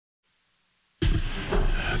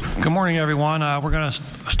Good morning, everyone. We're going to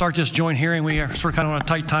start this joint hearing. We are sort of kind of on a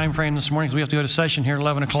tight time frame this morning because we have to go to session here at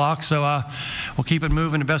 11 o'clock. So we'll keep it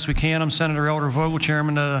moving the best we can. I'm Senator Elder Vogel,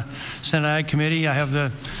 Chairman of the Senate Ag Committee. I have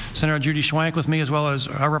the Senator Judy Schwank with me, as well as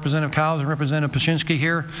our Representative Cowles and Representative Pashinsky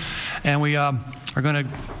here. And we are going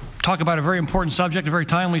to talk about a very important subject, a very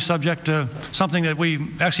timely subject, something that we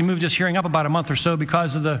actually moved this hearing up about a month or so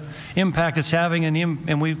because of the impact it's having,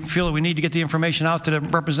 and we feel that we need to get the information out to the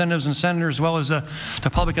representatives and senators as well as the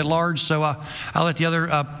public at large. So I'll let the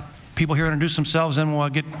other people here introduce themselves, and we'll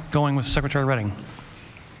get going with Secretary Redding.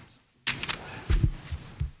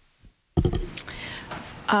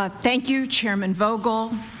 Thank you, Chairman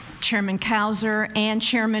Vogel, Chairman Cowser, and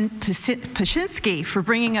Chairman Pashinsky for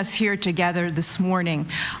bringing us here together this morning.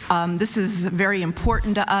 This is very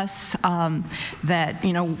important to us that,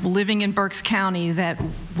 living in Berks County,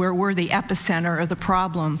 where we're the epicenter of the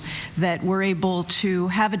problem, that we're able to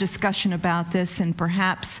have a discussion about this and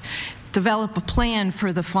perhaps develop a plan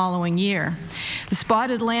for the following year. The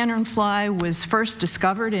spotted lanternfly was first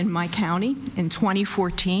discovered in my county in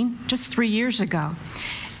 2014, just 3 years ago.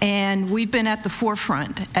 And we've been at the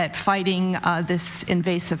forefront at fighting this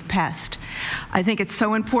invasive pest. I think it's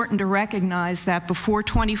so important to recognize that before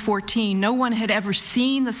 2014, no one had ever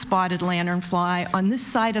seen the spotted lanternfly on this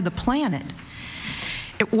side of the planet.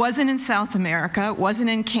 It wasn't in South America, it wasn't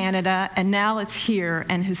in Canada, and now it's here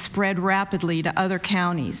and has spread rapidly to other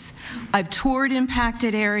counties. I've toured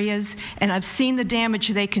impacted areas, and I've seen the damage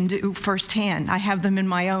they can do firsthand. I have them in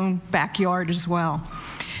my own backyard as well.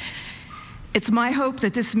 It's my hope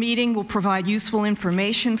that this meeting will provide useful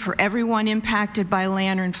information for everyone impacted by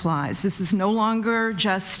lanternflies. This is no longer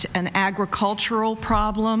just an agricultural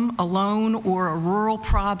problem alone or a rural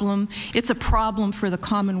problem. It's a problem for the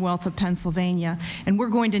Commonwealth of Pennsylvania, and we're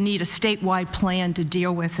going to need a statewide plan to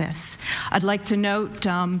deal with this. I'd like to note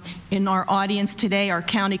in our audience today, our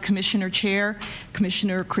County Commissioner Chair,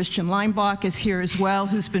 Commissioner Christian Leinbach is here as well,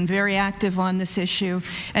 who's been very active on this issue,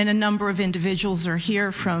 and a number of individuals are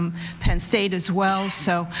here from Penn State as well,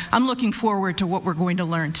 so I'm looking forward to what we're going to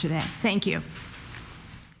learn today. Thank you.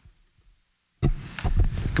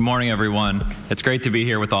 Good morning, everyone. It's great to be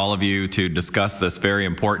here with all of you to discuss this very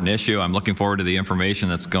important issue. I'm looking forward to the information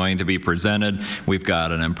that's going to be presented. We've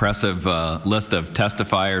got an impressive list of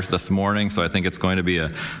testifiers this morning, so I think it's going to be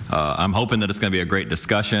I'm hoping that it's going to be a great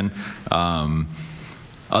discussion.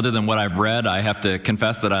 Other than what I've read, I have to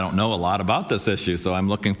confess that I don't know a lot about this issue, so I'm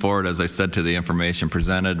looking forward, as I said, to the information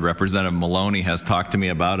presented. Representative Maloney has talked to me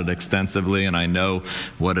about it extensively, and I know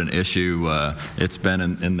what an issue it's been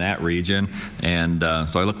in that region. And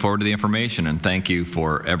so I look forward to the information, and thank you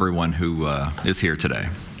for everyone who is here today.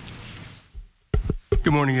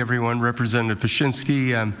 Good morning, everyone. Representative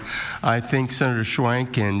Pashinsky. I think Senator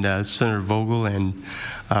Schwank and Senator Vogel and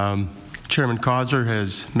Chairman Cowser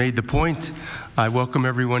has made the point. I welcome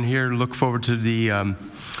everyone here. Look forward to the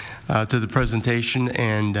presentation,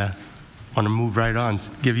 and want to move right on.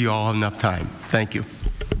 Give you all enough time. Thank you.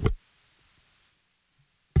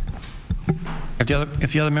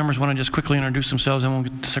 If the other members want to just quickly introduce themselves, then we'll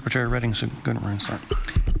get to Secretary Redding. So go ahead and start.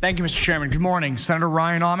 Thank you, Mr. Chairman. Good morning. Senator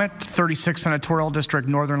Ryan Ahmet, 36th Senatorial District,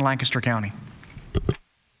 Northern Lancaster County.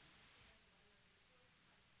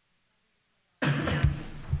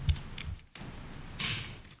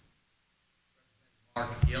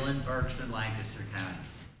 Berks and Lancaster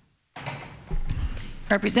counties.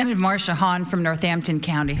 Representative Marcia Hahn from Northampton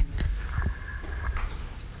County.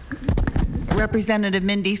 Representative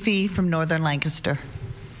Mindy Fee from Northern Lancaster.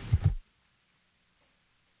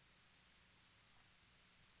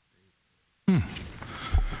 Good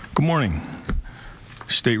morning.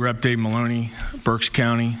 State Rep Dave Maloney, Berks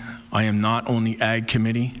County. I am not on the Ag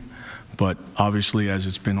Committee, but obviously, as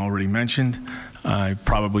it's been already mentioned, I've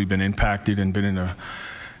probably been impacted and been in the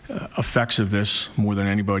effects of this more than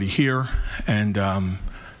anybody here, and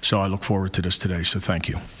so I look forward to this today, so thank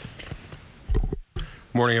you.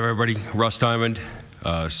 Morning, everybody. Russ Diamond,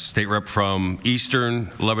 State Rep from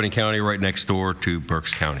Eastern Lebanon County, right next door to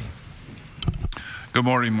Berks County. Good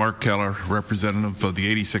morning, Mark Keller, representative of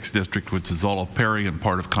the 86th District, which is all of Perry and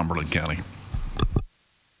part of Cumberland County.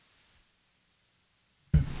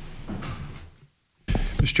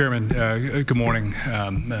 Mr. Chairman, good morning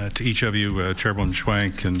to each of you, Chairwoman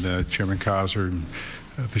Schwank and Chairman Cowser and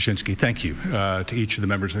Paszynski. Thank you to each of the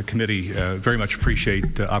members of the committee. Very much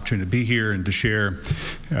appreciate the opportunity to be here and to share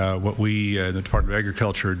what we in the Department of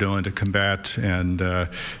Agriculture are doing to combat and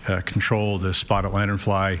control the spotted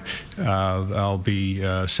lanternfly. I'll be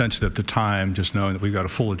sensitive to time, just knowing that we've got a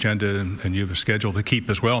full agenda and you have a schedule to keep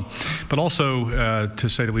as well. But also to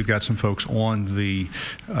say that we've got some folks on the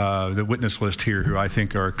witness list here who I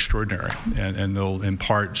think are extraordinary, and they'll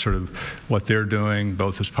impart sort of what they're doing,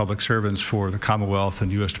 both as public servants for the Commonwealth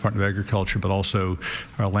and U.S. Department of Agriculture, but also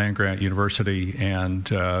our land-grant university. And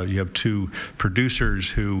you have two producers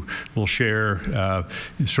who will share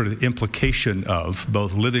sort of the implication of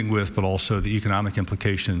both living with, but also the economic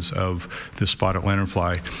implications of this spotted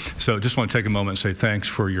lanternfly. So just want to take a moment and say thanks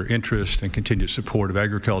for your interest and continued support of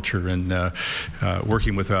agriculture and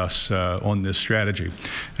working with us on this strategy.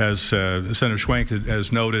 As Senator Schwenk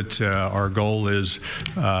has noted, our goal is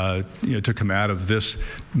to come out of this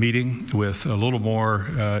meeting with a little more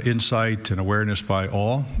insight and awareness by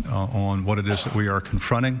all on what it is that we are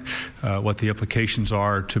confronting, what the implications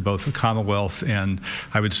are to both the Commonwealth and,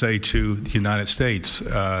 I would say, to the United States,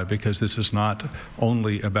 because this is not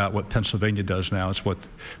only about what Pennsylvania does now, it's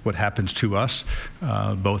what happens to us,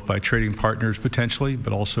 both by trading partners potentially,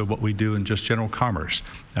 but also what we do in just general commerce.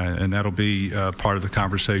 And that'll be part of the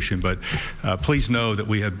conversation. But please know that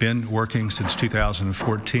we have been working since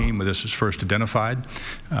 2014 when this was first identified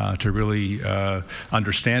to really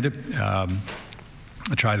understand it,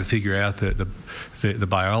 try to figure out the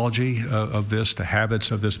biology of this, the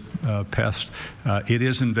habits of this pest. It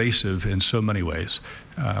is invasive in so many ways.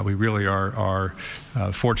 We really are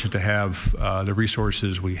fortunate to have the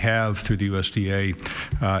resources we have through the USDA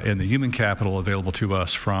and the human capital available to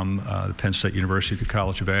us from the Penn State University, the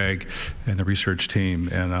College of Ag, and the research team.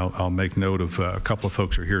 And I'll make note of a couple of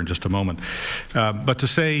folks who are here in just a moment. But to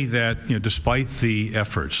say that, despite the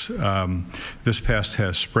efforts, this pest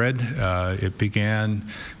has spread. It began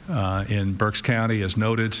in Berks County, as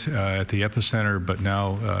noted, at the epicenter, but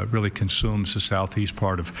now really consumes the southeast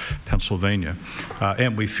part of Pennsylvania.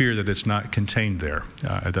 And we fear that it's not contained there.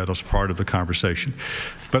 That was part of the conversation.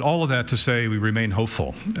 But all of that to say, we remain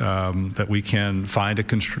hopeful that we can find a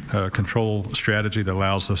control strategy that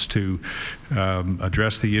allows us to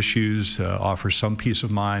address the issues, offer some peace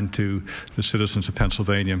of mind to the citizens of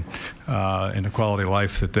Pennsylvania and the quality of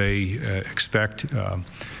life that they expect.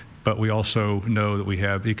 But we also know that we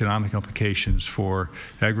have economic implications for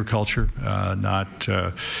agriculture, not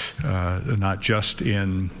just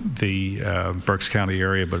in the Berks County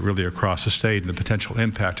area, but really across the state. And the potential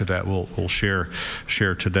impact of that we'll share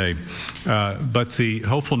today. But the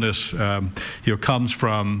hopefulness, comes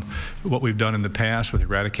from what we've done in the past with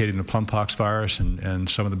eradicating the plumpox virus, and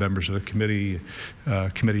some of the members of the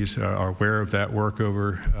committees are aware of that work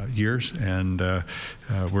over years. And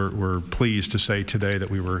we're pleased to say today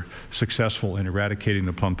that we were successful in eradicating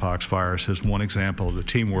the plumpox virus as one example of the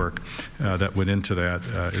teamwork that went into that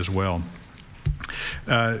as well.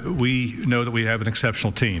 We know that we have an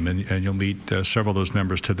exceptional team, and you'll meet several of those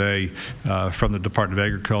members today from the Department of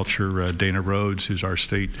Agriculture. Dana Rhodes, who's our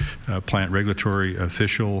state plant regulatory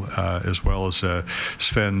official, as well as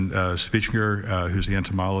Sven Spichinger, who's the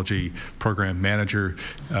entomology program manager,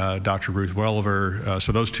 Dr. Ruth Welliver.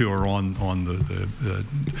 So those two are on the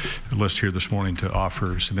list here this morning to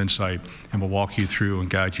offer some insight, and we'll walk you through and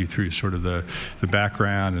guide you through sort of the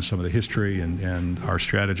background and some of the history and our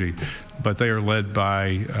strategy. But they are led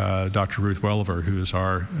by Dr. Ruth Welliver, who is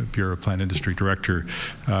our Bureau of Plant Industry Director.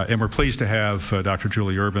 And we're pleased to have Dr.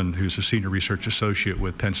 Julie Urban, who's a Senior Research Associate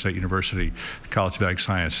with Penn State University College of Ag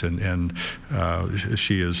Science, and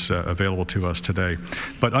she is available to us today.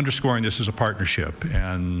 But underscoring this is a partnership,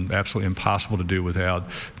 and absolutely impossible to do without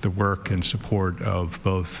the work and support of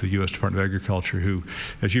both the U.S. Department of Agriculture, who,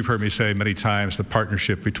 as you've heard me say many times, the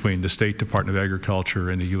partnership between the State Department of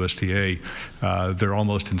Agriculture and the USDA, they're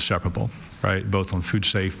almost inseparable, right? Both on food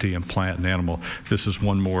safety and plant and animal. This is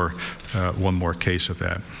one more case of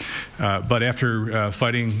that. But after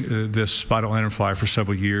fighting this spotted lanternfly for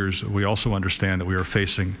several years, we also understand that we are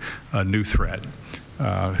facing a new threat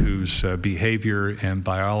whose behavior and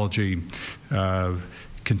biology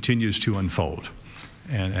continues to unfold.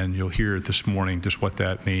 And you'll hear this morning just what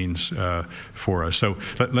that means for us. So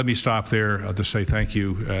let me stop there. I'll just say thank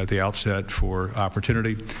you at the outset for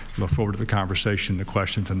opportunity. Look forward to the conversation, the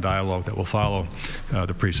questions, and dialogue that will follow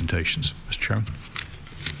the presentations. Mr. Chairman.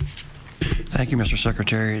 Thank you, Mr.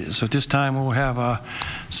 Secretary. So at this time, we'll have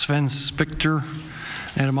Sven Spichter,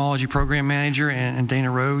 Entomology Program Manager, and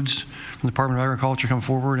Dana Rhodes from the Department of Agriculture come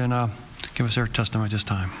forward and give us their testimony at this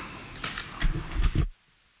time.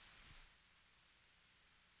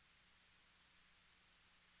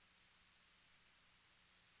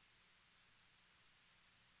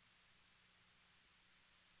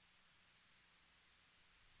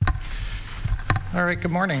 All right,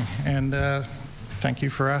 good morning, and thank you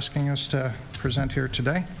for asking us to present here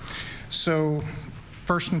today. So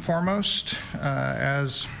first and foremost,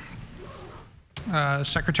 as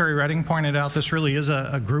Secretary Redding pointed out, this really is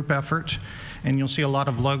a group effort, and you'll see a lot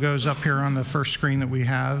of logos up here on the first screen that we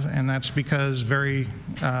have, and that's because very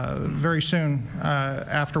soon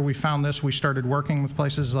after we found this, we started working with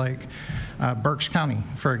places like Berks County,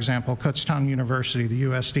 for example, Kutztown University, the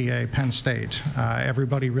USDA, Penn State.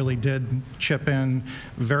 Everybody really did chip in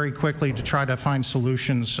very quickly to try to find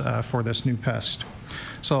solutions for this new pest.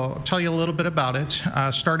 So I'll tell you a little bit about it.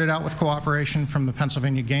 Started out with cooperation from the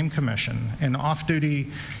Pennsylvania Game Commission. An off-duty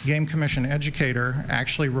Game Commission educator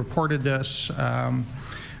actually reported this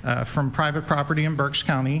from private property in Berks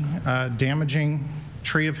County, damaging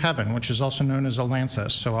Tree of Heaven, which is also known as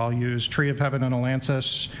Ailanthus. So I'll use Tree of Heaven and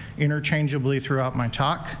Ailanthus interchangeably throughout my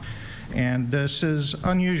talk. And this is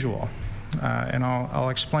unusual, and I'll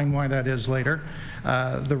explain why that is later.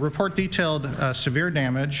 The report detailed severe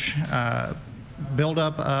damage,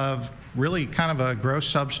 buildup of really kind of a gross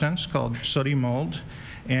substance called sooty mold,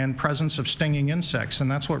 and presence of stinging insects. And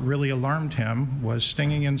that's what really alarmed him, was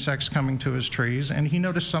stinging insects coming to his trees, and he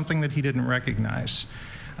noticed something that he didn't recognize.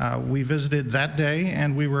 We visited that day,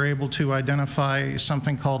 and we were able to identify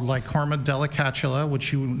something called Lycorma delicatula,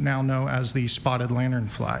 which you now know as the spotted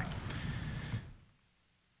lanternfly.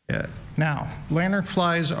 Now,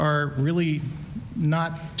 lanternflies are really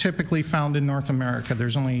not typically found in North America.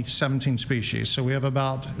 There's only 17 species. So we have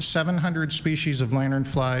about 700 species of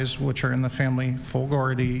lanternflies, which are in the family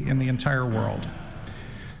Fulgoridae in the entire world.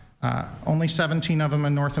 Only 17 of them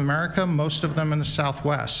in North America, most of them in the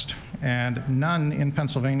Southwest, and none in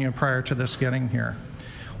Pennsylvania prior to this getting here.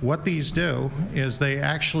 What these do is they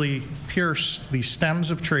actually pierce the stems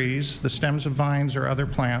of trees, the stems of vines or other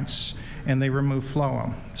plants, and they remove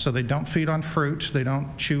phloem. So they don't feed on fruit, they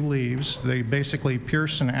don't chew leaves, they basically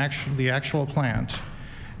pierce the actual plant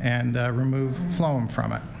and remove phloem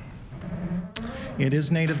from it. It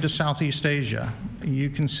is native to Southeast Asia. You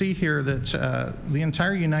can see here that the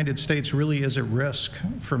entire United States really is at risk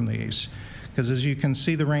from these, because as you can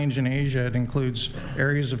see the range in Asia, it includes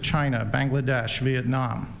areas of China, Bangladesh,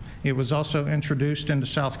 Vietnam. It was also introduced into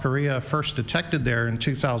South Korea, first detected there in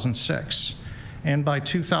 2006. And by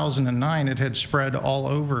 2009, it had spread all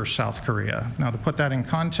over South Korea. Now, to put that in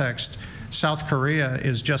context, South Korea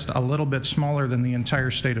is just a little bit smaller than the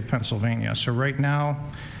entire state of Pennsylvania. So right now,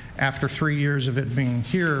 after 3 years of it being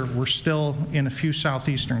here, we're still in a few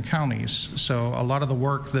southeastern counties. So a lot of the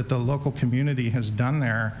work that the local community has done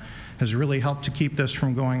there has really helped to keep this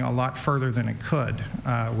from going a lot further than it could,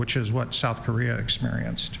 which is what South Korea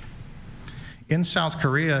experienced. In South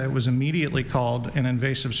Korea, it was immediately called an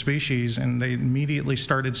invasive species, and they immediately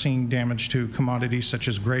started seeing damage to commodities such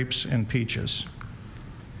as grapes and peaches.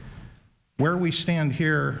 Where we stand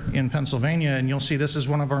here in Pennsylvania, and you'll see this is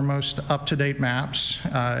one of our most up-to-date maps.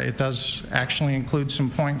 It does actually include some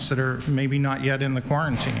points that are maybe not yet in the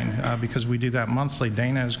quarantine, because we do that monthly.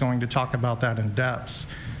 Dana is going to talk about that in depth.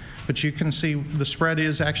 But you can see the spread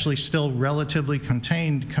is actually still relatively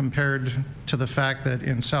contained compared to the fact that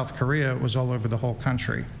in South Korea it was all over the whole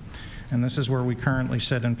country. And this is where we currently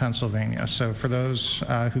sit in Pennsylvania. So for those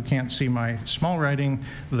who can't see my small writing,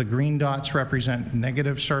 the green dots represent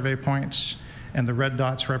negative survey points, and the red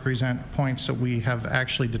dots represent points that we have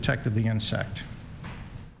actually detected the insect.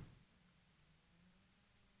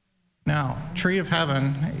 Now, Tree of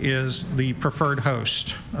Heaven is the preferred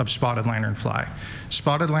host of spotted lanternfly.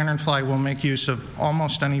 Spotted lanternfly will make use of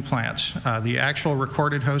almost any plant. The actual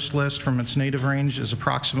recorded host list from its native range is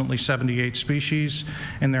approximately 78 species,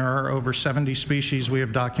 and there are over 70 species we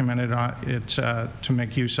have documented it to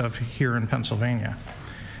make use of here in Pennsylvania.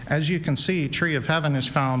 As you can see, Tree of Heaven is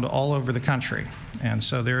found all over the country, and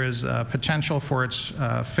so there is potential for its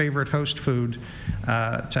favorite host food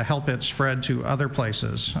to help it spread to other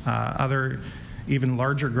places, other even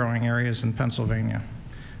larger growing areas in Pennsylvania.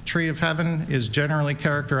 Tree of Heaven is generally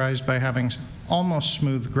characterized by having almost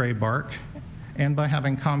smooth gray bark and by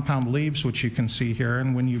having compound leaves, which you can see here,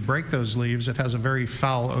 and when you break those leaves, it has a very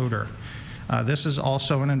foul odor. This is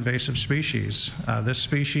also an invasive species. This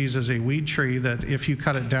species is a weed tree that if you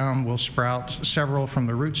cut it down will sprout several from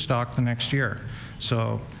the rootstock the next year.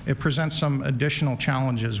 So it presents some additional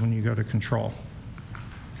challenges when you go to control.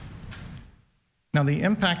 Now, the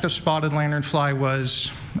impact of spotted lanternfly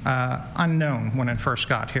was unknown when it first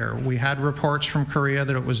got here. We had reports from Korea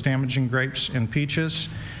that it was damaging grapes and peaches,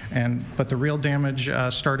 but the real damage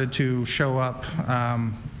started to show up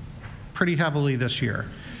pretty heavily this year.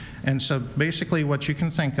 And so basically what you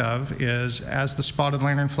can think of is as the spotted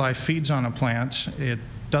lanternfly feeds on a plant, it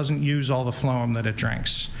doesn't use all the phloem that it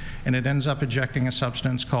drinks, and it ends up ejecting a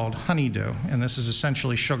substance called honeydew, and this is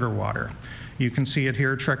essentially sugar water. You can see it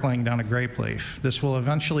here trickling down a grape leaf. This will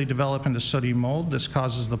eventually develop into sooty mold. This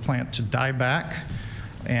causes the plant to die back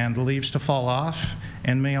and the leaves to fall off,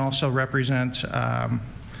 and may also represent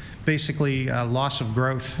basically loss of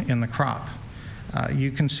growth in the crop.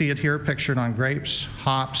 You can see it here pictured on grapes,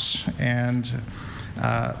 hops, and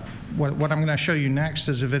what I'm going to show you next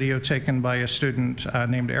is a video taken by a student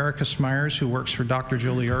named Erica Smyers, who works for Dr.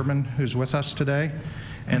 Julie Urban, who's with us today.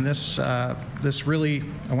 And this really,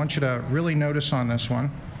 I want you to really notice on this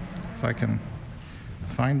one, if I can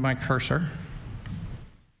find my cursor.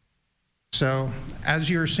 So as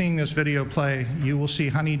you're seeing this video play, you will see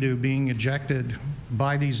honeydew being ejected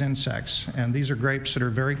by these insects. And these are grapes that are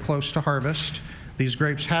very close to harvest. These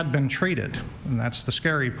grapes had been treated, and that's the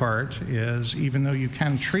scary part, is even though you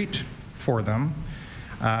can treat for them,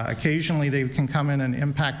 occasionally they can come in and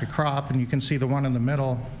impact the crop, and you can see the one in the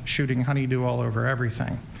middle shooting honeydew all over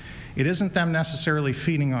everything. It isn't them necessarily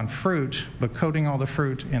feeding on fruit, but coating all the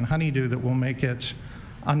fruit in honeydew that will make it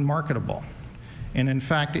unmarketable. And in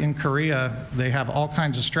fact, in Korea, they have all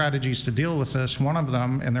kinds of strategies to deal with this. One of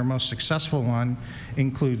them, and their most successful one,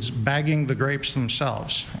 includes bagging the grapes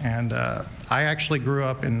themselves. And I actually grew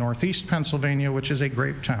up in Northeast Pennsylvania, which is a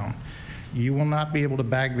grape town. You will not be able to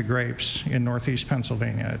bag the grapes in Northeast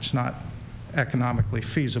Pennsylvania. It's not economically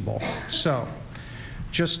feasible. So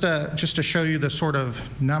just to show you the sort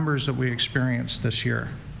of numbers that we experienced this year.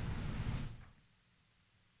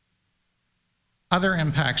 Other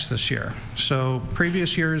impacts this year. So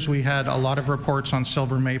previous years we had a lot of reports on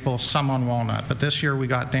silver maple, some on walnut, but this year we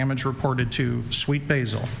got damage reported to sweet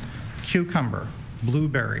basil, cucumber,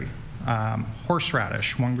 blueberry,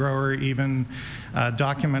 horseradish. One grower even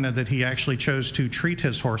documented that he actually chose to treat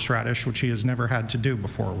his horseradish, which he has never had to do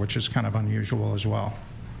before, which is kind of unusual as well.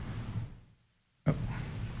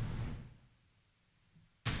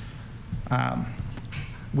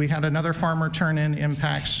 We had another farmer turn in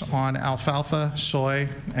impacts on alfalfa, soy,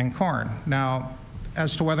 and corn. Now,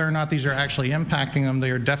 as to whether or not these are actually impacting them,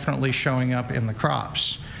 they are definitely showing up in the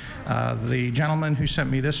crops. The gentleman who sent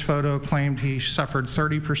me this photo claimed he suffered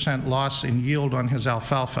 30% loss in yield on his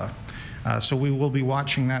alfalfa. So we will be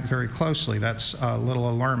watching that very closely. That's a little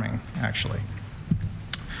alarming, actually.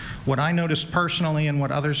 What I noticed personally and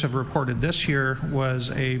what others have reported this year was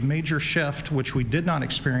a major shift, which we did not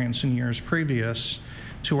experience in years previous,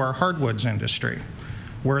 to our hardwoods industry,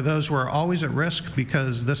 where those were always at risk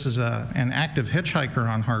because this is an active hitchhiker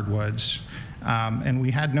on hardwoods, and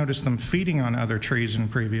we had noticed them feeding on other trees in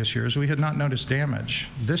previous years. We had not noticed damage.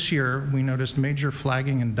 This year, we noticed major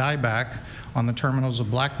flagging and dieback on the terminals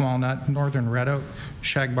of black walnut, northern red oak,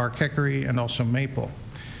 shagbark hickory, and also maple.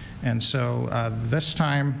 And so this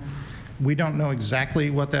time, we don't know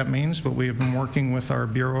exactly what that means, but we have been working with our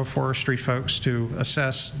Bureau of Forestry folks to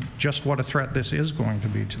assess just what a threat this is going to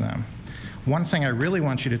be to them. One thing I really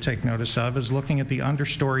want you to take notice of is looking at the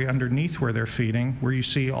understory underneath where they're feeding, where you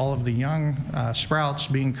see all of the young sprouts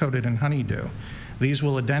being coated in honeydew. These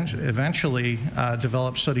will eventually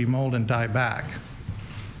develop sooty mold and die back.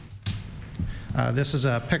 This is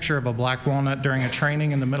a picture of a black walnut during a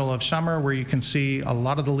training in the middle of summer, where you can see a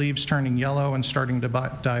lot of the leaves turning yellow and starting to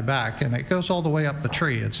die back, and it goes all the way up the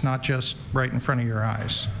tree. It's not just right in front of your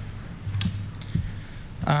eyes.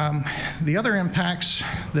 The other impacts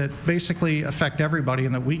that basically affect everybody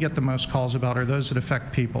and that we get the most calls about are those that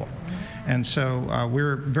affect people. And so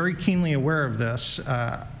we're very keenly aware of this.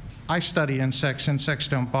 I study insects. Insects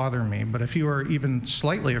don't bother me, but if you are even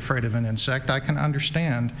slightly afraid of an insect, I can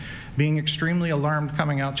understand being extremely alarmed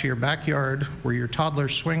coming out to your backyard where your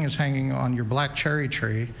toddler's swing is hanging on your black cherry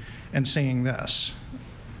tree and seeing this.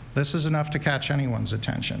 This is enough to catch anyone's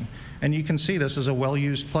attention. And you can see this is a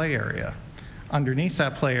well-used play area. Underneath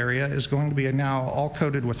that play area is going to be now all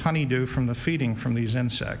coated with honeydew from the feeding from these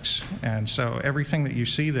insects. And so everything that you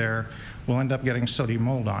see there will end up getting sooty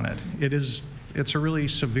mold on it. It's a really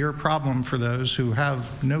severe problem for those who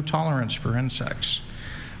have no tolerance for insects.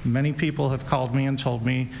 Many people have called me and told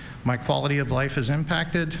me my quality of life is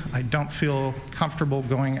impacted. I don't feel comfortable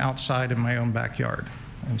going outside in my own backyard.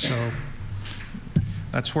 And so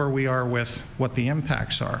that's where we are with what the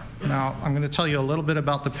impacts are. Now, I'm going to tell you a little bit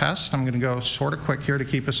about the pest. I'm going to go sort of quick here to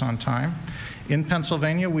keep us on time. In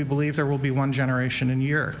Pennsylvania, we believe there will be one generation in a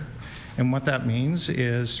year. And what that means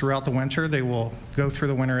is throughout the winter, they will go through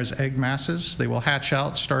the winter as egg masses. They will hatch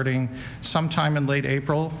out starting sometime in late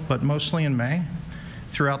April, but mostly in May.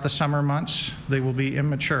 Throughout the summer months, they will be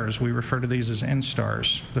immatures. We refer to these as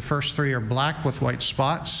instars. The first three are black with white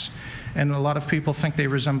spots, and a lot of people think they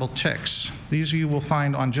resemble ticks. These you will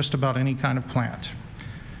find on just about any kind of plant.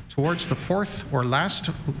 Towards the fourth or last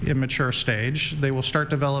immature stage, they will start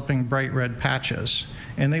developing bright red patches,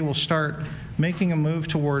 and they will start making a move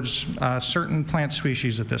towards certain plant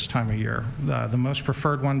species at this time of year, the most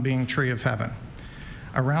preferred one being tree of heaven.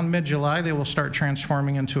 Around mid-July, they will start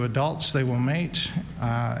transforming into adults. They will mate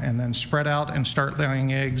and then spread out and start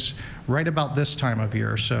laying eggs right about this time of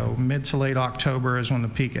year. So mid to late October is when the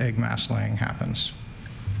peak egg mass laying happens.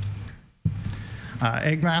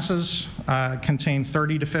 Egg masses contain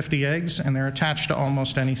 30 to 50 eggs, and they're attached to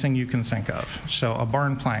almost anything you can think of. So a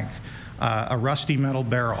barn plank, a rusty metal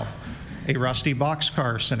barrel, a rusty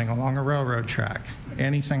boxcar sitting along a railroad track.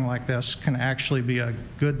 Anything like this can actually be a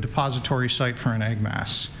good depository site for an egg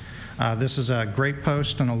mass. This is a grape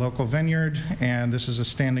post in a local vineyard, and this is a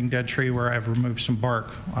standing dead tree where I've removed some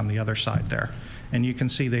bark on the other side there. And you can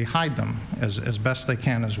see they hide them as best they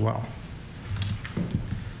can as well.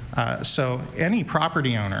 So any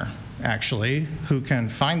property owner, actually, who can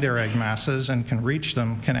find their egg masses and can reach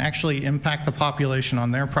them can actually impact the population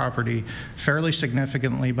on their property fairly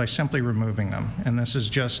significantly by simply removing them. And this is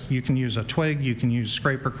just, you can use a twig, you can use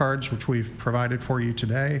scraper cards, which we've provided for you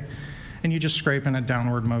today, and you just scrape in a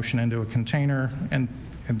downward motion into a container and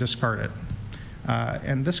discard it.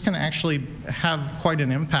 And this can actually have quite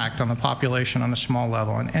an impact on the population on a small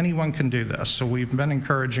level, and anyone can do this. So we've been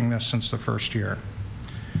encouraging this since the first year.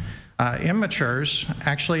 Immatures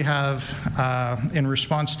actually have, in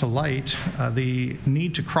response to light, the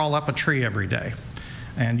need to crawl up a tree every day.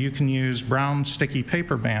 And you can use brown sticky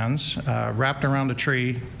paper bands wrapped around a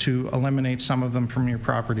tree to eliminate some of them from your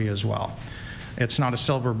property as well. It's not a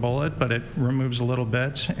silver bullet, but it removes a little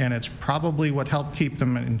bit, and it's probably what helped keep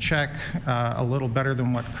them in check a little better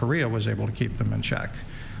than what Korea was able to keep them in check.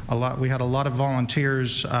 We had a lot of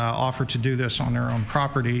volunteers offer to do this on their own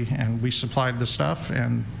property, and we supplied the stuff,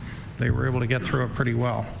 and they were able to get through it pretty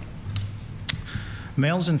well.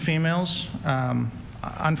 Males and females,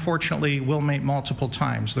 unfortunately, will mate multiple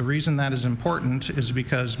times. The reason that is important is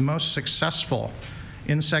because most successful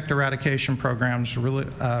insect eradication programs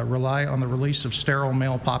rely on the release of sterile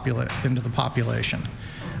male into the population.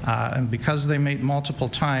 And because they mate multiple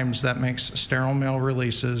times, that makes sterile male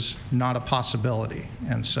releases not a possibility.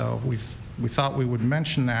 And so we thought we would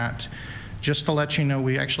mention that just to let you know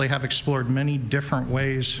we actually have explored many different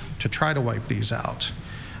ways to try to wipe these out.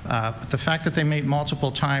 But the fact that they mate multiple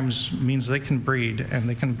times means they can breed, and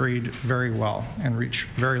they can breed very well and reach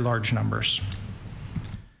very large numbers.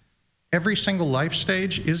 Every single life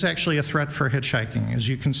stage is actually a threat for hitchhiking, as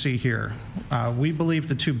you can see here. We believe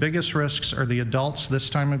the two biggest risks are the adults this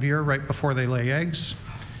time of year, right before they lay eggs.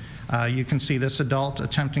 You can see this adult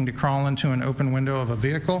attempting to crawl into an open window of a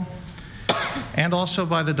vehicle, and also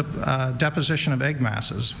by the deposition of egg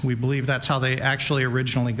masses. We believe that's how they actually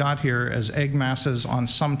originally got here, as egg masses on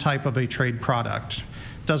some type of a trade product.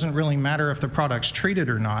 Doesn't really matter if the product's treated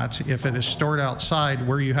or not. If it is stored outside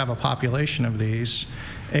where you have a population of these,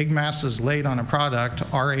 egg masses laid on a product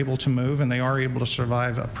are able to move, and they are able to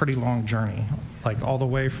survive a pretty long journey, like all the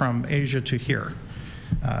way from Asia to here.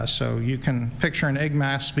 So you can picture an egg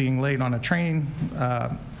mass being laid on a train,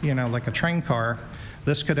 you know, like a train car.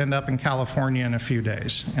 This could end up in California in a few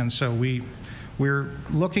days. And so we're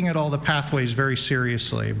looking at all the pathways very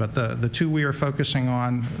seriously, but the two we are focusing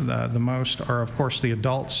on the most are, of course, the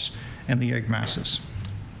adults and the egg masses.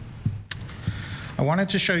 I wanted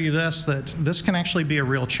to show you that this can actually be a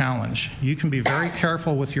real challenge. You can be very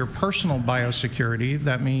careful with your personal biosecurity.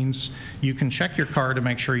 That means you can check your car to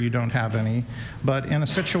make sure you don't have any. But in a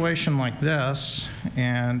situation like this,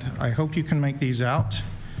 and I hope you can make these out,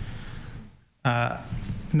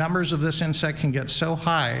 numbers of this insect can get so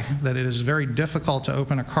high that it is very difficult to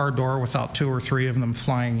open a car door without 2 or 3 of them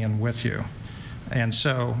flying in with you. And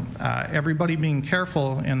so everybody being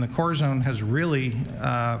careful in the core zone has really,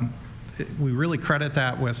 we really credit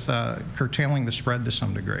that with curtailing the spread to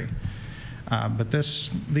some degree. But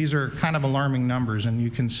these are kind of alarming numbers, and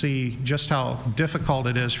you can see just how difficult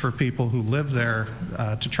it is for people who live there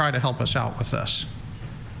to try to help us out with this.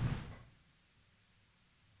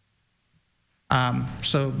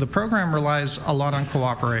 So the program relies a lot on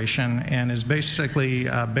cooperation and is basically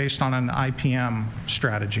based on an IPM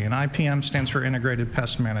strategy. And IPM stands for Integrated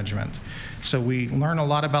Pest Management. So we learn a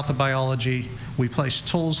lot about the biology, we place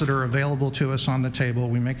tools that are available to us on the table,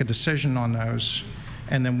 we make a decision on those,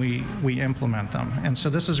 and then we implement them. And so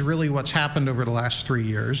this is really what's happened over the last 3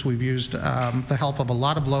 years. We've used the help of a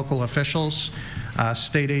lot of local officials,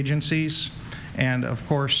 state agencies, and of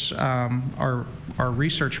course our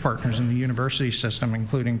research partners in the university system,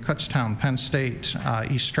 including Kutztown, Penn State,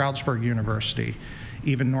 East Stroudsburg University,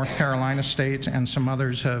 even North Carolina State, and some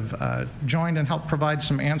others have joined and helped provide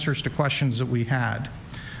some answers to questions that we had.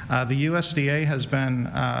 The USDA has been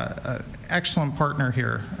an excellent partner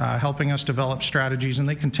here, helping us develop strategies, and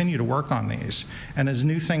they continue to work on these. And as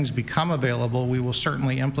new things become available, we will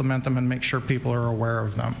certainly implement them and make sure people are aware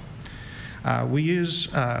of them. We use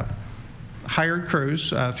hired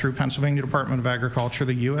crews through Pennsylvania Department of Agriculture.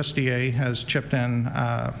 The USDA has chipped in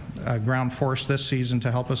a ground force this season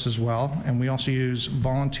to help us as well. And we also use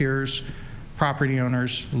volunteers, property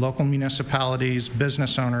owners, local municipalities,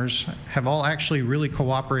 business owners have all actually really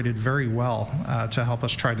cooperated very well to help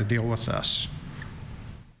us try to deal with this.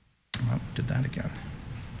 Oh, did that again.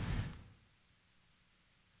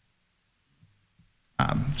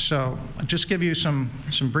 So I'll just give you some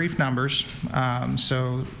brief numbers.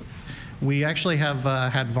 So we actually have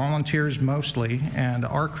had volunteers mostly, and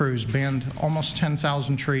our crews banned almost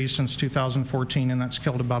 10,000 trees since 2014, and that's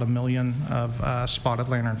killed about 1 million of spotted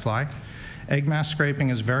lanternfly. Egg mass scraping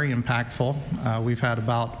is very impactful. We've had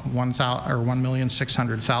about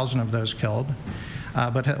 1,600,000 of those killed.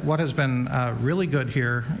 But what has been really good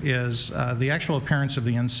here is the actual appearance of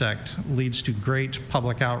the insect leads to great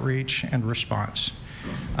public outreach and response.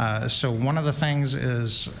 So one of the things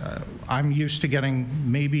is I'm used to getting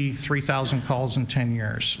maybe 3,000 calls in 10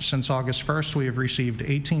 years. Since August 1st, we have received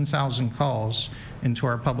 18,000 calls into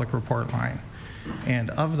our public report line. And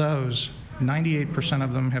of those, 98%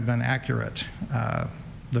 of them have been accurate.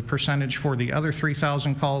 The percentage for the other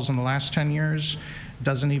 3,000 calls in the last 10 years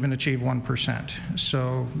doesn't even achieve 1%.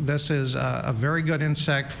 So this is a very good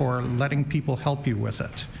insect for letting people help you with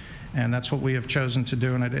it. And that's what we have chosen to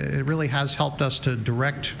do, and it really has helped us to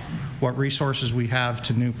direct what resources we have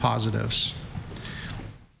to new positives.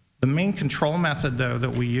 The main control method, though,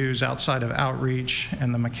 that we use outside of outreach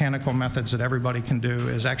and the mechanical methods that everybody can do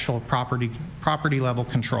is actual property level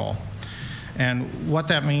control. And what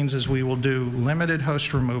that means is we will do limited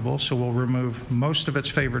host removal, so we'll remove most of its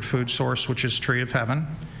favorite food source, which is tree of heaven,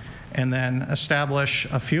 and then establish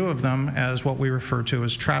a few of them as what we refer to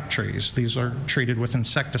as trap trees. These are treated with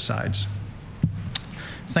insecticides.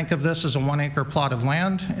 Think of this as a 1-acre plot of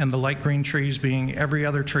land, and the light green trees being every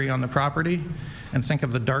other tree on the property, and think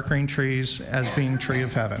of the dark green trees as being tree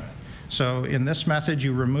of heaven. So in this method,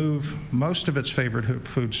 you remove most of its favorite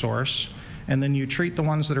food source, and then you treat the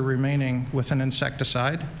ones that are remaining with an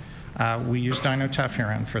insecticide. We use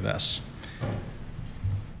dinoteffuran for this.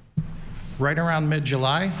 Right around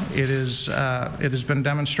mid-July, it has been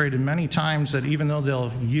demonstrated many times that even though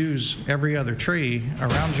they'll use every other tree,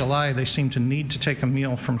 around July they seem to need to take a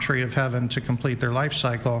meal from Tree of Heaven to complete their life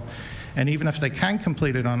cycle. And even if they can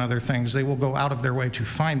complete it on other things, they will go out of their way to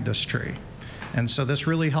find this tree. And so this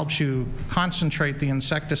really helps you concentrate the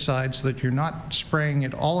insecticide so that you're not spraying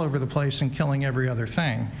it all over the place and killing every other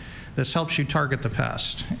thing. This helps you target the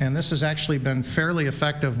pest. And this has actually been fairly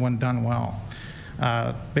effective when done well.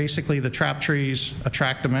 Basically, the trap trees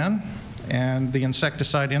attract them in, and the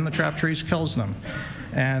insecticide in the trap trees kills them.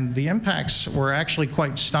 And the impacts were actually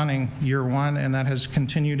quite stunning year one, and that has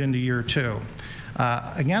continued into year two.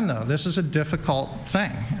 Again, though, this is a difficult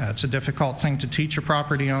thing. It's a difficult thing to teach a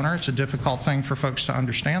property owner. It's a difficult thing for folks to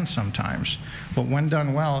understand sometimes. But when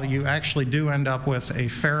done well, you actually do end up with a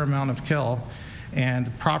fair amount of kill.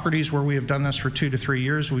 And properties where we have done this for 2 to 3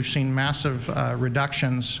 years, we've seen massive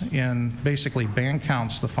reductions in basically band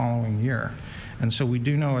counts the following year. And so we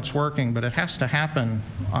do know it's working, but it has to happen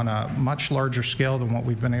on a much larger scale than what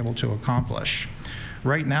we've been able to accomplish.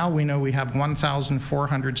 Right now, we know we have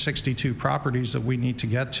 1,462 properties that we need to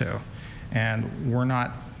get to. And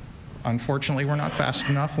unfortunately, we're not fast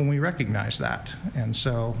enough when we recognize that. And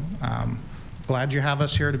so, glad you have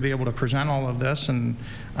us here to be able to present all of this and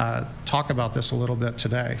talk about this a little bit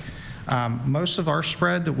today. Most of our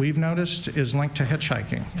spread that we've noticed is linked to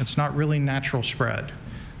hitchhiking. It's not really natural spread.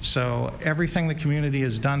 So everything the community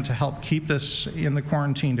has done to help keep this in the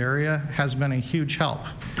quarantined area has been a huge help,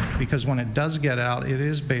 because when it does get out, it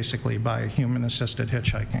is basically by human-assisted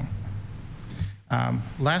hitchhiking.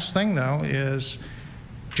 Last thing, though, is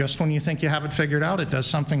just when you think you have it figured out, it does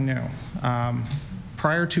something new.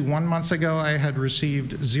 Prior to 1 month ago, I had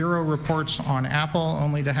received 0 reports on Apple,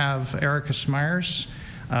 only to have Erica Smyers,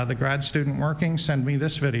 the grad student working, send me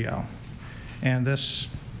this video. And this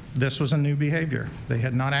was a new behavior. They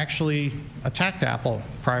had not actually attacked Apple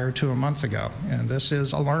prior to a month ago, and this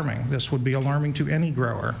is alarming. This would be alarming to any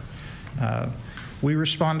grower. We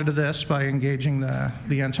responded to this by engaging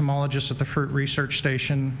the entomologists at the Fruit Research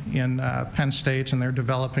Station in Penn State, and they're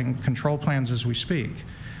developing control plans as we speak.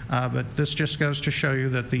 But this just goes to show you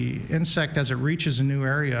that the insect, as it reaches a new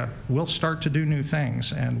area, will start to do new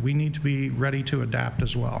things, and we need to be ready to adapt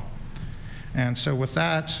as well. And so with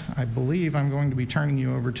that, I believe I'm going to be turning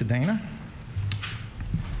you over to Dana.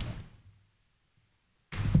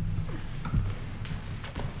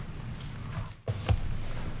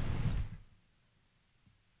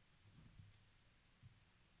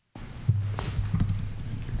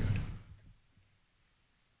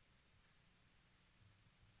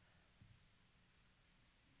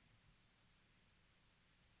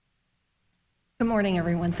 Good morning,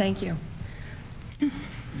 everyone. Thank you.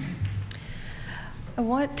 I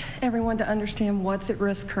want everyone to understand what's at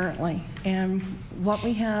risk currently, and what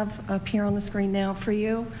we have up here on the screen now for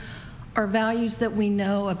you are values that we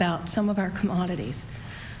know about some of our commodities.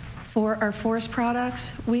 For our forest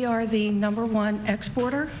products, we are the #1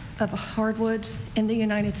 exporter of hardwoods in the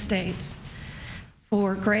United States.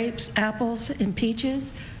 For grapes, apples, and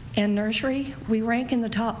peaches, and nursery, we rank in the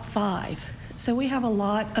top 5. So we have a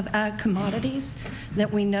lot of ag commodities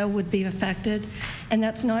that we know would be affected, and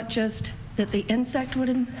that's not just that the insect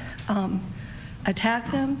would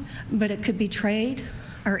attack them, but it could be trade.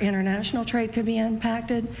 Our international trade could be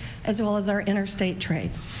impacted, as well as our interstate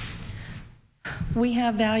trade. We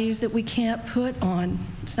have values that we can't put on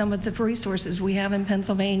some of the resources we have in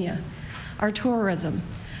Pennsylvania. Our tourism.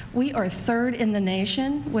 We are 3rd in the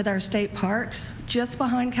nation with our state parks, just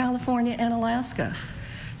behind California and Alaska.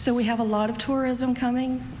 So we have a lot of tourism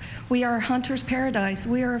coming. We are a hunter's paradise.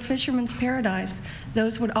 We are a fisherman's paradise.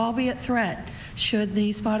 Those would all be at threat should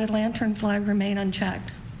the spotted lanternfly remain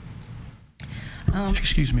unchecked.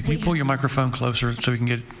 Excuse me, can you pull your microphone closer so we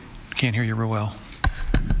can't hear you real well?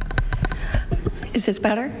 Is this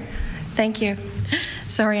better? Thank you.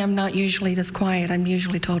 Sorry, I'm not usually this quiet. I'm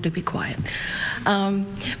usually told to be quiet.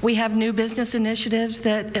 We have new business initiatives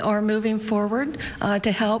that are moving forward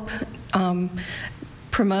to help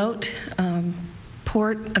promote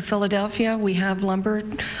Port of Philadelphia. We have lumber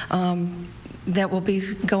that will be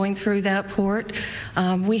going through that port.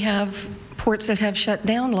 We have ports that have shut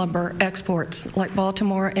down lumber exports, like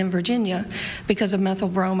Baltimore and Virginia, because of methyl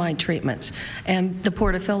bromide treatments. And the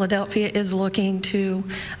Port of Philadelphia is looking to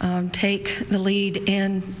take the lead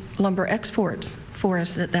in lumber exports for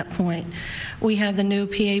us at that point. We have the new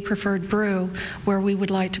PA Preferred Brew, where we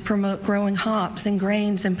would like to promote growing hops and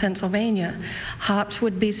grains in Pennsylvania. Hops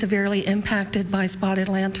would be severely impacted by spotted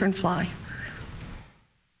lanternfly.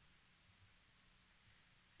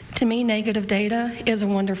 To me, negative data is a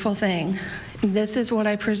wonderful thing. This is what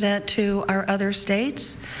I present to our other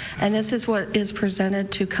states, and this is what is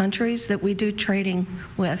presented to countries that we do trading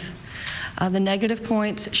with. The negative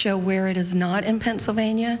points show where it is not in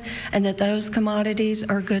Pennsylvania, and that those commodities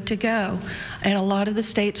are good to go. And a lot of the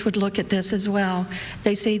states would look at this as well.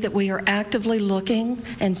 They see that we are actively looking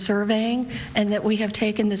and surveying, and that we have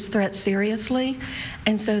taken this threat seriously,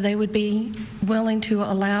 and so they would be willing to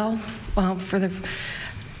allow for the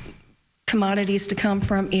commodities to come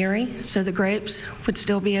from Erie, so the grapes would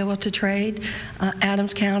still be able to trade.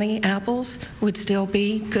 Adams County apples would still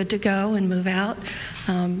be good to go and move out.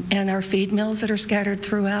 And our feed mills that are scattered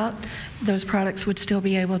throughout, those products would still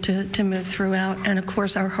be able to move throughout. And of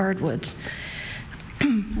course, our hardwoods.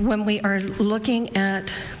 When we are looking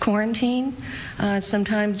at quarantine,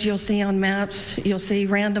 sometimes you'll see on maps, you'll see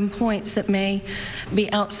random points that may be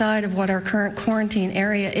outside of what our current quarantine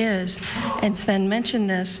area is. And Sven mentioned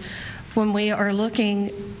this. When we are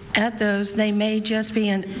looking at those, they may just be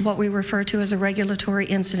in what we refer to as a regulatory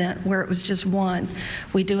incident, where it was just one.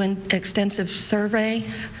 We do an extensive survey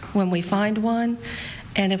when we find one,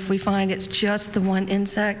 and if we find it's just the one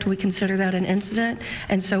insect, we consider that an incident,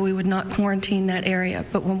 and so we would not quarantine that area.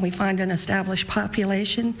 But when we find an established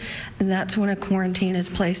population, that's when a quarantine is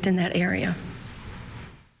placed in that area.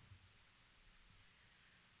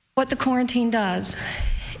 What the quarantine does,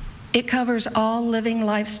 it covers all living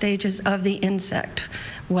life stages of the insect,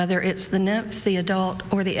 whether it's the nymph, the adult,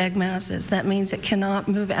 or the egg masses. That means it cannot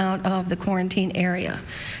move out of the quarantine area.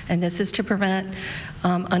 And this is to prevent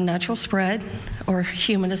unnatural spread or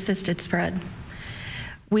human-assisted spread.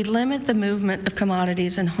 We limit the movement of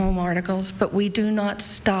commodities and home articles, but we do not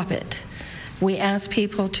stop it. We ask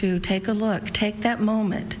people to take a look, take that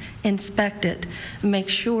moment, inspect it, make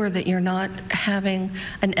sure that you're not having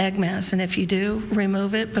an egg mass, and if you do,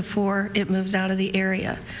 remove it before it moves out of the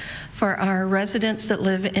area. For our residents that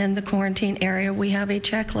live in the quarantine area, we have a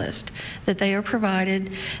checklist that they are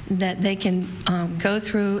provided that they can go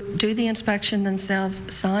through, do the inspection themselves,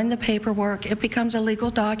 sign the paperwork. It becomes a legal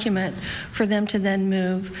document for them to then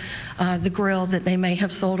move the grill that they may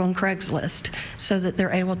have sold on Craigslist so that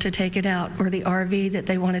they're able to take it out, or the RV that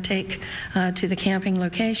they want to take to the camping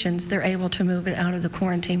locations, they're able to move it out of the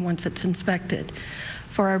quarantine once it's inspected.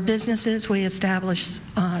 For our businesses, we establish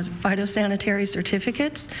phytosanitary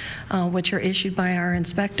certificates, which are issued by our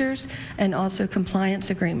inspectors, and also compliance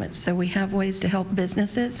agreements. So we have ways to help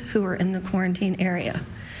businesses who are in the quarantine area.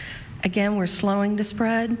 Again, we're slowing the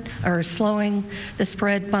spread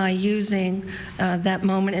by using that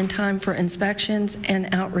moment in time for inspections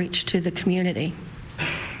and outreach to the community.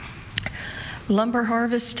 Lumber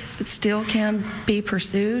harvest still can be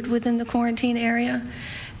pursued within the quarantine area.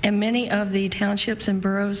 And many of the townships and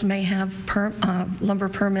boroughs may have lumber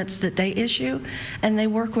permits that they issue, and they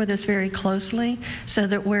work with us very closely so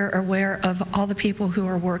that we're aware of all the people who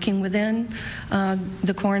are working within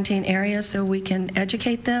the quarantine area, so we can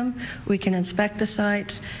educate them, we can inspect the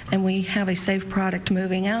sites, and we have a safe product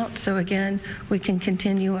moving out, so again, we can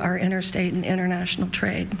continue our interstate and international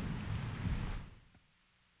trade.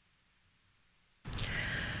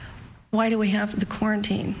 Why do we have the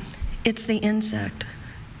quarantine? It's the insect.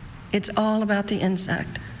 It's all about the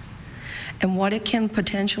insect and what it can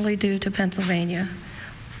potentially do to Pennsylvania,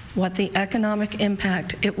 what the economic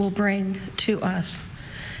impact it will bring to us.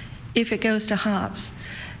 If it goes to hops,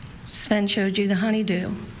 Sven showed you the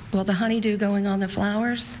honeydew. Well, the honeydew going on the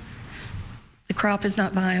flowers, the crop is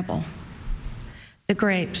not viable. The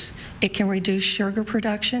grapes, it can reduce sugar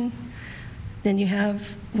production. Then you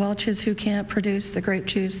have Welch's who can't produce the grape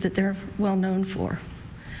juice that they're well known for.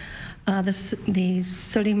 The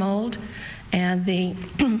sooty mold and the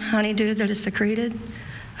honeydew that is secreted.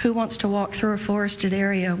 Who wants to walk through a forested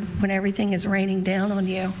area when everything is raining down on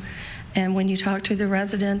you? And when you talk to the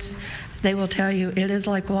residents, they will tell you it is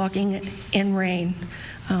like walking in rain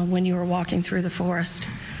when you are walking through the forest.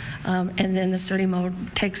 And then the sooty mold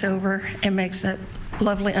takes over and makes that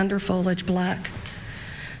lovely underfoliage black.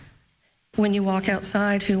 When you walk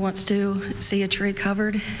outside, who wants to see a tree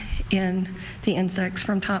covered in the insects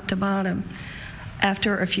from top to bottom?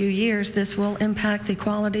 After a few years, this will impact the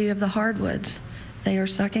quality of the hardwoods. They are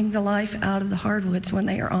sucking the life out of the hardwoods when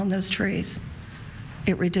they are on those trees.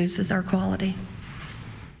 It reduces our quality.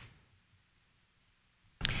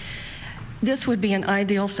 This would be an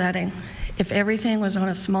ideal setting. If everything was on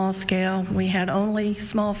a small scale, we had only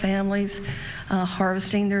small families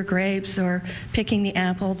harvesting their grapes or picking the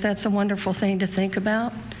apples. That's a wonderful thing to think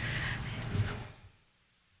about.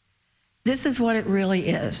 This is what it really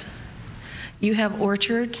is. You have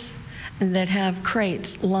orchards that have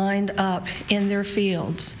crates lined up in their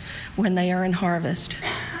fields when they are in harvest.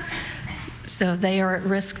 So they are at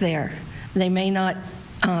risk there. They may not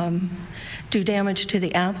do damage to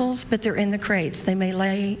the apples, but they're in the crates. They may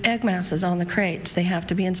lay egg masses on the crates. They have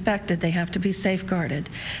to be inspected. They have to be safeguarded.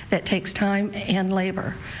 That takes time and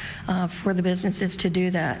labor for the businesses to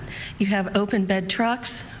do that. You have open bed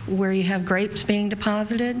trucks where you have grapes being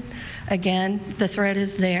deposited. Again, the threat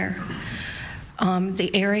is there.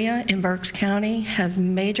 The area in Berks County has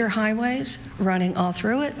major highways running all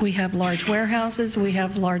through it. We have large warehouses. We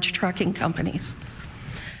have large trucking companies.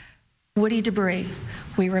 Woody debris.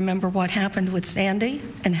 We remember what happened with Sandy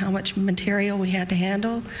and how much material we had to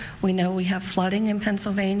handle. We know we have flooding in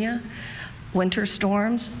Pennsylvania, winter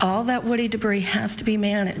storms. All that woody debris has to be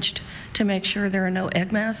managed to make sure there are no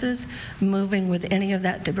egg masses moving with any of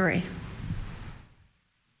that debris.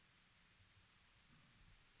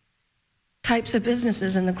 Types of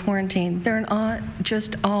businesses in the quarantine. They're not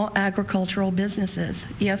just all agricultural businesses.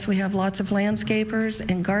 Yes, we have lots of landscapers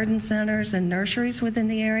and garden centers and nurseries within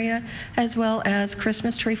the area, as well as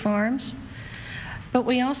Christmas tree farms. But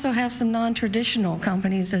we also have some non-traditional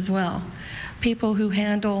companies as well. People who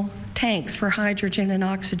handle tanks for hydrogen and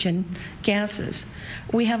oxygen gases.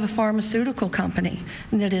 We have a pharmaceutical company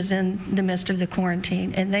that is in the midst of the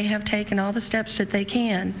quarantine, and they have taken all the steps that they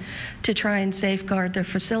can to try and safeguard their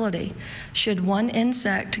facility. Should one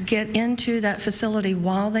insect get into that facility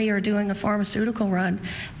while they are doing a pharmaceutical run,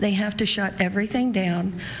 they have to shut everything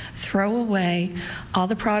down, throw away all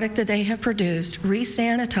the product that they have produced,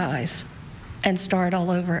 re-sanitize, and start all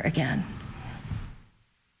over again.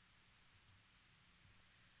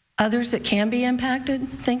 Others that can be impacted,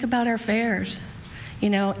 think about our fairs.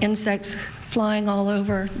 You know, insects flying all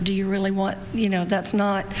over. Do you really want, that's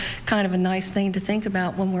not kind of a nice thing to think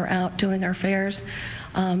about when we're out doing our fairs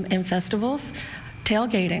and festivals.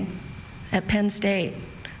 Tailgating at Penn State,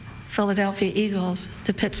 Philadelphia Eagles,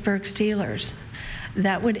 the Pittsburgh Steelers.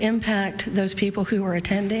 That would impact those people who are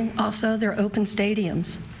attending. Also, they're open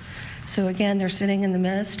stadiums. So again, they're sitting in the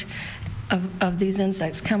midst of these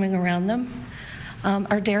insects coming around them.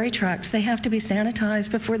 Our dairy trucks, they have to be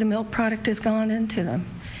sanitized before the milk product has gone into them.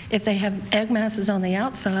 If they have egg masses on the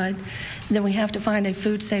outside, then we have to find a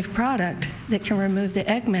food-safe product that can remove the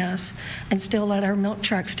egg mass and still let our milk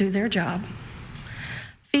trucks do their job.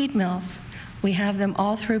 Feed mills, we have them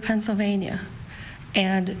all through Pennsylvania.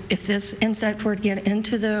 And if this insect were to get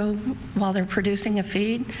into while they're producing a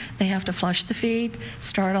feed, they have to flush the feed,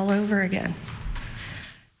 start all over again.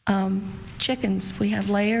 Chickens, we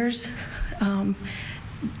have layers.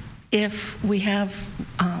 If we have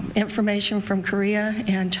information from Korea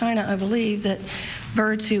and China, I believe that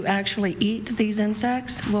birds who actually eat these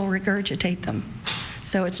insects will regurgitate them.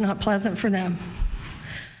 So it's not pleasant for them.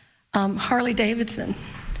 Harley Davidson,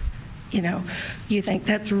 you know, you think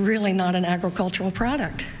that's really not an agricultural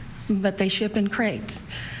product, but they ship in crates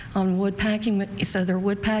on wood packing, so they're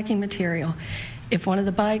wood packing material. If one of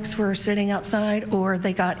the bikes were sitting outside or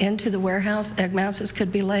they got into the warehouse, egg masses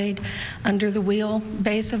could be laid under the wheel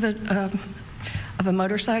base of a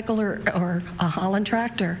motorcycle or a Holland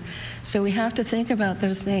tractor. So we have to think about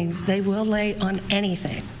those things. They will lay on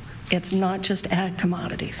anything. It's not just ag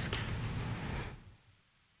commodities.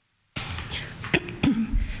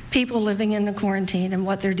 People living in the quarantine and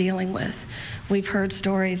what they're dealing with. We've heard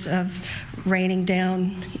stories of raining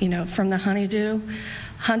down, you know, from the honeydew.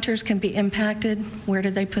 Hunters can be impacted. Where do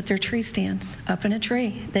they put their tree stands? Up in a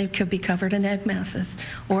tree. They could be covered in egg masses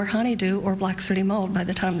or honeydew or black sooty mold by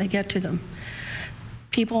the time they get to them.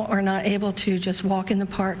 People are not able to just walk in the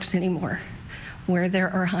parks anymore where there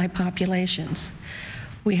are high populations.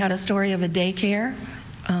 We had a story of a daycare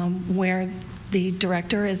where the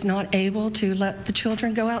director is not able to let the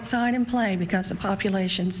children go outside and play because the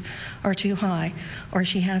populations are too high, or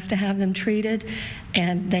she has to have them treated,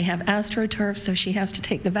 and they have astroturf, so she has to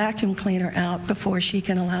take the vacuum cleaner out before she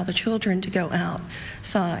can allow the children to go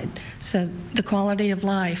outside. So the quality of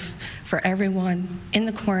life for everyone in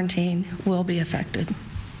the quarantine will be affected.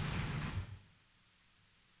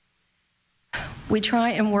 We try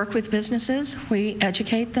and work with businesses. We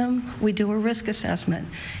educate them. We do a risk assessment.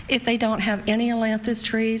 If they don't have any ailanthus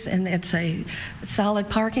trees and it's a solid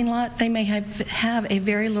parking lot, they may have a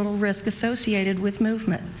very little risk associated with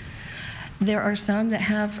movement. There are some that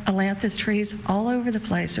have ailanthus trees all over the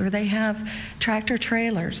place, or they have tractor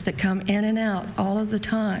trailers that come in and out all of the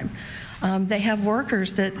time. They have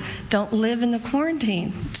workers that don't live in the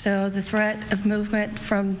quarantine, so the threat of movement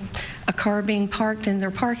from a car being parked in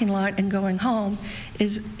their parking lot and going home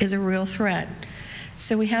is a real threat.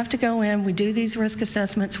 So we have to go in, we do these risk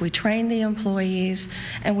assessments, we train the employees,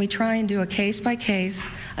 and we try and do a case-by-case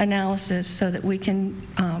analysis so that we can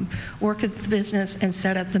work with the business and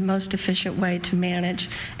set up the most efficient way to manage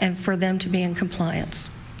and for them to be in compliance.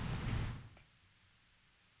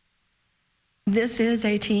 This is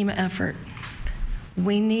a team effort.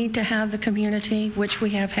 We need to have the community, which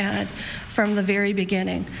we have had from the very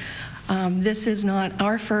beginning. This is not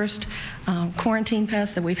our first quarantine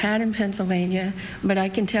pest that we've had in Pennsylvania, but I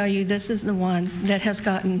can tell you this is the one that has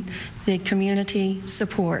gotten the community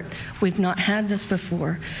support. We've not had this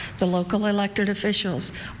before. The local elected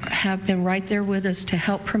officials have been right there with us to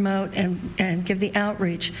help promote and give the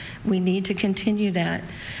outreach. We need to continue that.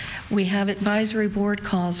 We have advisory board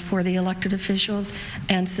calls for the elected officials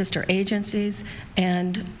and sister agencies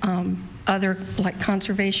and other like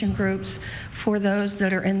conservation groups for those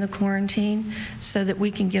that are in the quarantine so that we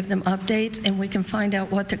can give them updates and we can find out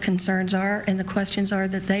what the concerns are and the questions are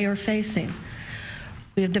that they are facing.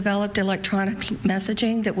 We have developed electronic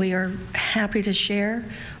messaging that we are happy to share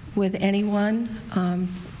with anyone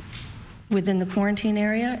within the quarantine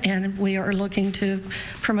area, and we are looking to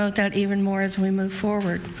promote that even more as we move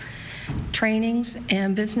forward. Trainings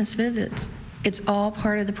and business visits, it's all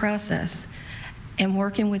part of the process. And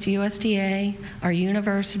working with USDA, our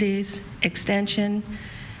universities, Extension,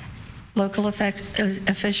 local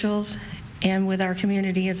officials, and with our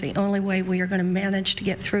community is the only way we are going to manage to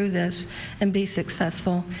get through this and be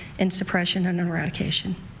successful in suppression and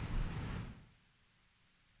eradication.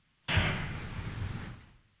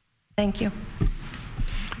 Thank you.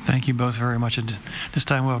 Thank you both very much. At this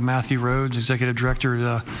time, we'll have Matthew Rhodes, Executive Director of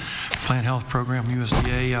the Plant Health Program,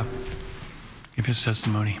 USDA, give his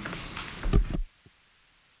testimony.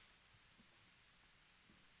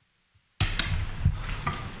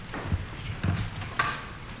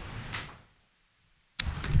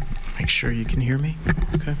 Make sure you can hear me.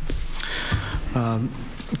 Okay.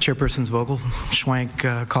 Chairpersons Vogel, Schwank,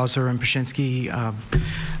 Kauser, and Paszynski,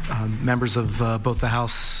 members of both the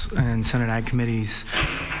House and Senate Ag Committees,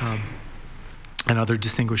 and other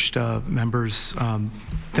distinguished members.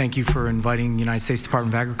 Thank you for inviting the United States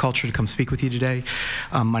Department of Agriculture to come speak with you today.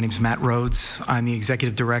 My name is Matt Rhodes. I'm the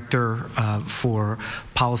Executive Director for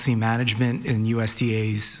Policy Management in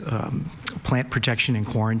USDA's Plant Protection and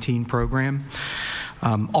Quarantine Program.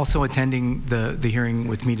 Also attending the hearing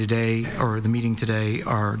with me today, or the meeting today,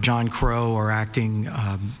 are John Crow, our acting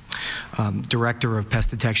Director of Pest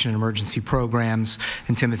Detection and Emergency Programs,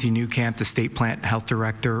 and Timothy Newcamp, the State Plant Health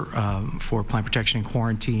Director for Plant Protection and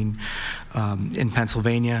Quarantine in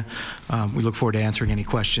Pennsylvania. We look forward to answering any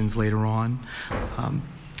questions later on.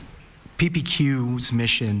 PPQ's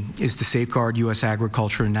mission is to safeguard U.S.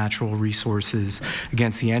 agriculture and natural resources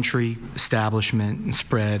against the entry, establishment, and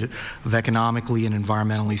spread of economically and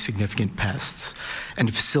environmentally significant pests, and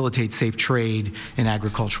to facilitate safe trade in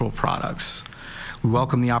agricultural products. We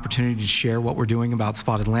welcome the opportunity to share what we're doing about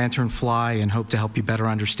spotted lanternfly and hope to help you better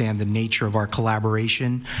understand the nature of our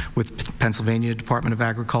collaboration with Pennsylvania Department of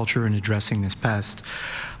Agriculture in addressing this pest.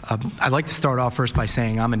 I'd like to start off first by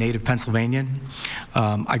saying I'm a native Pennsylvanian.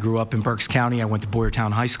 I grew up in Berks County. I went to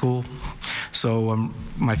Boyertown High School. So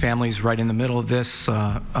my family's right in the middle of this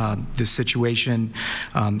situation.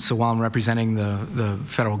 So while I'm representing the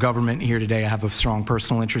federal government here today, I have a strong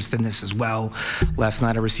personal interest in this as well. Last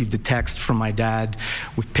night I received a text from my dad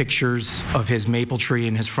with pictures of his maple tree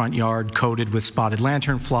in his front yard coated with spotted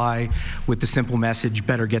lanternfly with the simple message,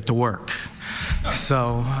 better get to work.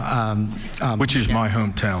 So, which is my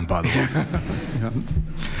hometown, by the way.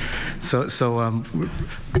 So,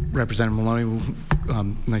 Representative Maloney,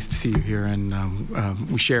 nice to see you here, and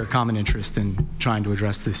we share a common interest in trying to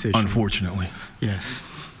address this issue. Unfortunately. Yes,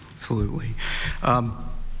 absolutely.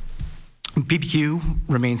 PPQ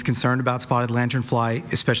remains concerned about spotted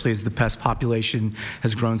lanternfly, especially as the pest population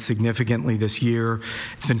has grown significantly this year.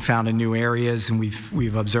 It's been found in new areas, and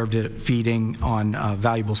we've observed it feeding on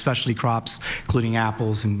valuable specialty crops, including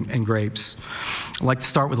apples and grapes. I'd like to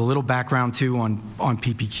start with a little background, too, on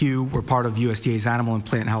PPQ. We're part of USDA's Animal and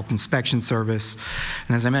Plant Health Inspection Service.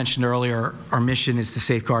 And as I mentioned earlier, our mission is to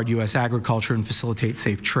safeguard U.S. agriculture and facilitate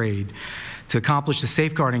safe trade. To accomplish the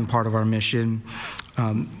safeguarding part of our mission,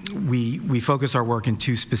 we focus our work in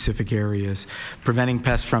two specific areas: preventing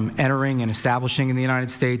pests from entering and establishing in the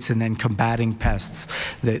United States, and then combating pests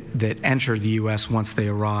that enter the U.S. once they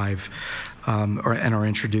arrive and are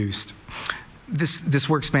introduced. This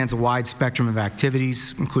work spans a wide spectrum of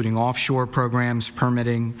activities, including offshore programs,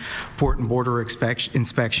 permitting, port and border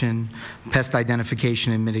inspection, pest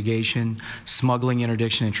identification and mitigation, smuggling,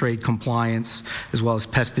 interdiction, and trade compliance, as well as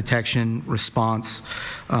pest detection, response,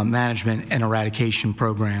 management, and eradication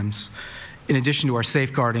programs. In addition to our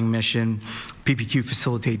safeguarding mission, PPQ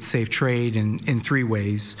facilitates safe trade in three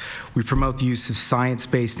ways. We promote the use of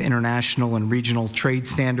science-based international and regional trade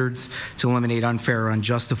standards to eliminate unfair or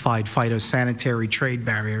unjustified phytosanitary trade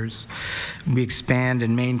barriers. We expand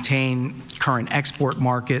and maintain current export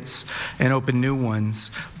markets and open new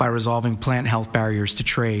ones by resolving plant health barriers to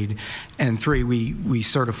trade. And three, we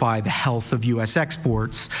certify the health of U.S.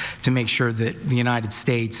 exports to make sure that the United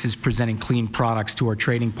States is presenting clean products to our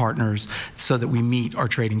trading partners so that we meet our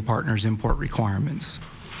trading partners' import requirements.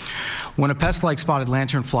 When a pest like spotted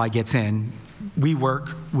lanternfly gets in, we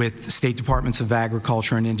work with state departments of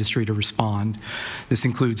agriculture and industry to respond. This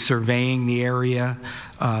includes surveying the area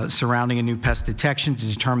surrounding a new pest detection to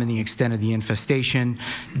determine the extent of the infestation,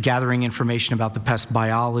 gathering information about the pest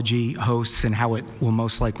biology, hosts, and how it will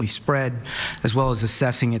most likely spread, as well as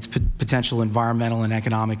assessing its potential environmental and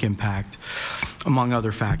economic impact, among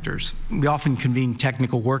other factors. We often convene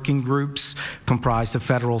technical working groups comprised of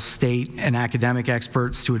federal, state, and academic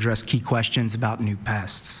experts to address key questions about new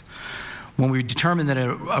pests. When we determine that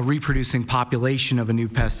a reproducing population of a new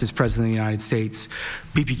pest is present in the United States,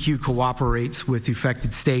 PPQ cooperates with the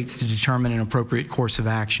affected states to determine an appropriate course of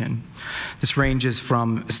action. This ranges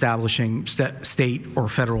from establishing state or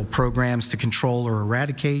federal programs to control or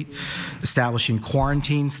eradicate, establishing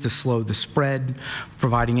quarantines to slow the spread,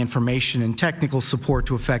 providing information and technical support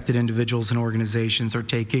to affected individuals and organizations, or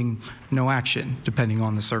taking no action, depending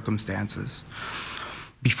on the circumstances.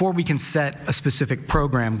 Before we can set a specific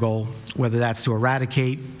program goal, whether that's to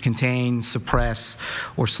eradicate, contain, suppress,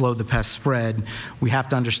 or slow the pest spread, we have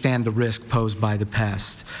to understand the risk posed by the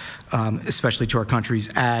pest, especially to our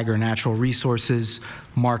country's ag or natural resources,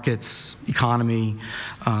 markets, economy,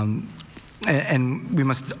 and we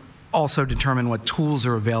must also determine what tools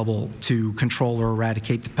are available to control or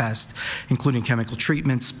eradicate the pest, including chemical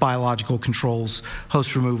treatments, biological controls,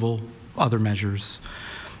 host removal, other measures.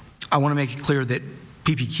 I want to make it clear that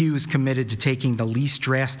PPQ is committed to taking the least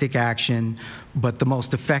drastic action, but the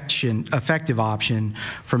most effective option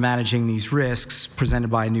for managing these risks presented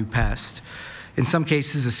by a new pest. In some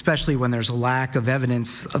cases, especially when there's a lack of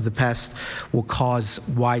evidence of the pest will cause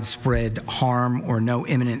widespread harm or no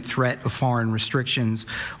imminent threat of foreign restrictions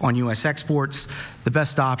on U.S. exports, the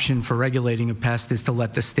best option for regulating a pest is to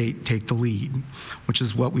let the state take the lead, which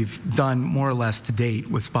is what we've done more or less to date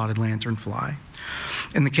with spotted lanternfly.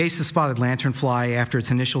 In the case of spotted lanternfly, after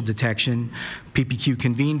its initial detection, PPQ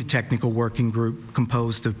convened a technical working group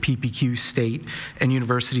composed of PPQ state and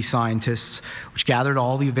university scientists, which gathered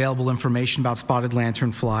all the available information about spotted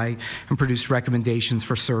lanternfly and produced recommendations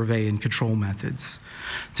for survey and control methods.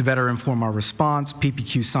 To better inform our response,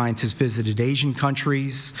 PPQ scientists visited Asian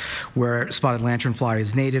countries where spotted lanternfly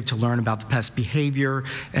is native to learn about the pest behavior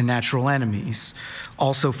and natural enemies.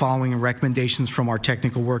 Also, following recommendations from our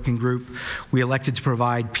technical working group, we elected to provide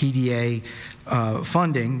provide PDA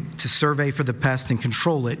funding to survey for the pest and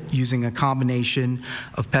control it using a combination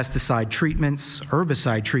of pesticide treatments,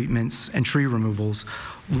 herbicide treatments, and tree removals,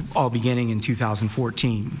 all beginning in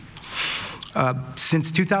 2014.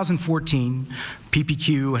 Since 2014,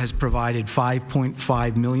 PPQ has provided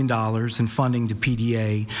 $5.5 million in funding to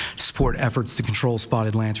PDA to support efforts to control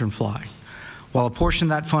spotted lanternfly. While a portion of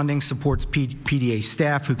that funding supports PDA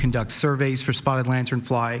staff who conduct surveys for spotted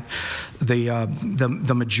lanternfly,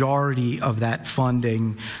 the majority of that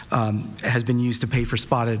funding has been used to pay for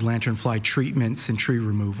spotted lanternfly treatments and tree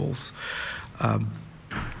removals.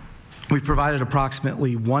 We've provided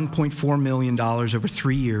approximately $1.4 million over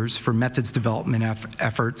 3 years for methods development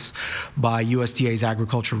efforts by USDA's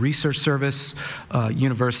Agricultural Research Service,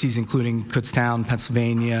 universities including Kutztown,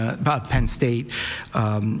 Pennsylvania, Penn State,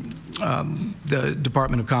 the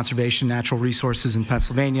Department of Conservation and Natural Resources in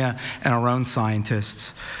Pennsylvania, and our own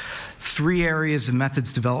scientists. 3 areas of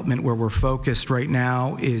methods development where we're focused right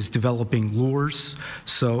now is developing lures,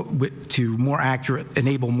 so to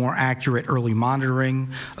enable more accurate early monitoring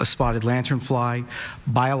of spotted lanternfly,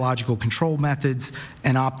 biological control methods,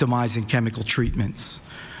 and optimizing chemical treatments.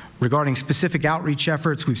 Regarding specific outreach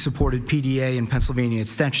efforts, we've supported PDA and Pennsylvania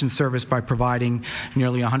Extension Service by providing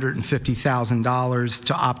nearly $150,000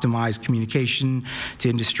 to optimize communication to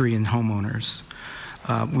industry and homeowners.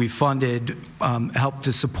 We've funded, helped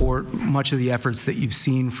to support much of the efforts that you've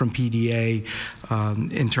seen from PDA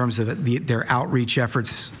in terms of their outreach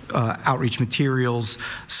efforts, outreach materials,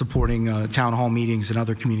 supporting town hall meetings and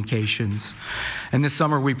other communications. And this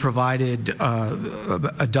summer we provided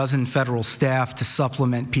a dozen federal staff to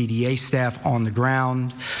supplement PDA staff on the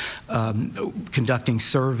ground, conducting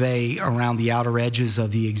survey around the outer edges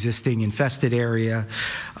of the existing infested area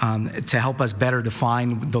to help us better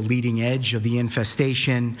define the leading edge of the infestation,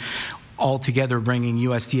 altogether bringing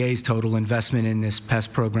USDA's total investment in this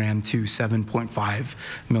pest program to $7.5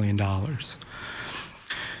 million.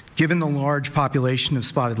 Given the large population of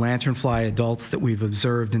spotted lanternfly adults that we've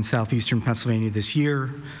observed in southeastern Pennsylvania this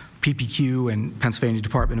year, PPQ and Pennsylvania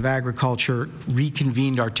Department of Agriculture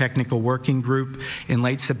reconvened our technical working group in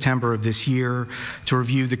late September of this year to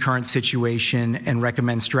review the current situation and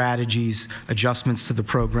recommend strategies, adjustments to the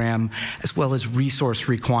program, as well as resource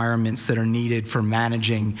requirements that are needed for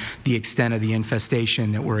managing the extent of the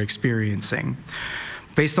infestation that we're experiencing.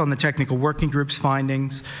 Based on the technical working group's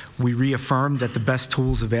findings, we reaffirmed that the best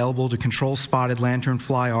tools available to control spotted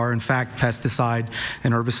lanternfly are, in fact, pesticide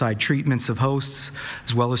and herbicide treatments of hosts,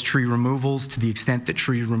 as well as tree removals to the extent that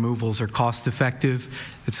tree removals are cost effective.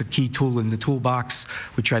 It's a key tool in the toolbox.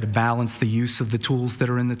 We try to balance the use of the tools that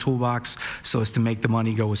are in the toolbox so as to make the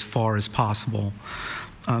money go as far as possible.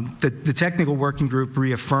 The technical working group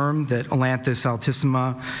reaffirmed that Ailanthus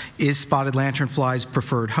altissima is spotted lanternfly's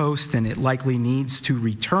preferred host, and it likely needs to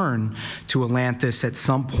return to Ailanthus at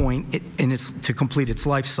some point to complete its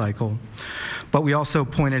life cycle. But we also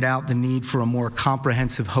pointed out the need for a more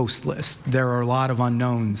comprehensive host list. There are a lot of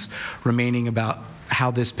unknowns remaining about how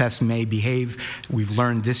this pest may behave. We've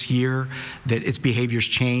learned this year that its behavior's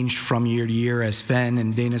changed from year to year, as Sven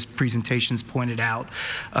and Dana's presentations pointed out.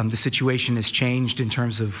 The situation has changed in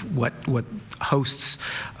terms of what hosts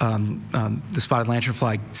the spotted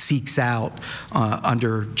lanternfly seeks out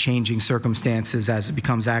under changing circumstances as it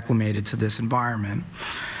becomes acclimated to this environment.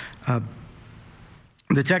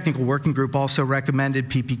 The technical working group also recommended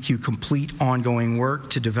PPQ complete ongoing work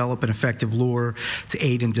to develop an effective lure to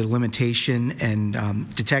aid in delimitation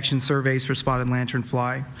and detection surveys for spotted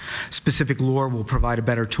lanternfly. Specific lure will provide a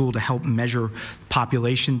better tool to help measure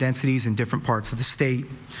population densities in different parts of the state.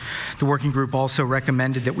 The working group also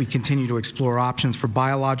recommended that we continue to explore options for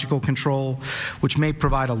biological control, which may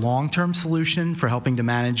provide a long-term solution for helping to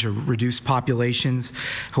manage or reduce populations.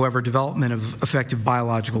 However, development of effective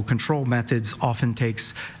biological control methods often takes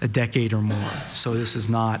a decade or more, so this is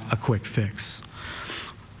not a quick fix.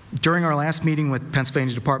 During our last meeting with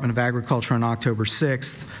Pennsylvania Department of Agriculture on October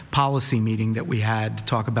 6th, policy meeting that we had to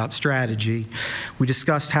talk about strategy, we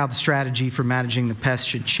discussed how the strategy for managing the pest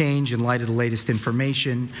should change in light of the latest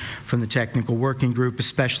information from the technical working group,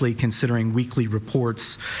 especially considering weekly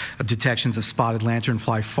reports of detections of spotted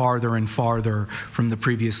lanternfly farther and farther from the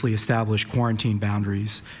previously established quarantine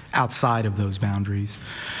boundaries, outside of those boundaries.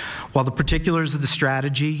 While the particulars of the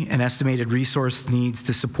strategy and estimated resource needs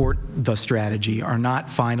to support the strategy are not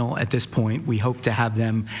final at this point, we hope to have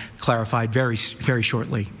them clarified very, very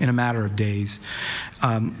shortly, in a matter of days.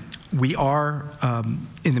 We are,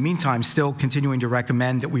 in the meantime, still continuing to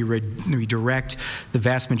recommend that we redirect the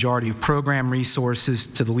vast majority of program resources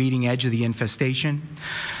to the leading edge of the infestation.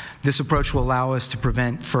 This approach will allow us to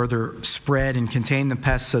prevent further spread and contain the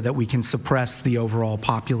pests so that we can suppress the overall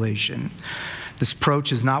population. This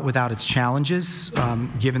approach is not without its challenges,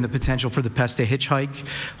 given the potential for the pest to hitchhike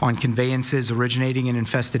on conveyances originating in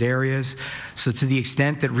infested areas. So to the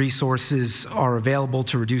extent that resources are available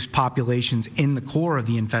to reduce populations in the core of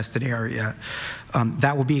the infested area,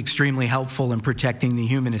 that will be extremely helpful in protecting the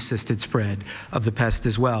human-assisted spread of the pest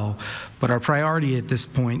as well. But our priority at this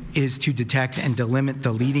point is to detect and delimit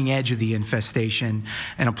the leading edge of the infestation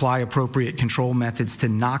and apply appropriate control methods to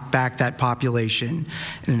knock back that population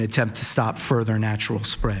in an attempt to stop further natural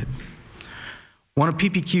spread. One of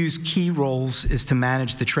PPQ's key roles is to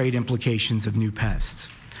manage the trade implications of new pests.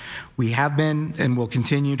 We have been and will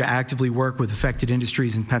continue to actively work with affected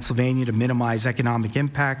industries in Pennsylvania to minimize economic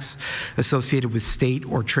impacts associated with state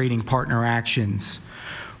or trading partner actions.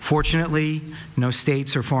 Fortunately, no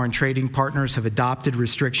states or foreign trading partners have adopted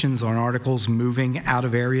restrictions on articles moving out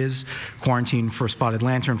of areas quarantined for spotted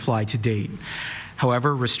lanternfly to date.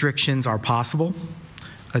 However, restrictions are possible.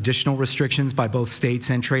 Additional restrictions by both states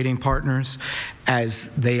and trading partners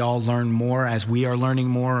as they all learn more, as we are learning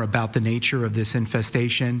more about the nature of this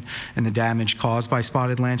infestation and the damage caused by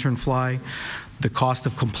spotted lanternfly. The cost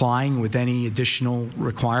of complying with any additional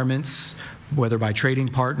requirements, whether by trading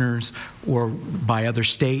partners or by other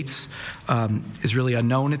states, is really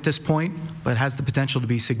unknown at this point, but has the potential to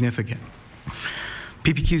be significant.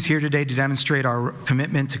 PPQ is here today to demonstrate our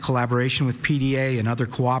commitment to collaboration with PDA and other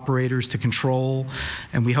cooperators to control,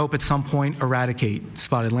 and we hope at some point eradicate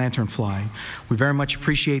spotted lanternfly. We very much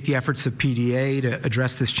appreciate the efforts of PDA to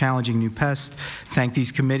address this challenging new pest. Thank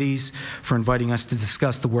these committees for inviting us to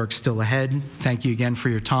discuss the work still ahead. Thank you again for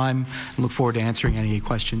your time, and look forward to answering any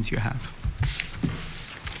questions you have.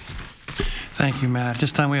 Thank you, Matt. At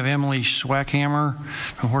this time we have Emily Schwackhammer,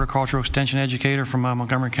 a horticultural extension educator from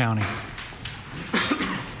Montgomery County.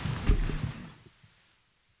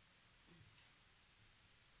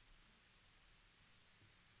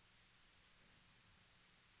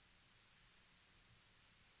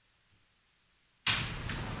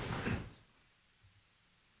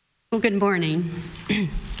 Well, good morning.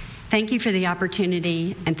 Thank you for the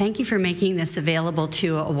opportunity, and thank you for making this available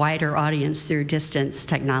to a wider audience through distance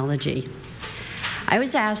technology. I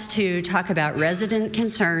was asked to talk about resident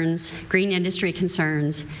concerns, green industry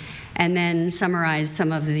concerns, and then summarize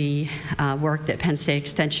some of the work that Penn State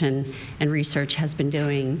Extension and Research has been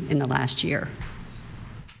doing in the last year.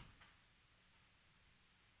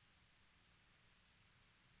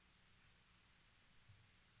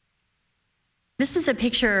 This is a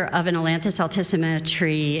picture of an Ailanthus altissima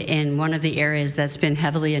tree in one of the areas that's been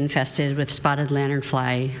heavily infested with spotted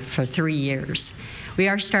lanternfly for 3 years. We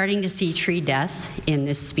are starting to see tree death in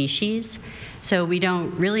this species, so we don't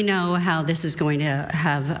really know how this is going to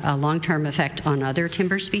have a long-term effect on other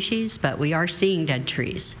timber species, but we are seeing dead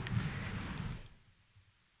trees.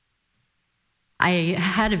 I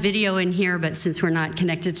had a video in here, but since we're not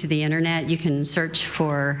connected to the internet, you can search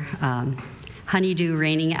for honeydew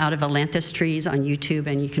raining out of Ailanthus trees on YouTube,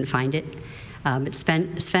 and you can find it.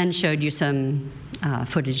 Sven showed you some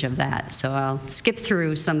footage of that, so I'll skip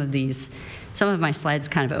through some of these. Some of my slides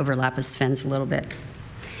kind of overlap with Sven's a little bit.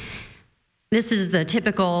 This is the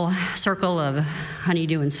typical circle of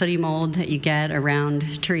honeydew and sooty mold that you get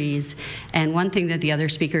around trees, and one thing that the other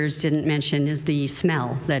speakers didn't mention is the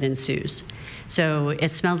smell that ensues. So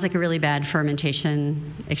it smells like a really bad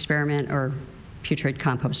fermentation experiment or putrid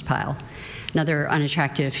compost pile. Another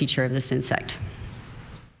unattractive feature of this insect.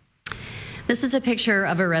 This is a picture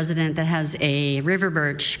of a resident that has a river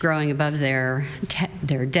birch growing above their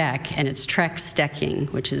deck, and it's Trex decking,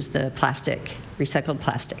 which is the plastic, recycled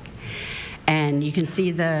plastic. And you can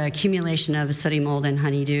see the accumulation of sooty mold and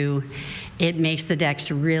honeydew. It makes the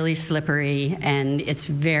decks really slippery, and it's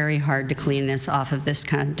very hard to clean this off of this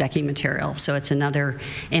kind of decking material. So it's another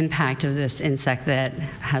impact of this insect that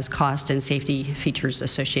has cost and safety features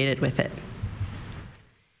associated with it.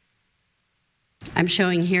 I'm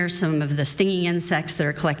showing here some of the stinging insects that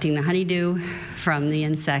are collecting the honeydew from the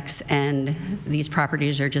insects, and these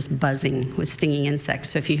properties are just buzzing with stinging insects.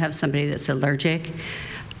 So if you have somebody that's allergic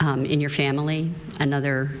in your family,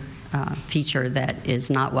 another feature that is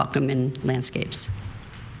not welcome in landscapes.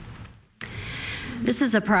 This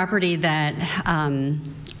is a property that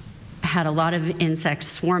had a lot of insects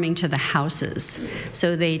swarming to the houses.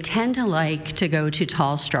 So they tend to like to go to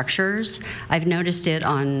tall structures. I've noticed it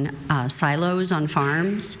on silos on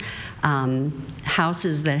farms,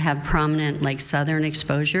 houses that have prominent like southern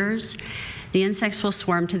exposures. The insects will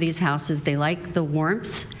swarm to these houses. They like the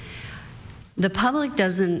warmth. The public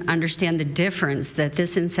doesn't understand the difference that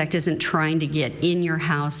this insect isn't trying to get in your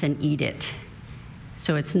house and eat it.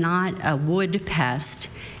 So it's not a wood pest.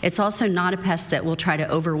 It's also not a pest that will try to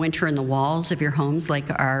overwinter in the walls of your homes like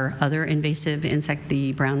our other invasive insect,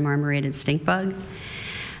 the brown marmorated stink bug.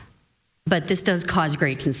 But this does cause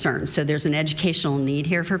great concern. So there's an educational need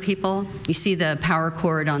here for people. You see the power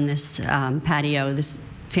cord on this patio. This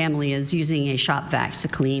family is using a shop vac to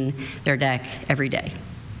clean their deck every day.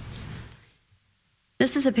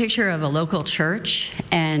 This is a picture of a local church,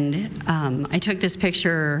 and I took this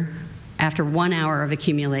picture after 1 hour of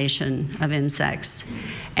accumulation of insects.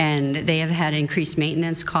 And they have had increased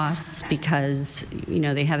maintenance costs because, you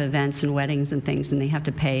know, they have events and weddings and things, and they have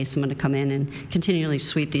to pay someone to come in and continually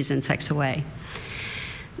sweep these insects away.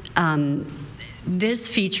 This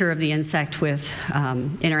feature of the insect with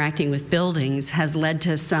interacting with buildings has led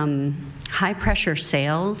to some high-pressure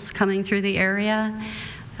sales coming through the area.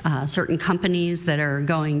 Certain companies that are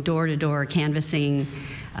going door-to-door canvassing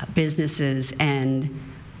businesses and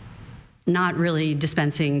not really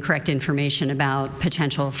dispensing correct information about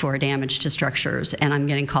potential for damage to structures, and I'm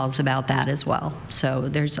getting calls about that as well. So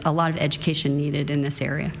there's a lot of education needed in this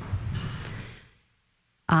area.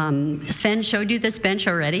 Sven showed you this bench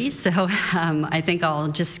already, so I think I'll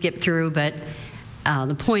just skip through, but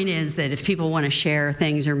the point is that if people want to share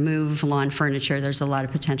things or move lawn furniture, there's a lot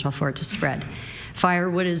of potential for it to spread.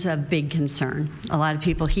 Firewood is a big concern. A lot of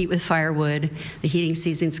people heat with firewood. The heating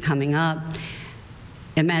season's coming up.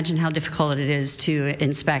 Imagine how difficult it is to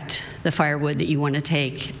inspect the firewood that you want to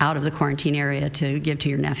take out of the quarantine area to give to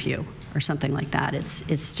your nephew or something like that.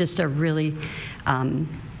 It's just a really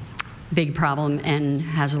big problem and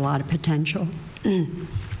has a lot of potential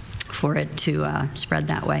for it to spread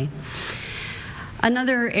that way.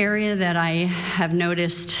 Another area that I have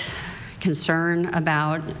noticed concern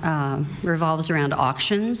about revolves around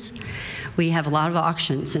auctions. We have a lot of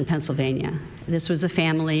auctions in Pennsylvania. This was a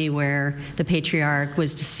family where the patriarch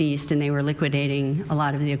was deceased and they were liquidating a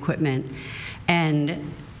lot of the equipment.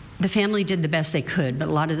 And the family did the best they could, but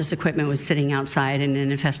a lot of this equipment was sitting outside in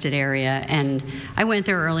an infested area. And I went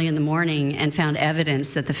there early in the morning and found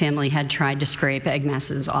evidence that the family had tried to scrape egg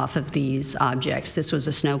masses off of these objects. This was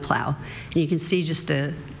a snowplow. And you can see just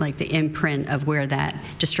the imprint of where that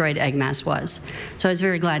destroyed egg mass was. So I was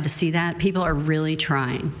very glad to see that. People are really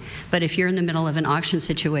trying. But if you're in the middle of an auction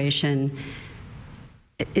situation,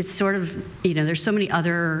 it's sort of, you know, there's so many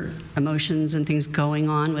other emotions and things going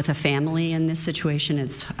on with a family in this situation.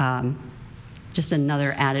 It's just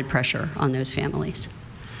another added pressure on those families.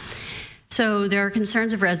 So there are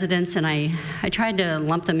concerns of residents, and I tried to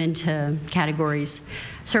lump them into categories.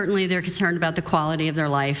 Certainly they're concerned about the quality of their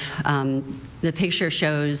life. The picture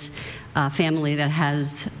shows a family that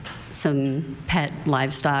has some pet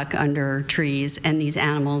livestock under trees, and these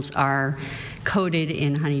animals are coated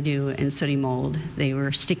in honeydew and sooty mold. They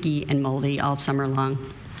were sticky and moldy all summer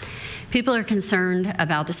long. People are concerned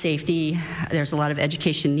about the safety. There's a lot of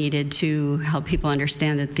education needed to help people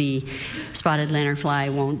understand that the spotted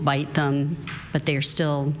lanternfly won't bite them, but they're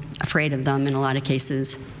still afraid of them in a lot of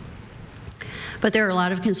cases. But there are a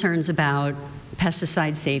lot of concerns about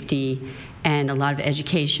pesticide safety and a lot of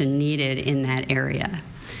education needed in that area.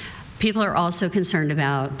 People are also concerned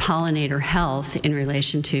about pollinator health in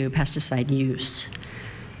relation to pesticide use.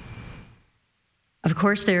 Of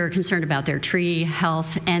course, they're concerned about their tree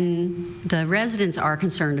health, and the residents are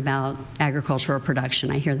concerned about agricultural production.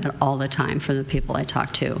 I hear that all the time from the people I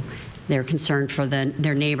talk to. They're concerned for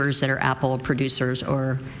their neighbors that are apple producers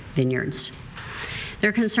or vineyards.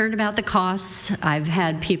 They're concerned about the costs. I've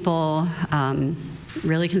had people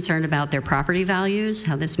really concerned about their property values,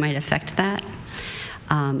 how this might affect that.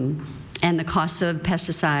 And the cost of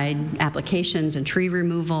pesticide applications and tree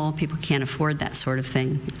removal. People can't afford that sort of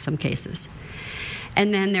thing in some cases.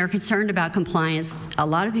 And then they're concerned about compliance. A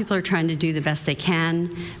lot of people are trying to do the best they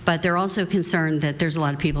can, but they're also concerned that there's a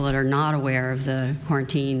lot of people that are not aware of the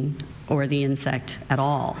quarantine or the insect at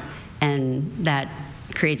all, and that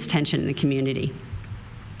creates tension in the community.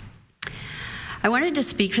 I wanted to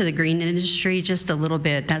speak for the green industry just a little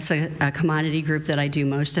bit. That's a commodity group that I do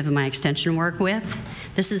most of my extension work with.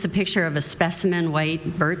 This is a picture of a specimen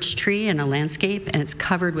white birch tree in a landscape, and it's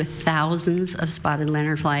covered with thousands of spotted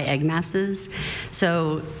lanternfly egg masses.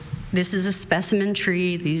 So this is a specimen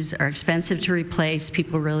tree. These are expensive to replace.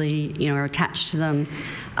 People really, you know, are attached to them.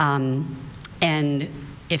 And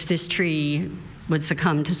if this tree would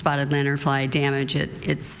succumb to spotted lanternfly damage,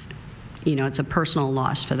 it's a personal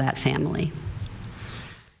loss for that family.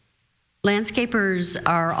 Landscapers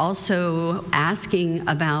are also asking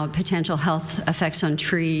about potential health effects on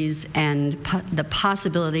trees and the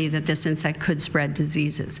possibility that this insect could spread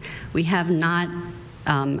diseases. We have not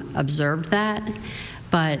observed that,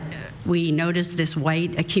 but we noticed this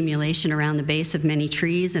white accumulation around the base of many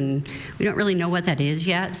trees, and we don't really know what that is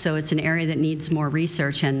yet, so it's an area that needs more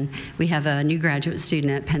research, and we have a new graduate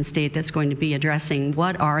student at Penn State that's going to be addressing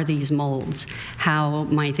what are these molds, how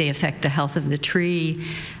might they affect the health of the tree,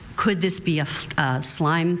 could this be a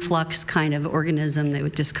slime flux kind of organism that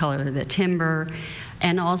would discolor the timber,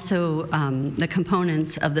 and also the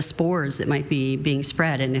components of the spores that might be being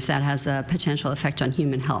spread, and if that has a potential effect on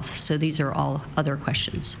human health. So these are all other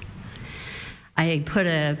questions. I put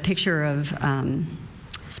a picture of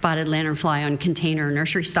spotted lanternfly on container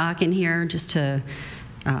nursery stock in here just to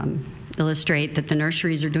illustrate that the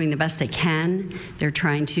nurseries are doing the best they can. They're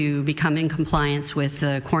trying to become in compliance with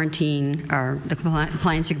the quarantine or the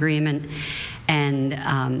compliance agreement and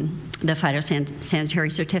the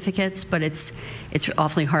phytosanitary certificates, but it's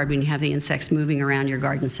awfully hard when you have the insects moving around your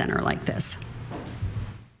garden center like this.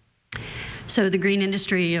 So the green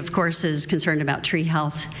industry, of course, is concerned about tree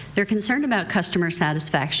health. They're concerned about customer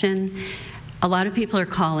satisfaction. A lot of people are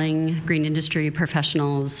calling green industry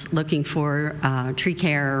professionals looking for tree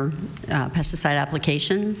care, pesticide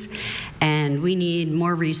applications, and we need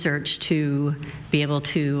more research to be able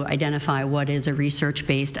to identify what is a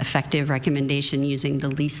research-based effective recommendation using the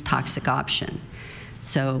least toxic option.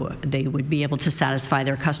 So they would be able to satisfy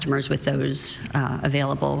their customers with those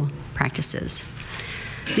available practices.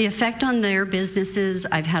 The effect on their businesses,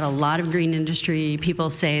 I've had a lot of green industry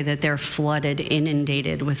people say that they're flooded,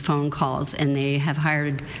 inundated with phone calls, and they have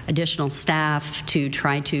hired additional staff to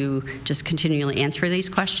try to just continually answer these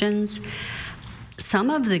questions.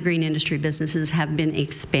 Some of the green industry businesses have been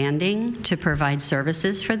expanding to provide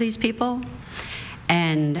services for these people.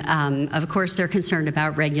 And of course, they're concerned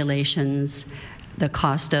about regulations, the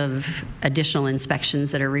cost of additional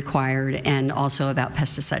inspections that are required, and also about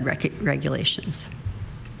pesticide regulations.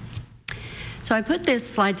 So I put this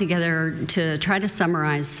slide together to try to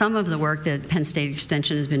summarize some of the work that Penn State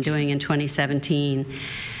Extension has been doing in 2017.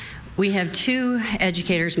 We have two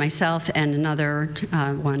educators, myself and another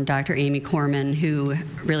one, Dr. Amy Corman, who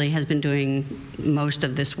really has been doing most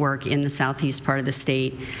of this work in the southeast part of the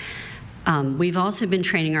state. We've also been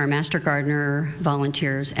training our Master Gardener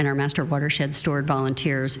volunteers and our Master Watershed Steward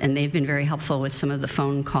volunteers, and they've been very helpful with some of the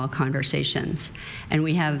phone call conversations. And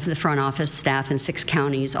we have the front office staff in 6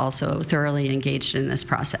 counties also thoroughly engaged in this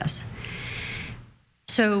process.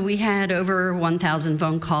 So we had over 1,000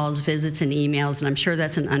 phone calls, visits, and emails, and I'm sure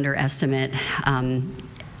that's an underestimate.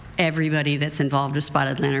 Everybody that's involved with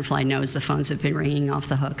spotted lanternfly knows the phones have been ringing off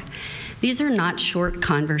the hook. These are not short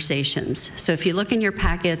conversations. So if you look in your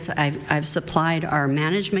packets, I've supplied our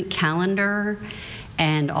management calendar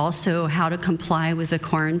and also how to comply with the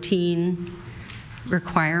quarantine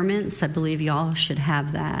requirements. I believe y'all should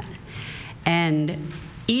have that. And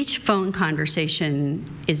each phone conversation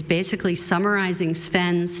is basically summarizing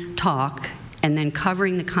Sven's talk and then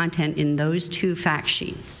covering the content in those 2 fact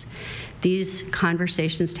sheets. These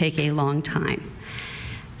conversations take a long time.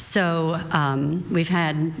 So we've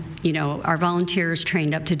had, our volunteers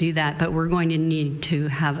trained up to do that, but we're going to need to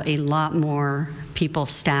have a lot more people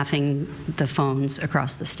staffing the phones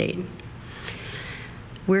across the state.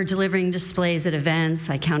 We're delivering displays at events.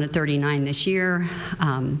 I counted 39 this year.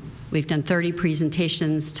 We've done 30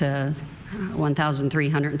 presentations to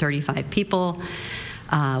 1,335 people.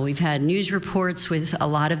 We've had news reports with a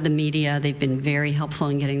lot of the media. They've been very helpful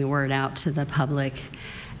in getting the word out to the public.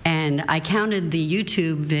 And I counted the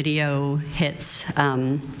YouTube video hits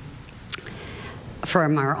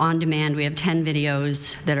from our on-demand. We have 10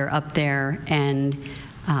 videos that are up there, and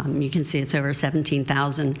you can see it's over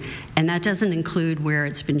 17,000. And that doesn't include where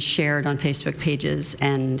it's been shared on Facebook pages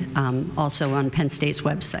and also on Penn State's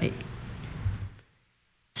website.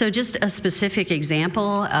 So just a specific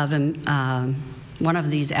example of one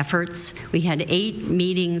of these efforts. We had 8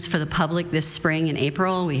 meetings for the public this spring in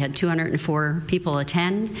April. We had 204 people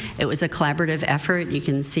attend. It was a collaborative effort. You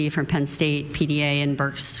can see from Penn State, PDA, and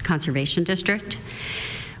Berks Conservation District.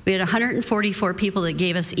 We had 144 people that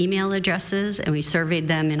gave us email addresses, and we surveyed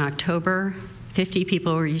them in October. 50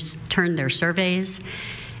 people returned their surveys.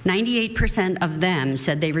 98% of them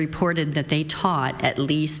said they reported that they taught at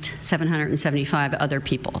least 775 other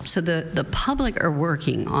people. So the public are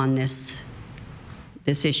working on this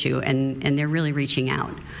issue, and they're really reaching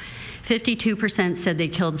out. 52% said they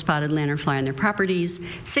killed spotted lanternfly on their properties.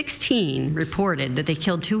 16 reported that they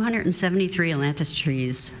killed 273 ailanthus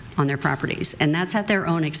trees on their properties, and that's at their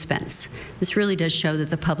own expense. This really does show that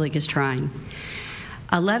the public is trying.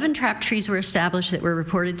 11 trapped trees were established that were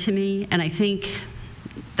reported to me, and I think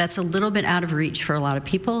that's a little bit out of reach for a lot of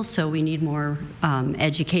people, so we need more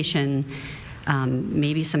education,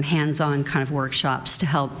 maybe some hands-on kind of workshops to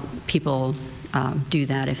help people do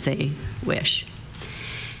that if they wish.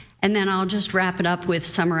 And then I'll just wrap it up with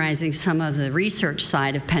summarizing some of the research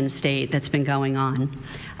side of Penn State that's been going on.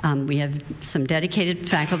 We have some dedicated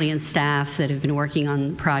faculty and staff that have been working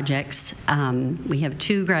on projects. We have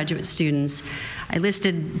 2 graduate students. I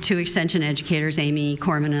listed 2 extension educators. Amy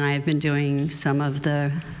Corman and I have been doing some of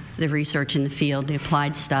the research in the field, the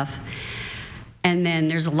applied stuff. And then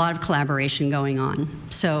there's a lot of collaboration going on.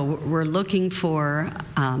 So we're looking for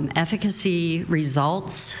efficacy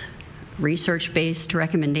results, research-based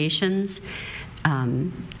recommendations.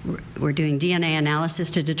 We're doing DNA analysis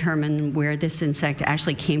to determine where this insect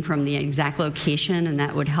actually came from, the exact location, and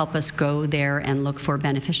that would help us go there and look for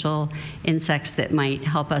beneficial insects that might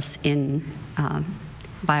help us in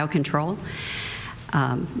biocontrol.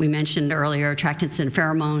 We mentioned earlier attractants and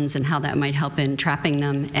pheromones and how that might help in trapping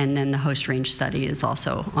them, and then the host range study is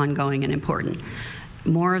also ongoing and important.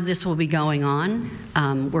 More of this will be going on.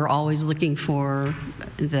 We're always looking for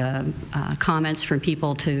the comments from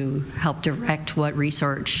people to help direct what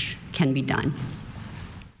research can be done.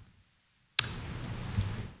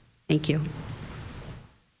 Thank you.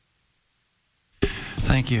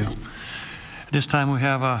 Thank you. At this time we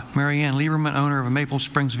have Mary Ann Lieberman, owner of a Maple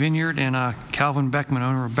Springs Vineyard, and Calvin Beckman,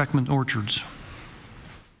 owner of Beckman Orchards.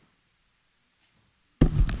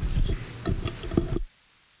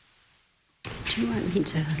 Do you want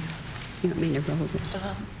me to roll this?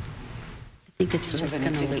 I think it's just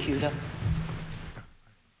going to loop.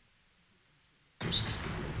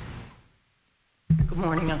 Good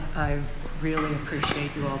morning. I really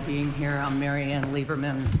appreciate you all being here. I'm Mary Ann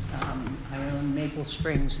Lieberman. I own Maple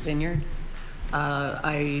Springs Vineyard.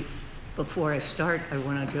 Before I start, I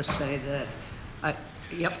want to just say that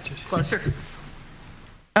yep, closer.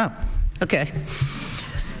 Oh, okay.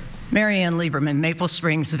 Mary Ann Lieberman, Maple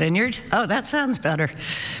Springs Vineyard. Oh, that sounds better.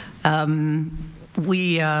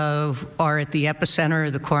 We are at the epicenter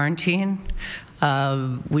of the quarantine.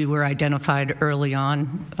 We were identified early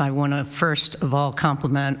on. I want to first of all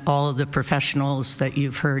compliment all of the professionals that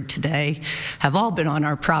you've heard today, have all been on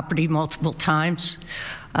our property multiple times.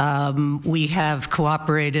 We have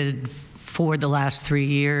cooperated for the last 3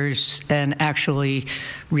 years and actually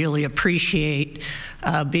really appreciate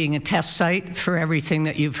being a test site for everything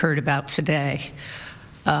that you've heard about today.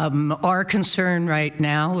 Our concern right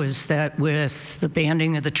now is that with the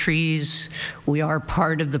banding of the trees, we are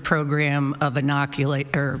part of the program of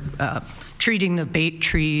treating the bait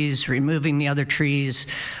trees, removing the other trees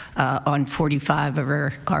on 45 of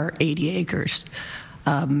our 80 acres.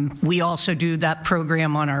 We also do that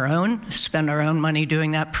program on our own, spend our own money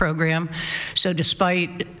doing that program. So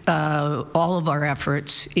despite all of our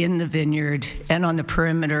efforts in the vineyard and on the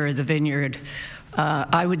perimeter of the vineyard,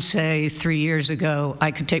 I would say 3 years ago, I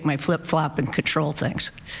could take my flip-flop and control things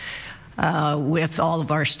with all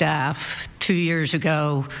of our staff. 2 years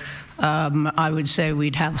ago, I would say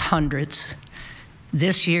we'd have hundreds.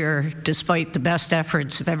 This year, despite the best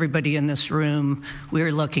efforts of everybody in this room,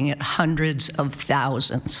 we're looking at hundreds of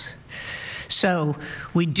thousands. So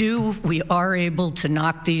we are able to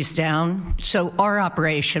knock these down. So our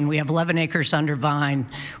operation, we have 11 acres under vine.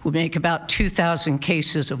 We make about 2,000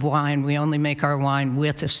 cases of wine. We only make our wine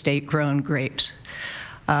with estate-grown grapes.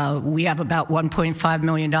 We have about $1.5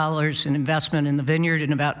 million in investment in the vineyard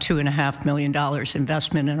and about $2.5 million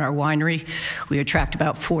investment in our winery. We attract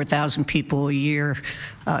about 4,000 people a year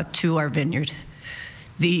to our vineyard.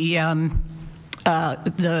 The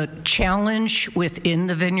challenge within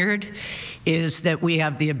the vineyard is that we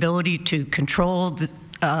have the ability to control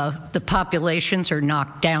the populations, or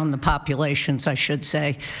knock down the populations, I should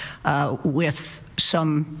say, with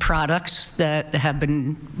some products that have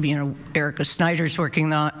been, Erica Snyder's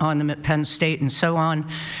working on them at Penn State and so on,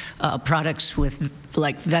 products with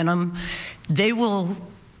like venom. They will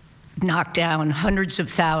knock down hundreds of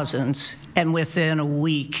thousands, and within a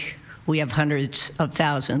week, we have hundreds of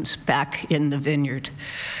thousands back in the vineyard.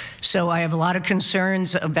 So I have a lot of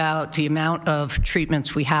concerns about the amount of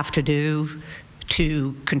treatments we have to do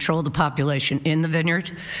to control the population in the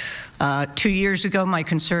vineyard. 2 years ago, my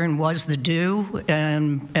concern was the dew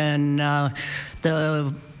and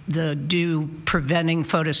the dew preventing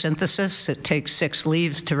photosynthesis. It takes 6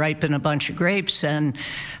 leaves to ripen a bunch of grapes, and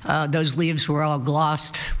those leaves were all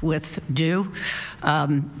glossed with dew.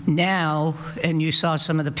 Now, and you saw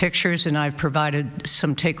some of the pictures, and I've provided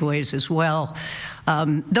some takeaways as well,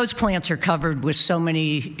 those plants are covered with so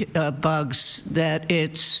many bugs that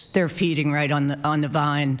they're feeding right on the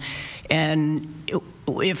vine. And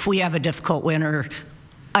if we have a difficult winter,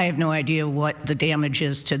 I have no idea what the damage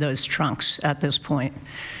is to those trunks at this point.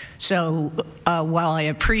 So while I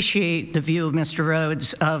appreciate the view of Mr.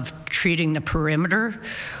 Rhodes of treating the perimeter,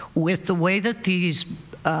 With the way that these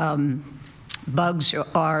bugs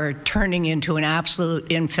are turning into an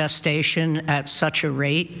absolute infestation at such a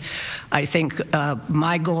rate, I think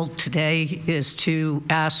my goal today is to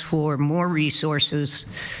ask for more resources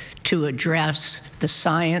to address the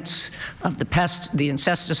science of the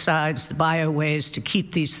insecticides, the bioways, to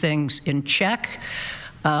keep these things in check,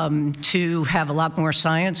 to have a lot more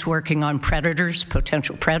science working on predators,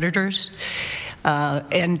 potential predators,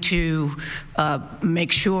 and to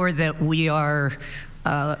make sure that we are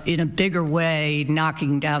in a bigger way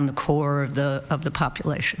knocking down the core of the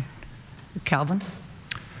population. Calvin?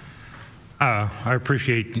 I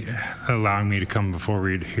appreciate allowing me to come before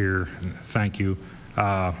you here. Thank you.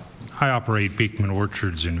 I operate Beekman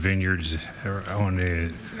Orchards and Vineyards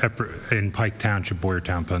in Pike Township,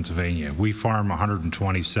 Boyertown, Pennsylvania. We farm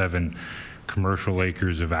 127 commercial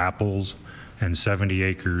acres of apples and 70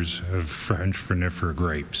 acres of French vinifera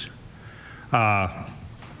grapes.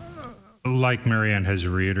 Like Marianne has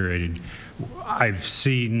reiterated, I've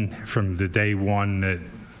seen from the day one that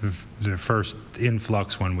the first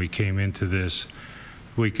influx when we came into this,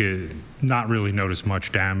 we could not really notice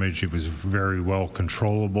much damage. It was very well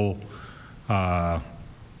controllable.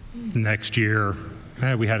 Next year,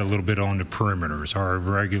 we had a little bit on the perimeters. Our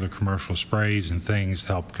regular commercial sprays and things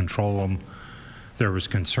helped control them. There was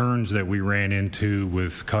concerns that we ran into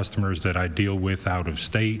with customers that I deal with out of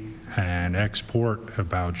state and export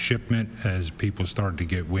about shipment as people started to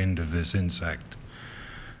get wind of this insect.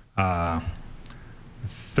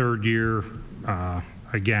 Third year,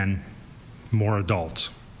 again, more adults.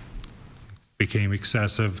 Became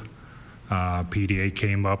excessive. PDA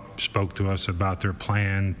came up, spoke to us about their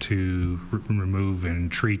plan to remove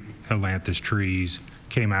and treat ailanthus trees,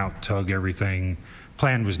 came out, tug everything.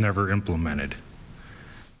 Plan was never implemented.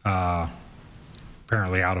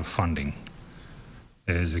 Apparently out of funding.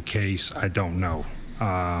 Is the case, I don't know.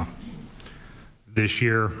 This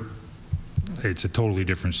year, it's a totally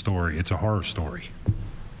different story. It's a horror story.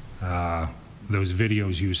 Those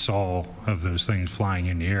videos you saw of those things flying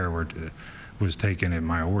in the air was taken in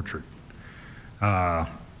my orchard.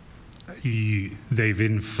 They've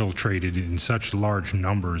infiltrated in such large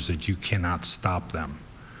numbers that you cannot stop them.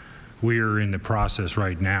 We are in the process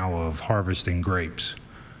right now of harvesting grapes.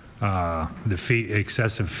 The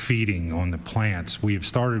excessive feeding on the plants, we have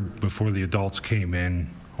started before the adults came in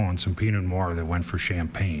on some Pinot Noir that went for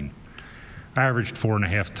Champagne. Averaged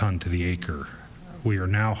 4.5 tons to the acre. We are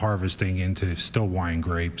now harvesting into still wine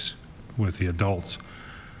grapes with the adults.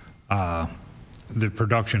 The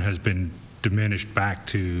production has been diminished back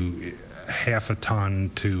to 0.5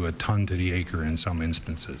 ton to 1 ton to the acre in some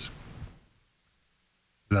instances.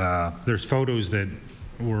 There's photos that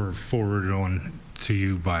were forwarded on to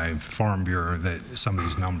you by Farm Bureau that some of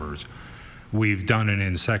these numbers. We've done an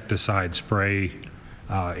insecticide spray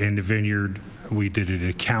in the vineyard. We did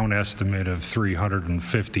a count estimate of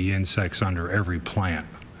 350 insects under every plant.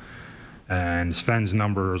 And Sven's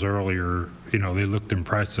numbers earlier, they looked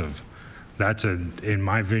impressive. That's in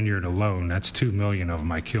my vineyard alone, that's 2 million of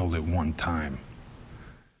them I killed at one time.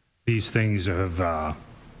 These things have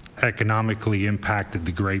economically impacted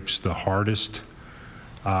the grapes the hardest.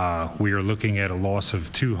 We are looking at a loss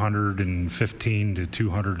of 215 to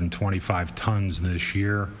 225 tons this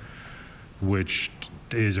year, which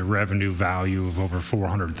is a revenue value of over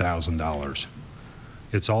 $400,000.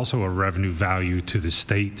 It's also a revenue value to the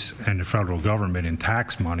states and the federal government in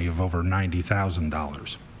tax money of over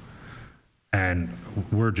 $90,000. And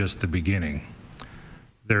we're just the beginning.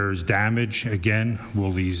 There's damage. Again,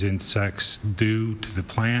 will these insects do to the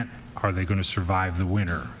plant? Are they going to survive the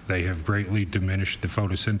winter? They have greatly diminished the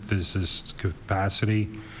photosynthesis capacity.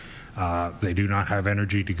 They do not have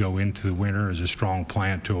energy to go into the winter as a strong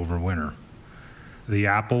plant to overwinter. The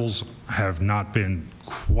apples have not been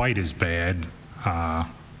quite as bad.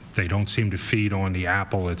 They don't seem to feed on the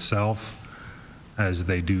apple itself as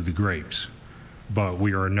they do the grapes. But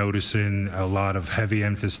we are noticing a lot of heavy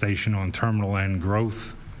infestation on terminal end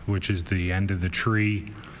growth, which is the end of the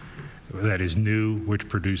tree that is new, which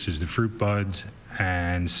produces the fruit buds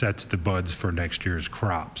and sets the buds for next year's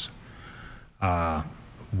crops.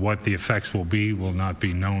 What the effects will not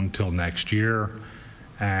be known till next year.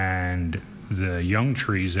 And the young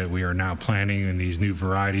trees that we are now planting in these new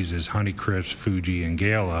varieties as Honeycrisp, Fuji, and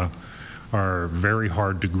Gala are very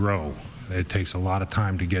hard to grow. It takes a lot of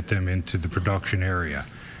time to get them into the production area.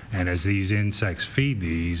 And as these insects feed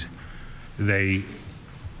these, they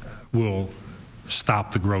will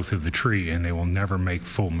stop the growth of the tree and they will never make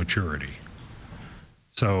full maturity.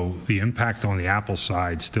 So the impact on the apple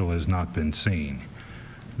side still has not been seen.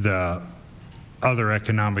 The other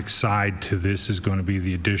economic side to this is going to be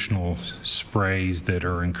the additional sprays that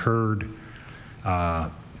are incurred.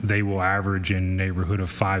 They will average in the neighborhood of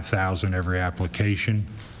 5,000 every application,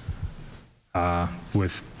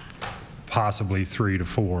 with possibly 3 to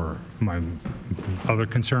 4. My other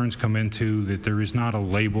concerns come into that there is not a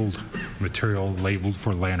labeled material labeled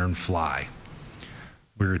for lanternfly.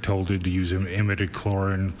 We were told to use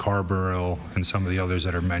imidacloprid, carbaryl, and some of the others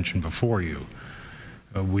that are mentioned before you.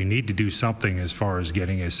 We need to do something as far as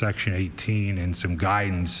getting a Section 18 and some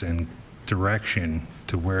guidance and direction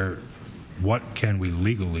to what can we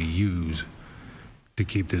legally use to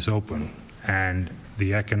keep this open, and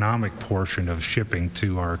the economic portion of shipping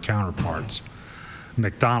to our counterparts.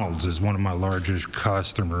 McDonald's is one of my largest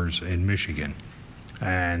customers in Michigan,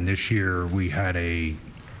 and this year we had a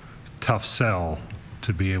tough sell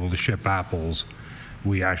to be able to ship apples.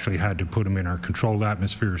 We actually had to put them in our controlled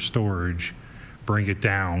atmosphere storage, bring it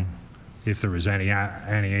down. If there was any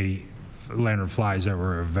lanternflies that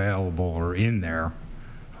were available or in there,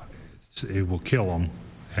 it will kill them.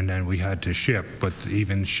 And then we had to ship, but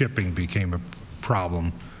even shipping became a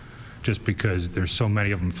problem just because there's so many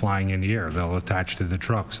of them flying in the air. They'll attach to the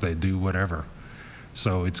trucks, they do whatever.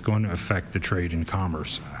 So it's going to affect the trade and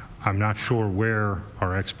commerce. I'm not sure where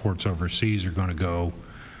our exports overseas are going to go,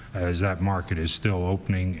 as that market is still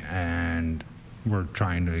opening and we're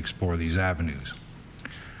trying to explore these avenues.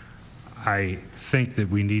 I think that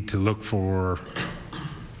we need to look for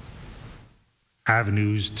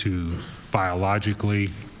avenues to biologically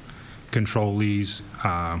control these.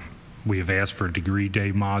 We have asked for degree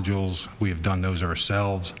day modules. We have done those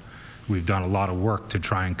ourselves. We've done a lot of work to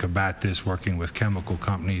try and combat this, working with chemical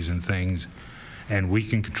companies and things. And we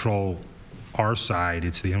can control our side.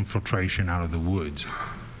 It's the infiltration out of the woods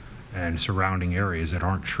and surrounding areas that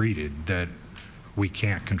aren't treated that we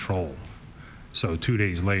can't control. So 2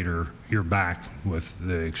 days later, you're back with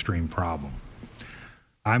the extreme problem.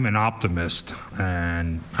 I'm an optimist,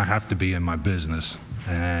 and I have to be in my business.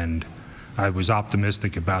 And I was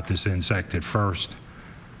optimistic about this insect at first.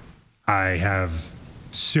 I have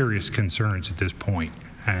serious concerns at this point,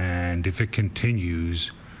 and if it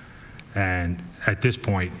continues, and at this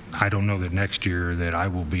point, I don't know that next year that I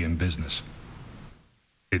will be in business.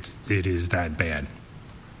 It is that bad.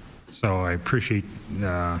 So I appreciate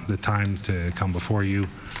the time to come before you.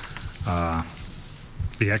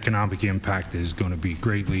 The economic impact is going to be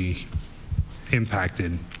greatly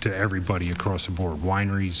impacted to everybody across the board,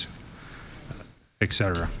 wineries, et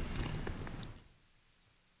cetera.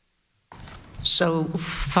 So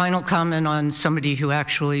final comment on somebody who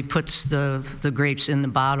actually puts the grapes in the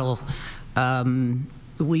bottle.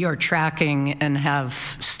 We are tracking and have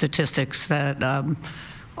statistics that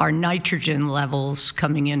our nitrogen levels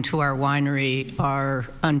coming into our winery are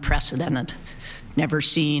unprecedented, never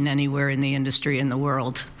seen anywhere in the industry in the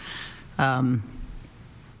world. What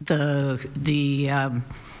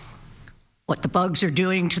the bugs are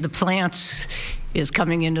doing to the plants is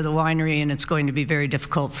coming into the winery, and it's going to be very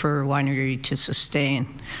difficult for a winery to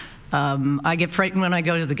sustain. I get frightened when I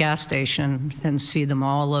go to the gas station and see them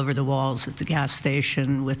all over the walls at the gas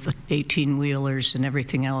station with the 18-wheelers and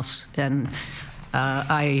everything else. And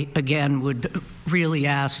I, again, would really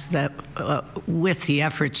ask that with the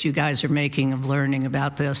efforts you guys are making of learning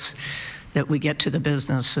about this, that we get to the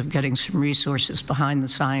business of getting some resources behind the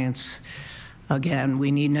science. Again,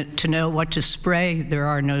 we need to know what to spray. There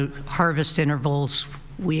are no harvest intervals.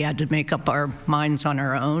 We had to make up our minds on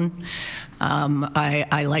our own.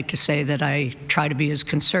 I like to say that I try to be as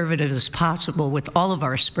conservative as possible with all of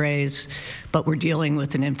our sprays, but we're dealing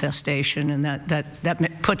with an infestation, and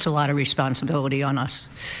that puts a lot of responsibility on us.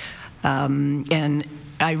 And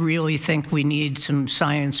I really think we need some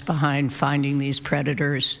science behind finding these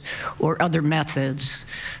predators or other methods.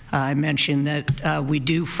 I mentioned that we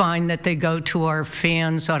do find that they go to our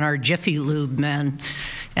fans on our Jiffy Lube men,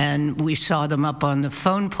 and we saw them up on the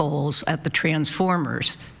phone poles at the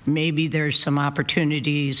transformers. Maybe there's some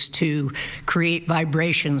opportunities to create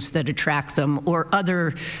vibrations that attract them or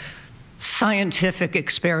other scientific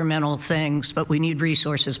experimental things, but we need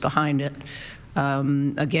resources behind it.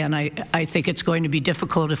 Again, I think it's going to be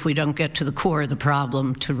difficult if we don't get to the core of the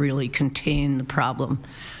problem to really contain the problem.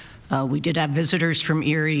 We did have visitors from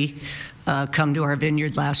Erie come to our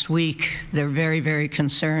vineyard last week. They're very, very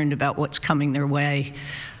concerned about what's coming their way.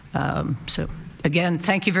 So again,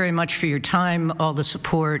 thank you very much for your time, all the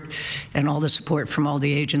support, and all the support from all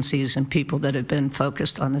the agencies and people that have been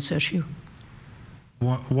focused on this issue.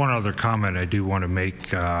 One other comment I do want to make.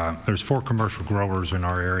 There's 4 commercial growers in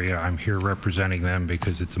our area. I'm here representing them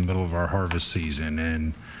because it's the middle of our harvest season,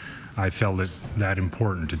 and I felt it that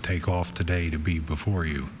important to take off today to be before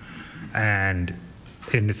you. And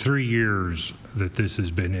in the 3 years that this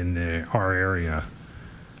has been in our area,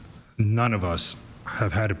 none of us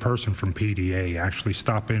have had a person from PDA actually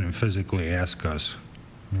stop in and physically ask us,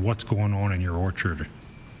 what's going on in your orchard?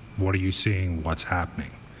 What are you seeing? What's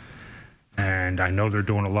happening? And I know they're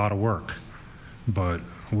doing a lot of work, but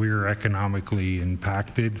we're economically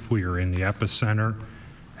impacted. We are in the epicenter.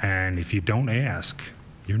 And if you don't ask,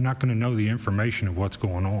 you're not going to know the information of what's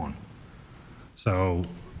going on. So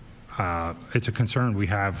it's a concern we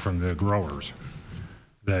have from the growers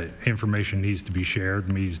that information needs to be shared,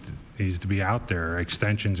 needs to be out there.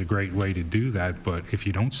 Extension's a great way to do that, but if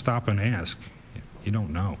you don't stop and ask, you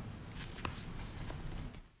don't know.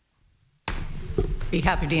 Be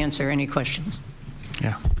happy to answer any questions.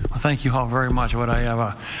 Yeah, well, thank you all very much. What I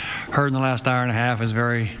have heard in the last hour and a half is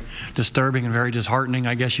very disturbing and very disheartening,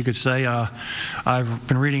 I guess you could say. I've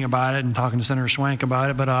been reading about it and talking to Senator Schwank about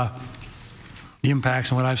it, but the impacts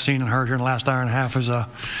and what I've seen and heard here in the last hour and a half is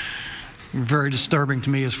very disturbing to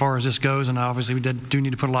me as far as this goes, and obviously we do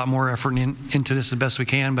need to put a lot more effort into this as best we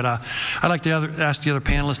can. But I'd like to ask the other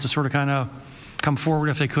panelists to sort of kind of come forward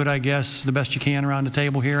if they could, I guess, the best you can around the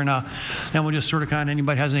table here, and then we'll just sort of kind of,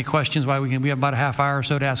 anybody has any questions, we have about a half hour or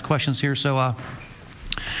so to ask questions here, so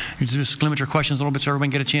you just limit your questions a little bit so everybody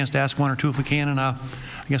can get a chance to ask one or two if we can, and I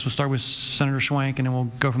guess we'll start with Senator Schwank and then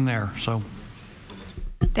we'll go from there. So,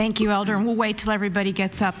 thank you, Elder, and we'll wait till everybody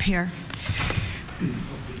gets up here.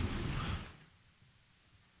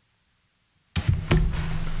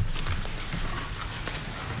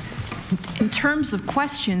 In terms of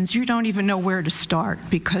questions, you don't even know where to start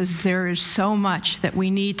because there is so much that we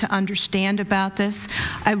need to understand about this.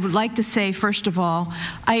 I would like to say, first of all,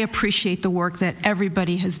 I appreciate the work that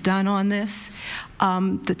everybody has done on this.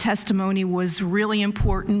 The testimony was really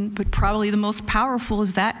important, but probably the most powerful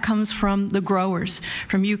is that comes from the growers,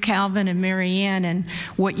 from you, Calvin and Marianne, and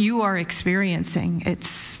what you are experiencing.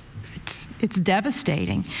 It's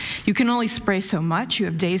devastating. You can only spray so much. You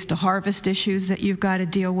have days to harvest issues that you've got to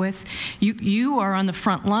deal with. You are on the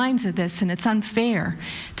front lines of this, and it's unfair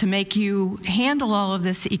to make you handle all of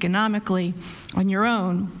this economically on your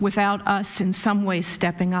own without us in some way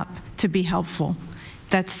stepping up to be helpful.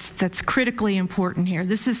 That's critically important here.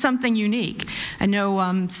 This is something unique. I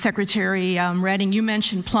know Secretary Redding, you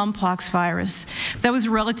mentioned plum pox virus. That was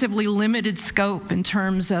relatively limited scope in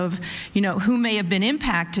terms of, who may have been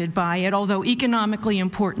impacted by it, although economically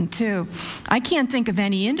important too. I can't think of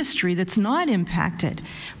any industry that's not impacted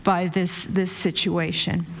by this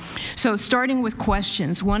situation. So starting with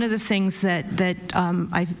questions, one of the things that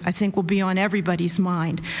I think will be on everybody's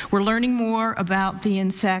mind, we're learning more about the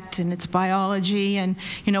insect and its biology and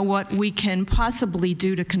what we can possibly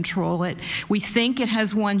do to control it. We think it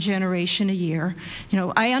has 1 generation a year.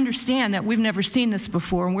 I understand that we've never seen this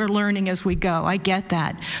before and we're learning as we go. I get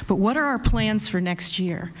that. But what are our plans for next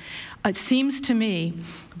year? It seems to me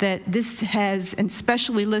that this has, and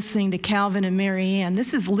especially listening to Calvin and Marianne,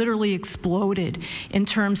 this has literally exploded in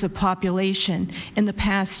terms of population in the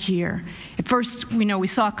past year. At first, we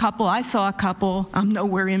saw a couple, I saw a couple, I'm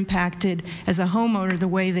nowhere impacted as a homeowner the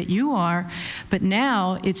way that you are, but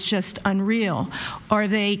now it's just unreal. Are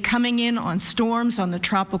they coming in on storms, on the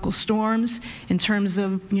tropical storms, in terms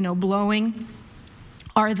of, blowing?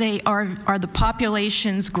 Are the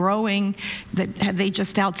populations growing? Have they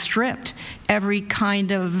just outstripped every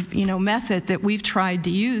kind of method that we've tried to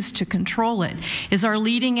use to control it? Is our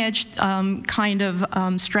leading edge kind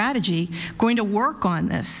of strategy going to work on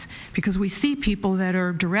this? Because we see people that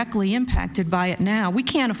are directly impacted by it now. We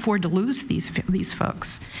can't afford to lose these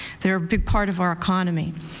folks. They're a big part of our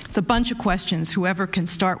economy. It's a bunch of questions. Whoever can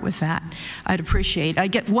start with that, I'd appreciate. I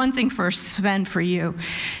get one thing first, Sven, for you.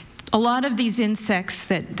 A lot of these insects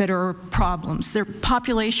that are problems, their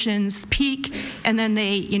populations peak and then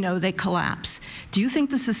they collapse. Do you think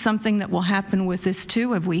this is something that will happen with this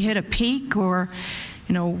too? Have we hit a peak, or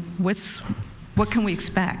what can we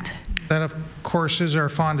expect? That, of course, is our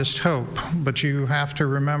fondest hope, but you have to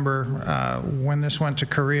remember when this went to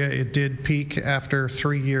Korea, it did peak after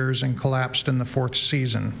 3 years and collapsed in the 4th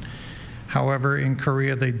season. However, in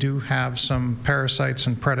Korea, they do have some parasites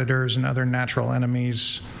and predators and other natural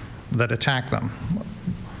enemies that attack them.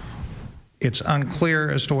 It's unclear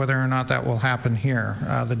as to whether or not that will happen here.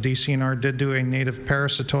 The DCNR did do a native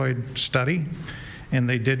parasitoid study, and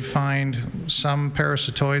they did find some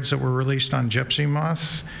parasitoids that were released on gypsy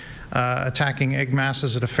moth, attacking egg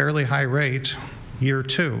masses at a fairly high rate, year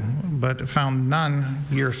 2, but found none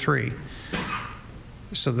year 3.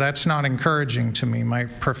 So that's not encouraging to me. My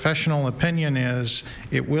professional opinion is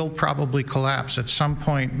it will probably collapse. At some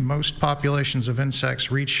point, most populations of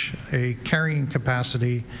insects reach a carrying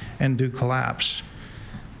capacity and do collapse.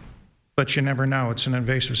 But you never know. It's an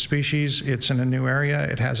invasive species. It's in a new area.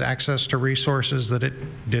 It has access to resources that it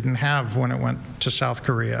didn't have when it went to South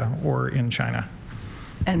Korea or in China.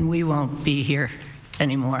 And we won't be here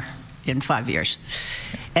anymore in 5 years.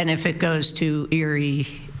 And if it goes to Erie,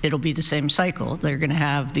 it'll be the same cycle. They're going to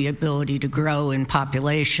have the ability to grow in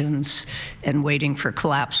populations, and waiting for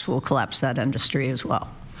collapse will collapse that industry as well.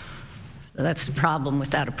 So that's the problem with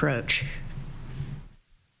that approach.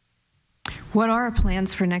 What are our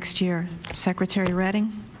plans for next year, Secretary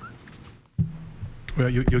Redding? Well,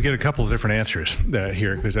 you'll get a couple of different answers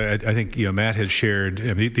here, because I think Matt had shared.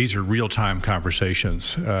 I mean, these are real-time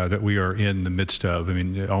conversations that we are in the midst of. I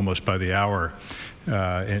mean, almost by the hour,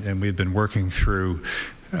 and we've been working through.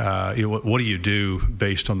 What do you do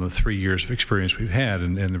based on the 3 years of experience we've had?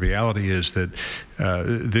 And the reality is that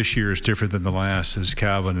this year is different than the last, as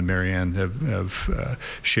Calvin and Marianne have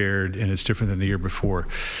shared, and it's different than the year before.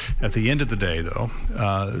 At the end of the day, though,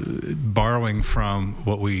 borrowing from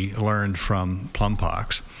what we learned from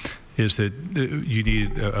plumpox, is that you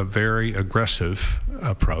need a very aggressive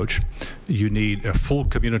approach. You need a full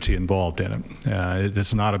community involved in it.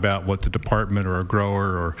 It's not about what the department or a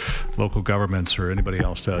grower or local governments or anybody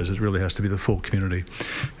else does. It really has to be the full community.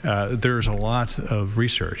 There's a lot of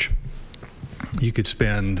research. You could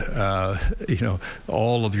spend,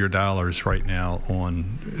 all of your dollars right now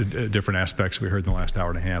on different aspects we heard in the last hour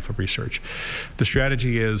and a half of research. The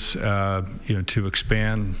strategy is, to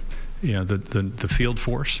expand the field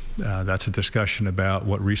force. That's a discussion about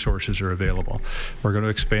what resources are available. We're going to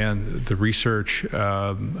expand the research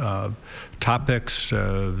topics,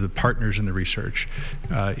 the partners in the research.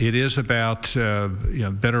 It is about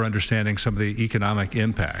better understanding some of the economic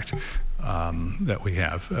impact that we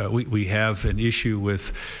have. We have an issue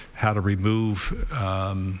with how to remove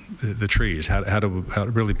the trees, how to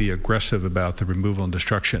really be aggressive about the removal and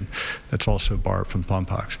destruction that's also borrowed from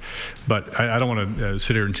plumpox. But I don't want to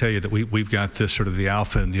sit here and tell you that we've got this sort of the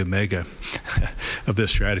alpha and the omega of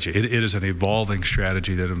this strategy. It is an evolving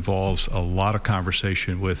strategy that involves a lot of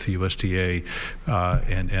conversation with the USDA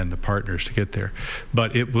and the partners to get there.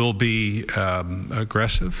 But it will be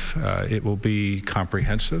aggressive. It will be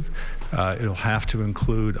comprehensive. It'll have to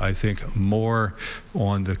include, I think, more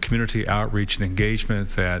on the community outreach and engagement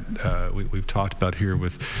that we've talked about here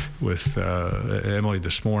with Emily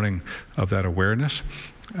this morning, of that awareness.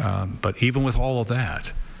 But even with all of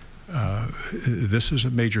that, this is a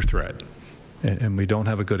major threat, and we don't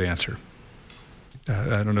have a good answer.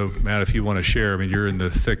 I don't know, Matt, if you want to share. I mean, you're in the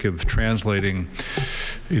thick of translating,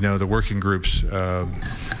 the working group's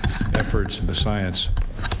efforts in the science.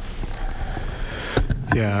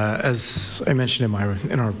 Yeah, as I mentioned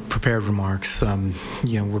in our prepared remarks,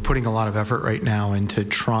 we're putting a lot of effort right now into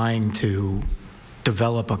trying to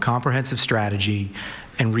develop a comprehensive strategy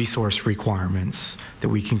and resource requirements that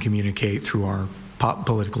we can communicate through our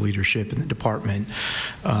political leadership in the department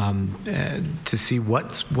to see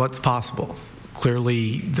what's possible.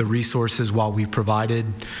 Clearly, the resources, while we've provided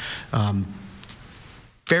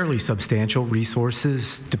fairly substantial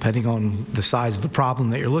resources, depending on the size of the problem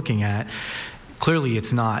that you're looking at, clearly it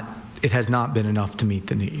has not been enough to meet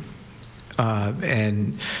the need.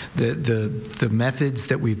 And the methods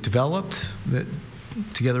that we've developed, that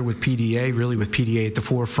together with PDA, really with PDA at the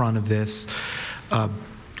forefront of this,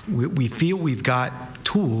 we feel we've got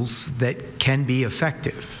tools that can be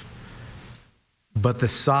effective. But the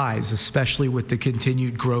size, especially with the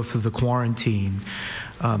continued growth of the quarantine,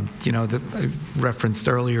 I referenced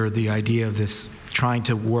earlier the idea of this trying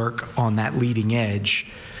to work on that leading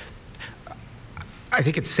edge. I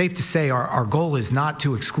think it's safe to say our goal is not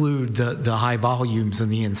to exclude the high volumes on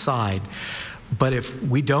the inside, but if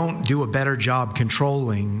we don't do a better job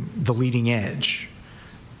controlling the leading edge,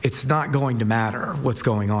 it's not going to matter what's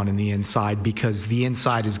going on in the inside, because the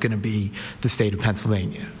inside is going to be the state of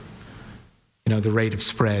Pennsylvania. The rate of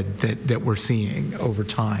spread that we're seeing over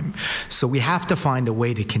time. So we have to find a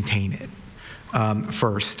way to contain it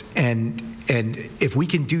first. And if we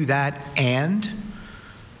can do that and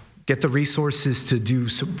get the resources to do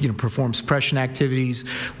perform suppression activities,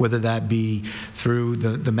 whether that be through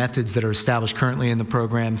the methods that are established currently in the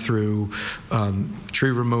program, through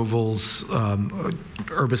tree removals,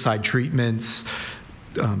 herbicide treatments,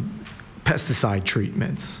 pesticide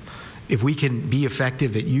treatments. If we can be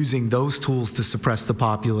effective at using those tools to suppress the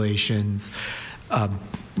populations,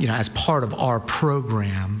 as part of our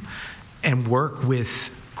program, and work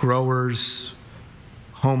with growers,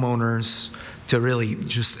 homeowners, to really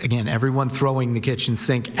just, again, everyone throwing the kitchen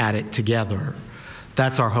sink at it together,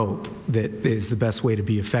 That's our hope, that is the best way to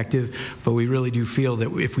be effective. But we really do feel that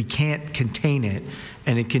if we can't contain it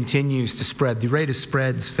and it continues to spread, the rate of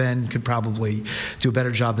spread, Sven could probably do a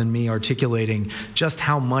better job than me articulating just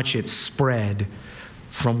how much it spread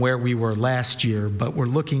from where we were last year. But we're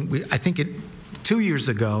looking, I think 2 years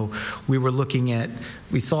ago, we were looking at,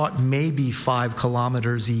 we thought maybe 5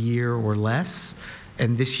 kilometers a year or less.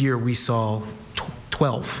 And this year we saw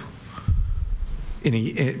 12.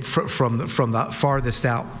 From the farthest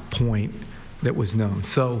out point that was known.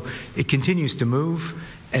 So it continues to move,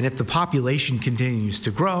 and if the population continues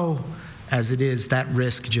to grow as it is, that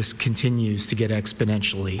risk just continues to get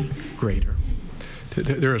exponentially greater.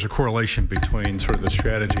 There is a correlation between sort of the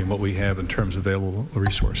strategy and what we have in terms of available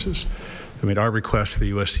resources. I mean, our request to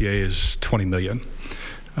the USDA is $20 million.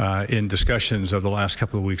 In discussions of the last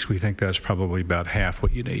couple of weeks, we think that's probably about half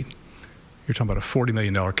what you need. You're talking about a $40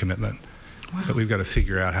 million commitment. Wow. That we've got to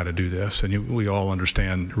figure out how to do this. And we all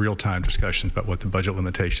understand real-time discussions about what the budget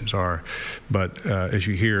limitations are. But as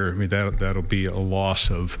you hear, I mean, that'll be a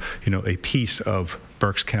loss of, a piece of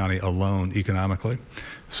Berks County alone economically.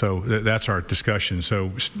 So that's our discussion.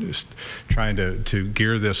 So trying to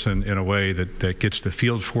gear this in a way that gets the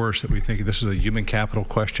field force, that we think this is a human capital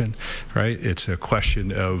question, right? It's a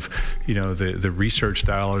question of, the research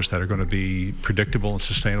dollars that are going to be predictable and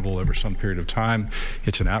sustainable over some period of time.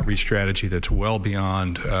 It's an outreach strategy that's well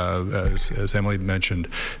beyond, as Emily mentioned,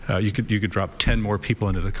 you could drop 10 more people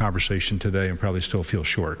into the conversation today and probably still feel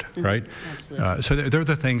short, right? Absolutely. So they're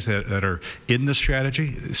the things that are in the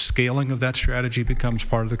strategy. Scaling of that strategy becomes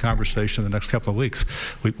part of the conversation in the next couple of weeks.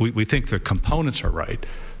 We think the components are right.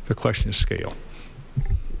 The question is scale.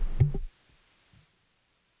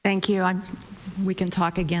 Thank you. We can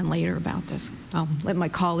talk again later about this. I'll let my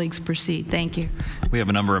colleagues proceed. Thank you. We have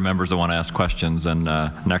a number of members that want to ask questions, and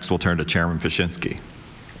next we'll turn to Chairman Paszynski.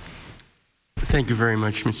 Thank you very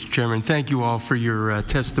much, Mr. Chairman. Thank you all for your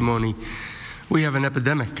testimony. We have an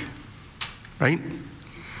epidemic, right?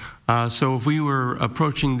 So if we were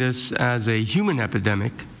approaching this as a human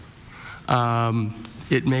epidemic,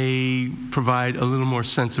 it may provide a little more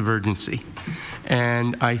sense of urgency.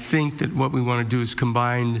 And I think that what we want to do is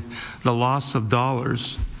combine the loss of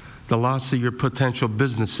dollars, the loss of your potential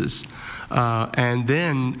businesses, and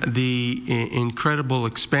then the incredible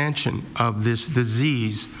expansion of this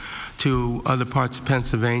disease to other parts of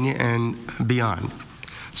Pennsylvania and beyond.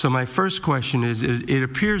 So my first question is, it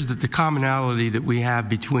appears that the commonality that we have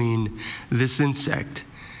between this insect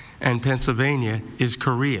and Pennsylvania is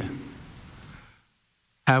Korea.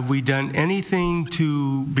 Have we done anything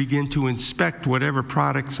to begin to inspect whatever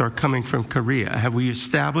products are coming from Korea? Have we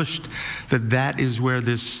established that that is where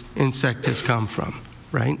this insect has come from,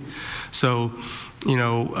 right? So,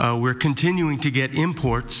 we're continuing to get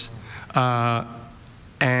imports,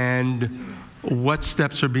 and what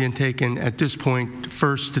steps are being taken at this point,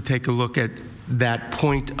 first to take a look at that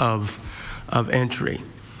point of entry?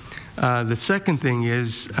 The second thing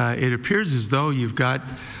is, it appears as though you've got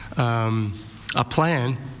a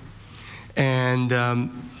plan, and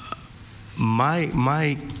my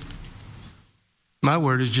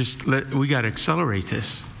word is just we got to accelerate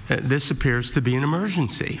this. This appears to be an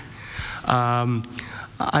emergency. I'm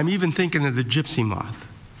even thinking of the gypsy moth.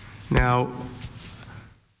 Now,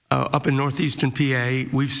 up in northeastern PA,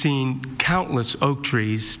 we've seen countless oak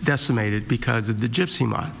trees decimated because of the gypsy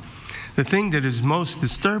moth. The thing that is most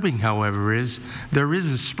disturbing, however, is there is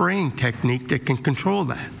a spraying technique that can control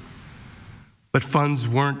that, but funds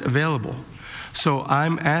weren't available. So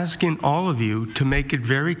I'm asking all of you to make it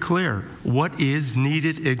very clear what is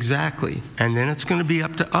needed exactly, and then it's going to be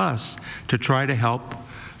up to us to try to help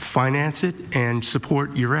finance it and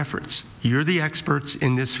support your efforts. You're the experts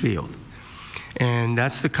in this field. And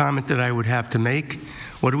that's the comment that I would have to make.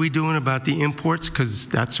 What are we doing about the imports? Because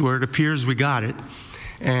that's where it appears we got it.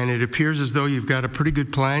 And it appears as though you've got a pretty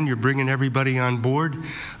good plan. You're bringing everybody on board.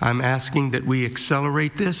 I'm asking that we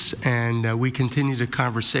accelerate this and we continue the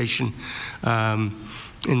conversation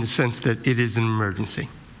in the sense that it is an emergency.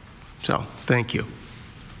 So, thank you.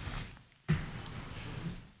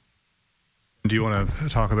 Do you want to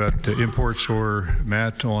talk about imports or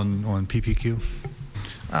Matt on PPQ?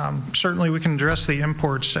 Certainly we can address the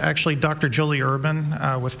imports. Actually, Dr. Julie Urban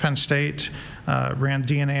with Penn State ran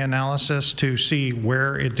DNA analysis to see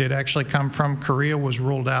where it did actually come from. Korea was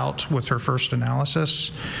ruled out with her first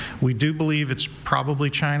analysis. We do believe it's probably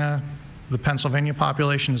China. The Pennsylvania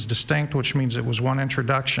population is distinct, which means it was one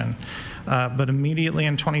introduction. But immediately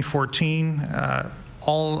in 2014,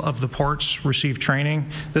 all of the ports receive training.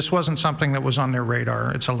 This wasn't something that was on their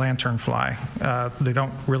radar. It's a lanternfly. They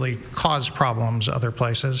don't really cause problems other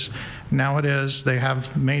places. Now it is. They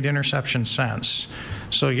have made interception since.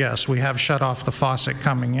 So yes, we have shut off the faucet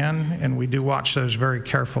coming in, and we do watch those very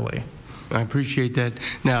carefully. I appreciate that.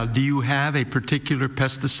 Now, do you have a particular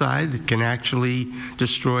pesticide that can actually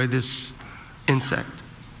destroy this insect?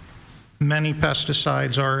 Many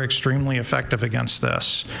pesticides are extremely effective against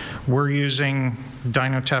this. We're using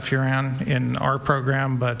dinotefuran in our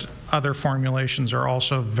program, but other formulations are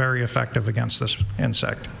also very effective against this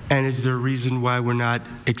insect. And is there a reason why we're not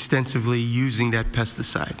extensively using that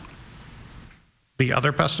pesticide? The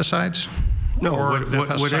other pesticides? No, or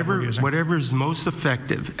whatever is most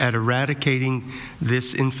effective at eradicating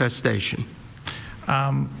this infestation.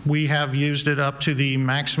 We have used it up to the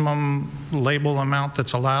maximum label amount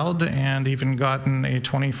that's allowed, and even gotten a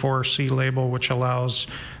 24C label, which allows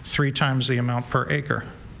 3 times the amount per acre.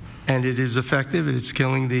 And it is effective? It's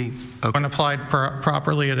killing the... Okay. When applied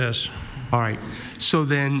properly, it is. All right. So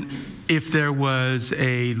then, if there was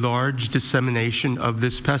a large dissemination of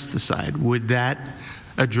this pesticide, would that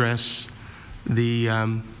address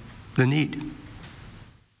the need?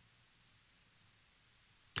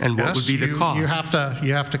 And what would be the cost?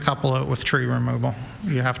 You have to couple it with tree removal.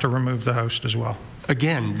 You have to remove the host as well.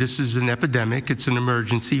 Again, this is an epidemic. It's an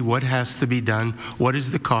emergency. What has to be done? What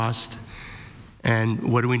is the cost?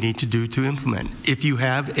 And what do we need to do to implement? If you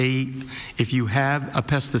have a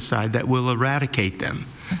pesticide that will eradicate them.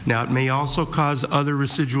 Now, it may also cause other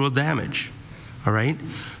residual damage. All right?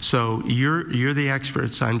 So you're the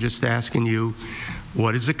experts. I'm just asking you,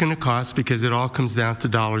 what is it going to cost? Because it all comes down to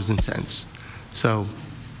dollars and cents. So.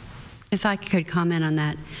 If I could comment on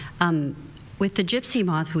that. With the gypsy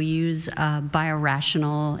moth, we use a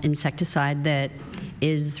biorational insecticide that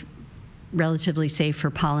is relatively safe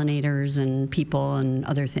for pollinators and people and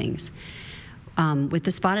other things. With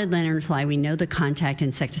the spotted lanternfly, we know the contact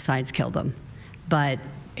insecticides kill them, but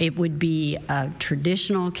it would be a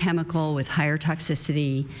traditional chemical with higher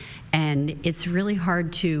toxicity, and it's really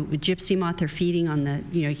hard to, with gypsy moth, they're feeding on the,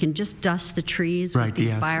 you can just dust the trees with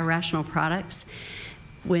these biorational products.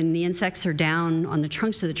 When the insects are down on the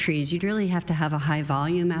trunks of the trees, you'd really have to have a high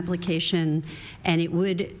volume application, and it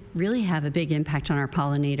would really have a big impact on our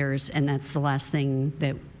pollinators, and that's the last thing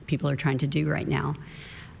that people are trying to do right now,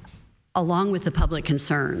 along with the public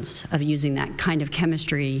concerns of using that kind of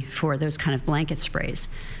chemistry for those kind of blanket sprays.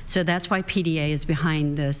 So that's why PDA is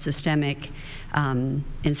behind the systemic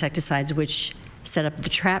insecticides, which set up the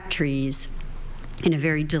trap trees in a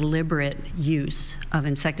very deliberate use of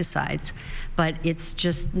insecticides. But it's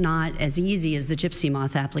just not as easy as the gypsy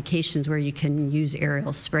moth applications where you can use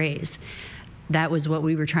aerial sprays. That was what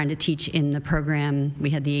we were trying to teach in the program.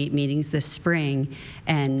 We had the 8 meetings this spring,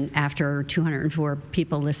 and after 204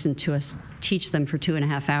 people listened to us teach them for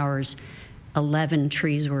 2.5 hours, 11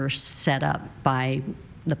 trees were set up by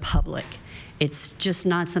the public. It's just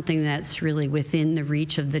not something that's really within the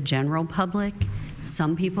reach of the general public.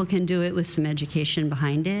 Some people can do it with some education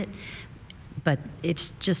behind it, but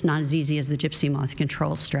it's just not as easy as the gypsy moth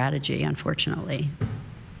control strategy, unfortunately.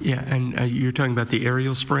 Yeah, and you're talking about the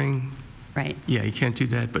aerial spraying? Right. Yeah, you can't do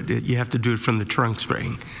that, but you have to do it from the trunk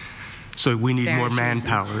spraying. So we need more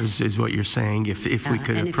manpower, is what you're saying, if we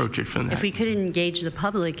could approach it from that. If we could engage the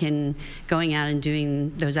public in going out and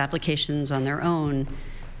doing those applications on their own,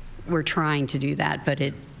 we're trying to do that,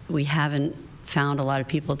 but we haven't found a lot of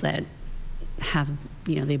people that have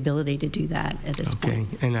the ability to do that at this point.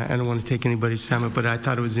 Okay, and I don't want to take anybody's time, but I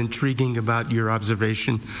thought it was intriguing about your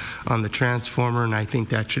observation on the transformer, and I think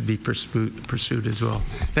that should be pursued as well.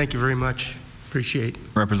 Thank you very much. Appreciate it.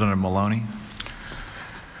 Representative Maloney.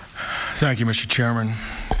 Thank you, Mr. Chairman.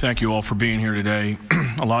 Thank you all for being here today.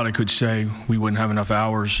 A lot I could say. We wouldn't have enough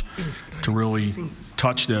hours to really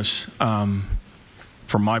touch this from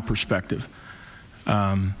my perspective.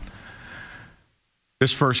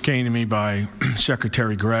 This first came to me by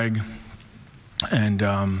Secretary Gregg, and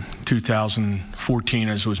 2014,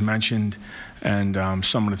 as was mentioned, and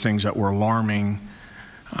some of the things that were alarming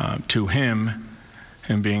to him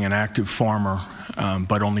being an active farmer,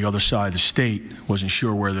 but on the other side of the state, wasn't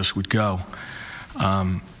sure where this would go.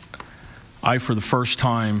 I, for the first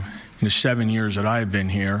time in the 7 years that I have been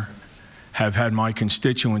here, have had my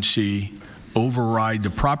constituency override the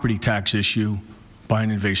property tax issue by an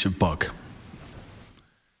invasive bug.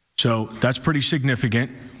 So that's pretty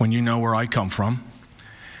significant when you know where I come from.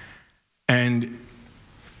 And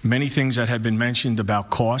many things that have been mentioned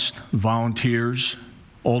about cost, volunteers,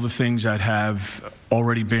 all the things that have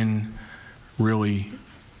already been really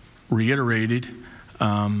reiterated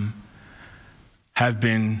have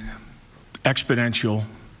been exponential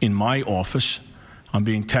in my office. I'm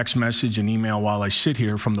being text messaged and emailed while I sit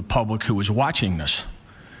here from the public who is watching this.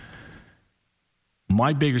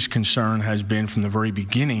 My biggest concern has been from the very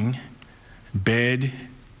beginning, bad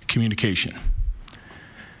communication.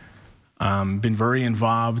 Been very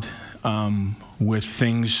involved with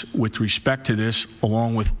things with respect to this,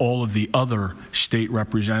 along with all of the other state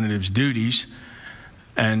representatives' duties.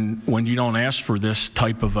 And when you don't ask for this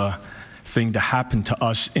type of a thing to happen to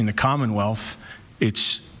us in the Commonwealth,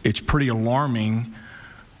 it's pretty alarming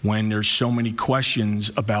when there's so many questions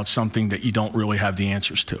about something that you don't really have the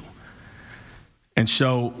answers to. And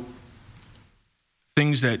so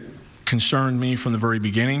things that concerned me from the very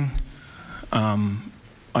beginning,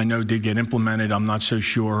 I know did get implemented. I'm not so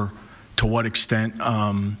sure to what extent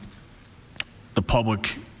the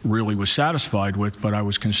public really was satisfied with, but I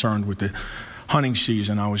was concerned with the hunting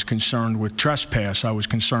season. I was concerned with trespass. I was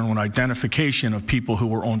concerned with identification of people who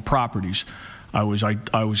were on properties. I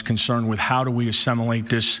was concerned with how do we assimilate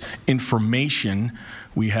this information.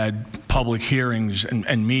 We had public hearings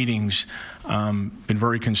and meetings. Been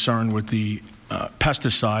very concerned with the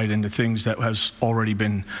pesticide and the things that has already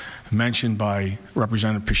been mentioned by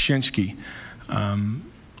Representative Paszynski.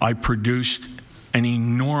 I produced an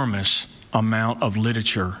enormous amount of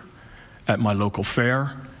literature at my local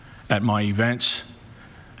fair, at my events,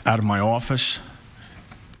 out of my office.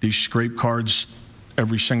 These scrape cards,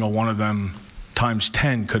 every single one of them times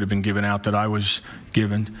 10 could have been given out that I was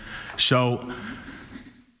given. So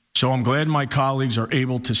I'm glad my colleagues are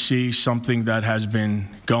able to see something that has been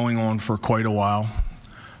going on for quite a while.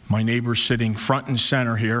 My neighbors sitting front and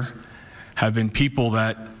center here have been people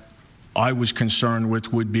that I was concerned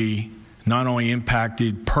with would be not only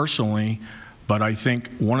impacted personally, but I think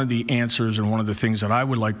one of the answers and one of the things that I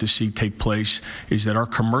would like to see take place is that our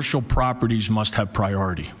commercial properties must have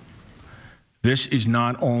priority. This is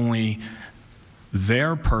not only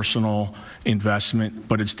their personal investment,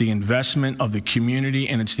 but it's the investment of the community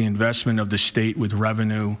and it's the investment of the state with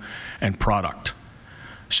revenue and product.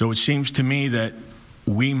 So it seems to me that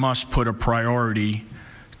we must put a priority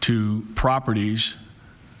to properties.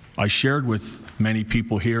 I shared with many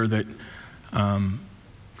people here that,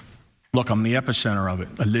 look, I'm the epicenter of it.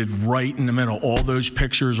 I live right in the middle. All those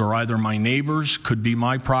pictures are either my neighbors, could be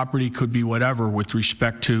my property, could be whatever with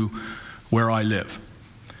respect to where I live.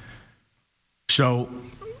 So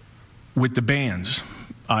with the bans,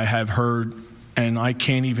 I have heard, and I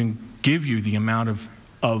can't even give you the amount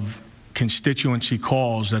of constituency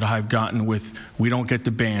calls that I've gotten with, we don't get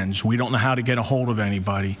the bans, we don't know how to get a hold of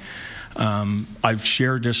anybody. I've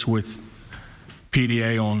shared this with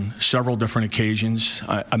PDA on several different occasions.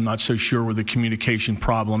 I'm not so sure where the communication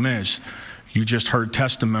problem is. You just heard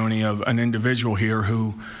testimony of an individual here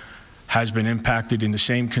who has been impacted in the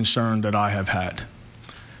same concern that I have had.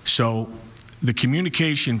 So the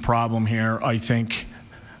communication problem here, I think,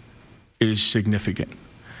 is significant.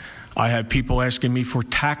 I had people asking me for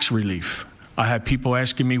tax relief. I had people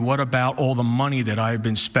asking me, what about all the money that I've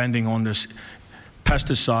been spending on this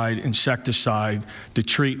pesticide, insecticide, the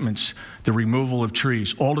treatments, the removal of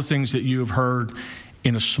trees, all the things that you have heard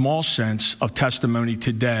in a small sense of testimony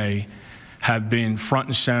today have been front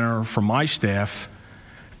and center for my staff.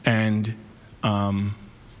 And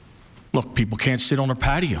look, people can't sit on a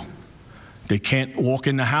patio. They can't walk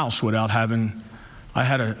in the house without having, I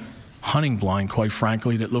had a hunting blind, quite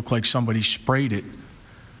frankly, that looked like somebody sprayed it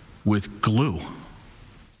with glue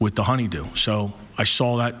with the honeydew. So I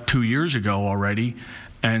saw that 2 years ago already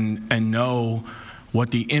and know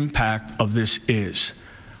what the impact of this is.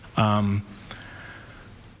 Part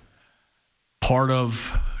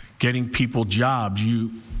of getting people jobs,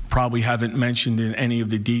 you probably haven't mentioned in any of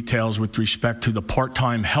the details with respect to the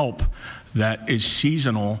part-time help that is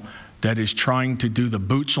seasonal, that is trying to do the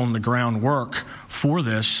boots on the ground work for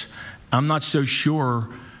this. I'm not so sure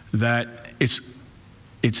that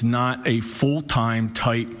it's not a full-time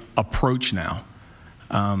type approach now.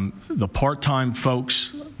 The part-time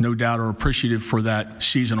folks, no doubt, are appreciative for that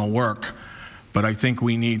seasonal work, but I think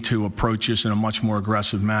we need to approach this in a much more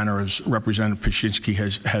aggressive manner, as Representative Paszynski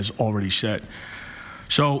has already said.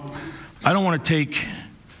 So I don't want to take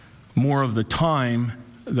more of the time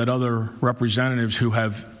that other representatives who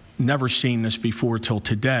have never seen this before till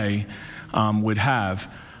today would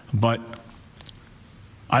have, but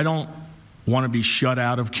I don't want to be shut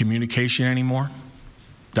out of communication anymore.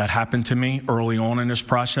 That happened to me early on in this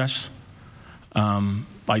process.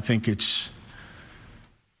 I think it's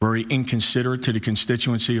very inconsiderate to the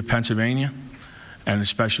constituency of Pennsylvania and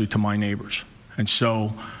especially to my neighbors. And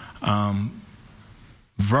so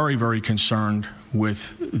very, very concerned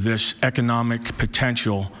with this economic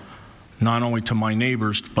potential, not only to my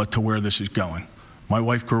neighbors, but to where this is going. My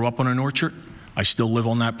wife grew up on an orchard. I still live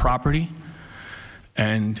on that property.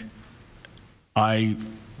 And I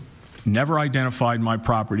never identified my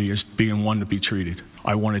property as being one to be treated.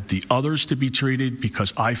 I wanted the others to be treated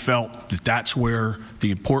because I felt that that's where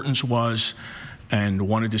the importance was and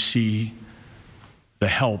wanted to see the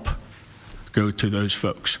help go to those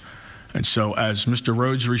folks. And so as Mr.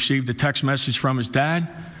 Rhodes received a text message from his dad,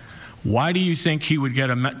 why do you think he would get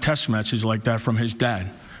a text message like that from his dad?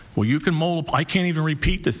 Well, you can multiply. I can't even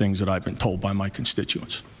repeat the things that I've been told by my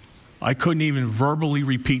constituents. I couldn't even verbally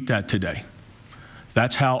repeat that today.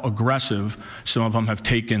 That's how aggressive some of them have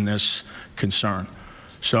taken this concern.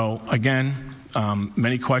 So again,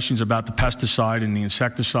 many questions about the pesticide and the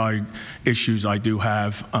insecticide issues I do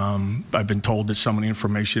have. I've been told that some of the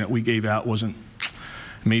information that we gave out wasn't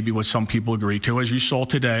maybe what some people agree to. As you saw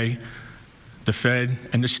today, the Fed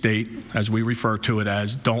and the state, as we refer to it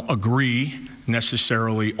as, don't agree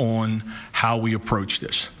necessarily on how we approach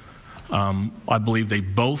this. I believe they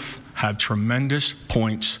both have tremendous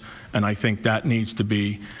points, and I think that needs to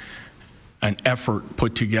be an effort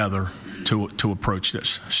put together to approach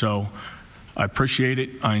this. So I appreciate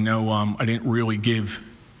it. I know I didn't really give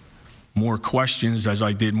more questions as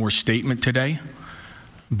I did more statement today,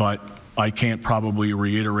 but I can't probably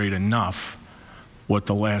reiterate enough what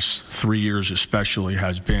the last 3 years especially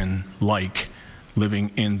has been like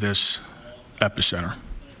living in this epicenter.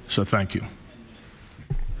 So thank you.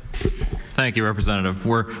 Thank you, Representative.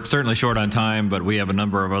 We're certainly short on time, but we have a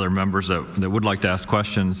number of other members that would like to ask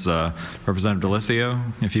questions. Representative DeLisio,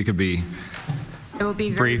 if you could be It will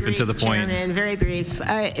be very brief and to the point. Chairman, very brief.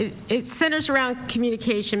 It centers around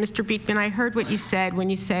communication. Mr. Beekman, I heard what you said when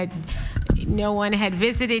you said no one had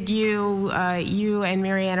visited you, you and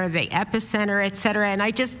Marianne are the epicenter, et cetera. And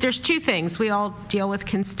there's two things. We all deal with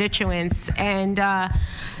constituents. And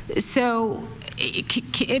so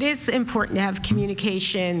it is important to have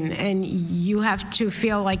communication, and you have to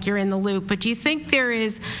feel like you're in the loop. But do you think there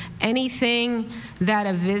is anything that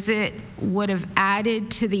a visit would have added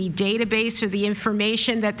to the database or the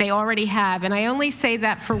information that they already have? And I only say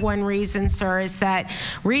that for one reason, sir, is that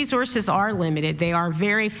resources are limited. They are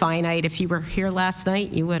very finite. If you were here last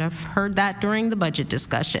night, you would have heard that during the budget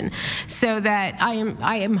discussion. So that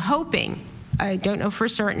I am hoping, I don't know for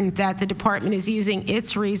certain, that the department is using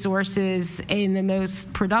its resources in the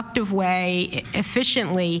most productive way,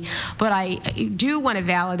 efficiently, but I do want to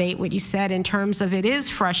validate what you said in terms of it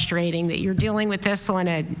is frustrating that you're dealing with this on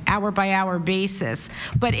an hour-by-hour basis.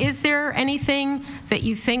 But is there anything that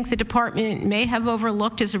you think the department may have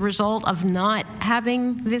overlooked as a result of not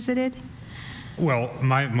having visited? Well,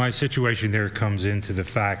 my situation there comes into the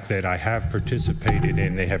fact that I have participated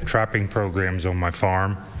in, they have trapping programs on my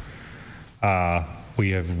farm.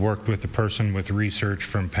 We have worked with a person with research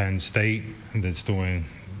from Penn State that's doing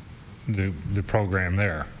the program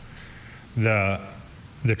there. The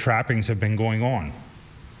trappings have been going on.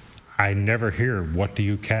 I never hear, what do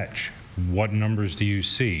you catch? What numbers do you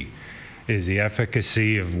see? Is the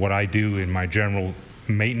efficacy of what I do in my general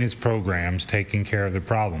maintenance programs taking care of the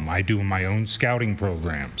problem? I do my own scouting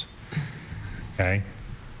programs. Okay?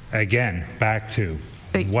 Again, back to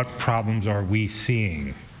what problems are we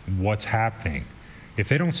seeing? What's happening? If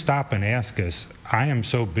they don't stop and ask us, I am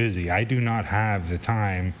so busy, I do not have the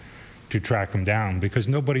time to track them down because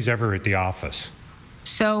nobody's ever at the office.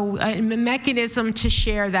 So a mechanism to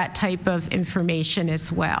share that type of information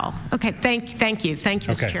as well. Okay, thank you. Thank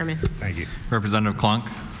you, Mr. Chairman. Thank you. Representative Klunk.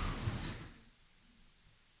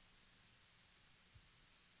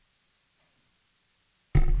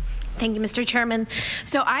 Thank you, Mr. Chairman.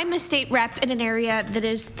 So I'm a state rep in an area that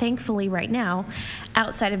is thankfully right now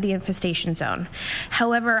outside of the infestation zone.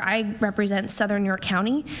 However, I represent Southern York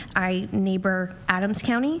County. I neighbor Adams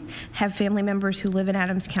County, have family members who live in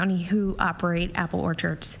Adams County who operate apple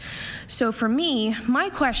orchards. So for me, my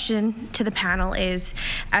question to the panel is,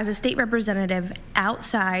 as a state representative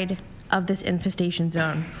outside of this infestation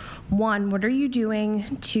zone, one, what are you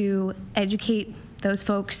doing to educate those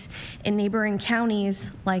folks in neighboring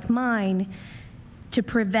counties like mine to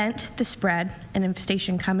prevent the spread and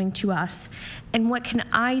infestation coming to us? And what can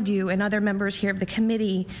I do and other members here of the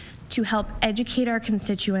committee to help educate our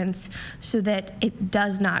constituents so that it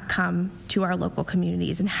does not come to our local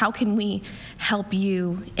communities? And how can we help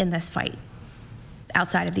you in this fight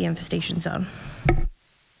outside of the infestation zone?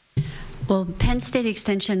 Well, Penn State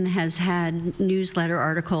Extension has had newsletter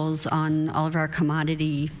articles on all of our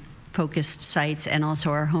commodity focused sites and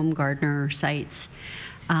also our home gardener sites.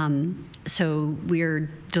 So we're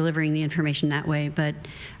delivering the information that way, but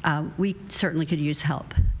we certainly could use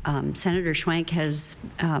help. Senator Schwank has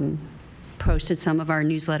posted some of our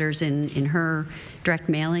newsletters in her direct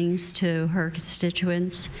mailings to her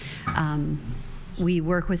constituents. We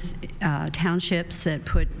work with townships that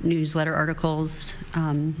put newsletter articles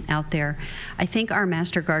out there. I think our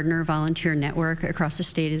Master Gardener volunteer network across the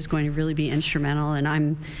state is going to really be instrumental, and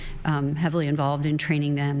I'm heavily involved in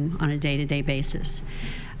training them on a day-to-day basis.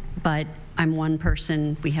 But I'm one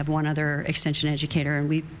person, we have one other extension educator, and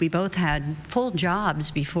we both had full jobs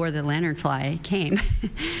before the lanternfly came.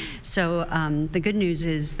 So the good news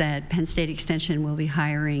is that Penn State Extension will be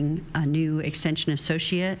hiring a new extension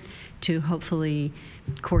associate to hopefully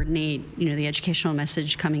coordinate, the educational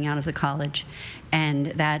message coming out of the college. And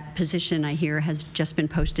that position, I hear, has just been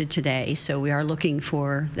posted today, so we are looking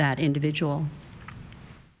for that individual.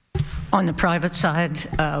 On the private side,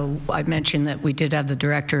 I mentioned that we did have the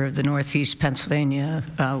director of the Northeast Pennsylvania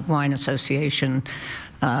Wine Association.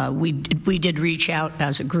 We did reach out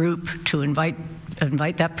as a group to invite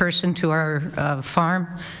that person to our farm.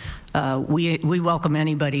 We welcome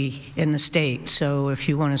anybody in the state, so if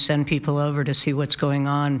you want to send people over to see what's going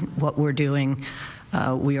on, what we're doing,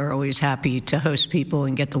 we are always happy to host people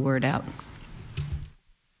and get the word out.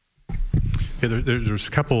 Yeah, there's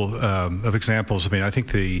a couple of examples. I mean, I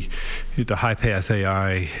think the High Path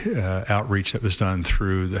AI outreach that was done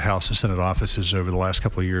through the House and Senate offices over the last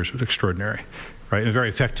couple of years was extraordinary, right? And very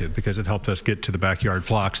effective because it helped us get to the backyard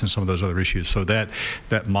flocks and some of those other issues. So that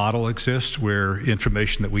model exists where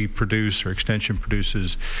information that we produce or Extension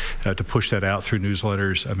produces to push that out through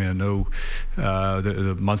newsletters. I mean, I know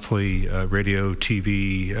the monthly radio,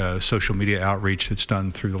 TV, social media outreach that's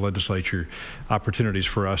done through the legislature, opportunities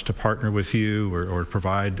for us to partner with you or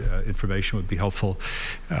provide information would be helpful.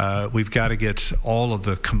 We've got to get all of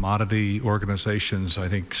the commodity organizations, I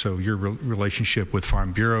think, so your relationship with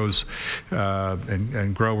farm bureaus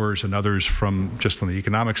and growers and others from just on the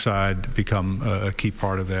economic side become a key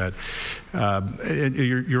part of that.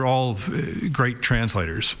 You're all great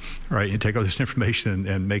translators, right? You take all this information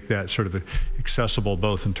and make that sort of accessible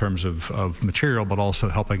both in terms of material, but also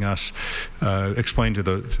helping us explain to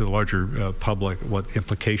the larger public what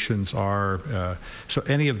implications are. So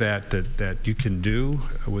any of that you can do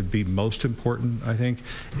would be most important, I think.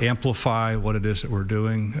 Amplify what it is that we're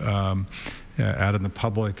doing out in the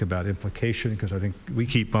public about implication, because I think we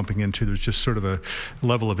keep bumping into there's just sort of a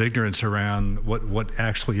level of ignorance around what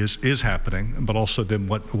actually is happening, but also then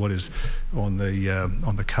what is on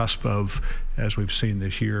the cusp of, as we've seen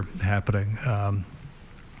this year, happening.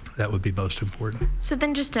 That would be most important. So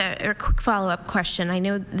then just a quick follow-up question. I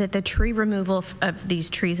know that the tree removal of these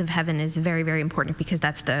trees of heaven is very, very important because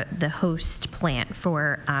that's the host plant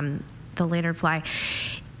for the lanternfly.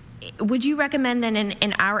 Would you recommend then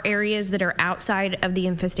in our areas that are outside of the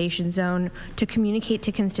infestation zone to communicate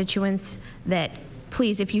to constituents that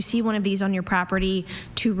please, if you see one of these on your property,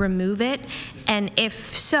 to remove it? And if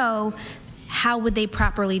so, how would they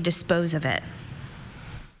properly dispose of it?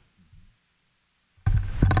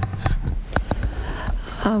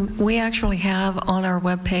 We actually have on our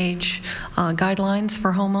webpage guidelines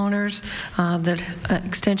for homeowners that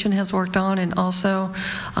Extension has worked on, and also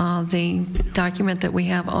the document that we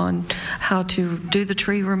have on how to do the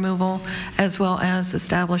tree removal as well as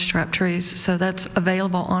establish trap trees. So that's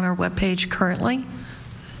available on our webpage currently.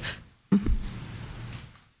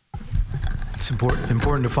 It's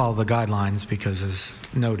important to follow the guidelines because, as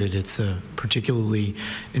noted, it's a particularly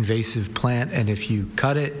invasive plant, and if you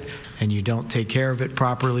cut it and you don't take care of it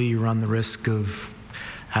properly, you run the risk of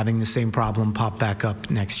having the same problem pop back up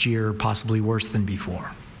next year, possibly worse than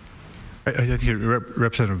before. I think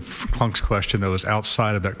Representative Klunk's question, though, is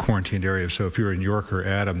outside of that quarantined area. So if you're in York or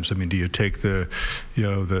Adams, I mean, do you take the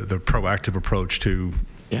proactive approach to?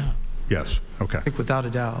 Yeah. Yes. Okay. I think without a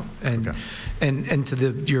doubt, and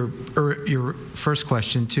to your first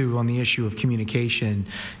question too on the issue of communication,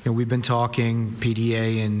 we've been talking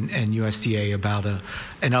PDA and USDA about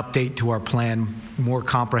an update to our plan, more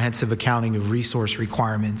comprehensive accounting of resource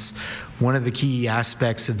requirements. One of the key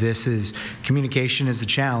aspects of this is communication is a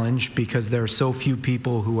challenge because there are so few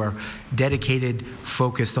people who are dedicated,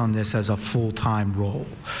 focused on this as a full-time role.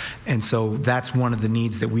 And so that's one of the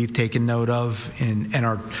needs that we've taken note of and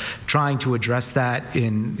are trying to address that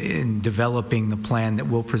in developing the plan that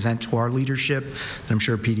we'll present to our leadership. And I'm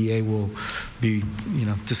sure PDA will be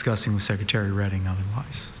discussing with Secretary Redding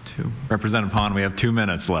otherwise too. Representative Hahn, we have 2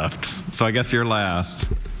 minutes left, so I guess you're last.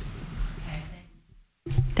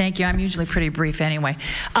 Thank you. I'm usually pretty brief anyway.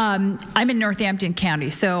 I'm in Northampton County,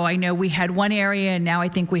 so I know we had one area and now I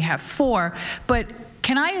think we have 4. But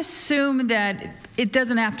can I assume that it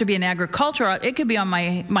doesn't have to be an agricultural, it could be on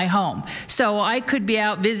my home. So I could be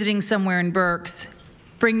out visiting somewhere in Berks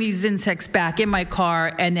bring these insects back in my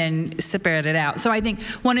car and then spread it out. So I think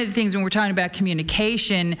one of the things when we're talking about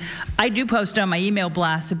communication, I do post on my email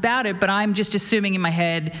blast about it, but I'm just assuming in my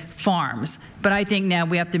head farms. But I think now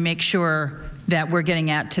we have to make sure that we're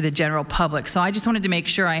getting out to the general public. So I just wanted to make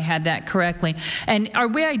sure I had that correctly. And are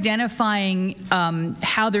we identifying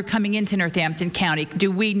how they're coming into Northampton County?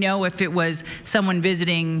 Do we know if it was someone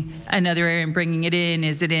visiting another area and bringing it in?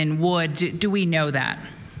 Is it in Wood? Do we know that?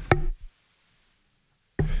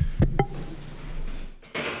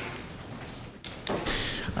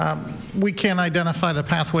 We can't identify the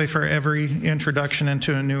pathway for every introduction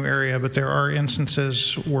into a new area, but there are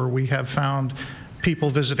instances where we have found people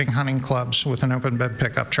visiting hunting clubs with an open bed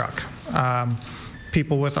pickup truck,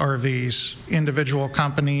 people with RVs, individual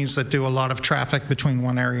companies that do a lot of traffic between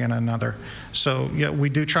one area and another. So yeah, we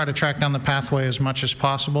do try to track down the pathway as much as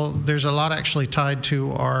possible. There's a lot actually tied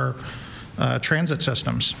to our transit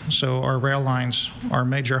systems, so our rail lines, our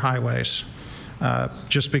major highways.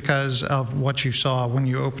 Just because of what you saw when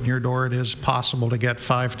you open your door, it is possible to get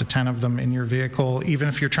 5 to 10 of them in your vehicle, even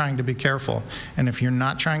if you're trying to be careful. And if you're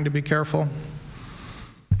not trying to be careful,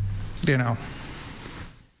 you know.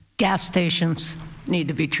 Gas stations need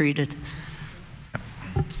to be treated.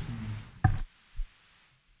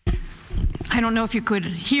 I don't know if you could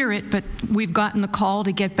hear it, but we've gotten the call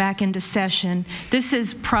to get back into session. This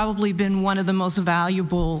has probably been one of the most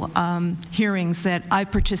valuable hearings that I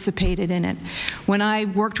participated in it. When I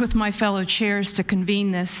worked with my fellow chairs to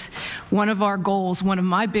convene this, one of our goals, one of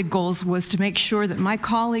my big goals, was to make sure that my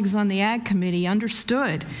colleagues on the Ag Committee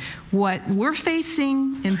understood what we're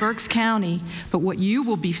facing in Berks County, but what you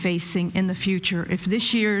will be facing in the future if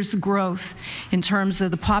this year's growth in terms of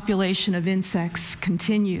the population of insects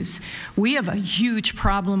continues. We have a huge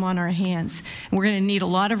problem on our hands, and we're going to need a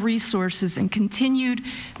lot of resources and continued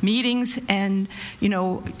meetings and, you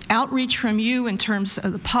know, outreach from you in terms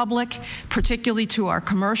of the public, particularly to our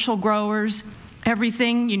commercial growers.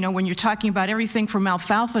 Everything, you know, when you're talking about everything from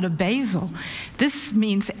alfalfa to basil, this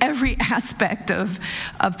means every aspect of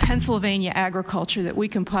Pennsylvania agriculture that we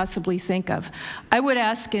can possibly think of. I would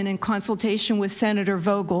ask, and in consultation with Senator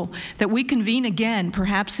Vogel, that we convene again,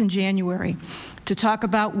 perhaps in January, to talk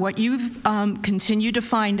about what you've continued to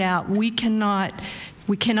find out. We cannot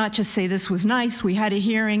just say this was nice, we had a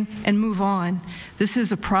hearing, and move on. This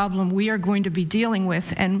is a problem we are going to be dealing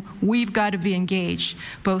with, and we've got to be engaged,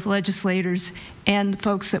 both legislators and the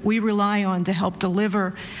folks that we rely on to help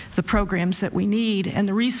deliver the programs that we need and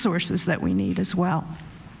the resources that we need as well.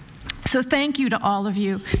 So thank you to all of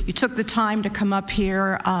you. You took the time to come up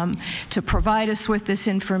here to provide us with this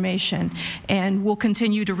information, and we'll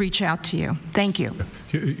continue to reach out to you. Thank you.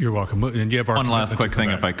 You're welcome. And you have our one last quick thing,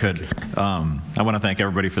 if I could. I want to thank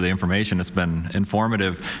everybody for the information. It's been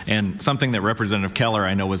informative, and something that Representative Keller,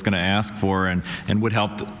 I know, was going to ask for and would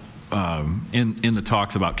help in the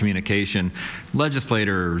talks about communication.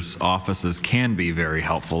 Legislators' offices can be very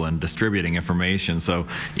helpful in distributing information. So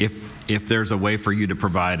if there's a way for you to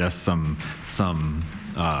provide us some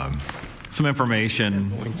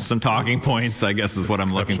information, some talking points, I guess is what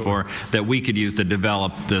I'm looking for, that we could use to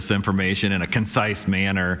develop this information in a concise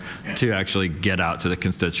manner to actually get out to the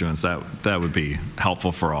constituents, that would be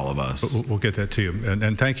helpful for all of us. We'll get that to you.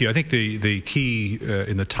 And thank you. I think the key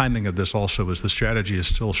in the timing of this also is the strategy is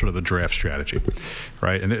still sort of the draft strategy,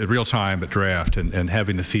 right? And real time, but draft, and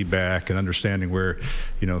having the feedback and understanding where,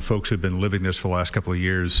 you know, folks who've been living this for the last couple of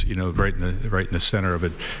years, you know, right in the center of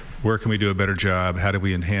it. Where can we do a better job? How do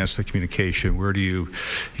we enhance the communication? Where do you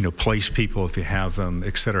place people if you have them,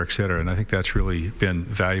 et cetera, et cetera? And I think that's really been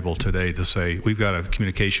valuable today to say we've got a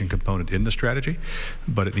communication component in the strategy,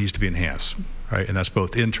 but it needs to be enhanced, right? And that's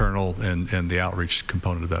both internal and the outreach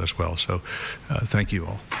component of that as well. So thank you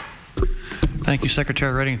all. Thank you,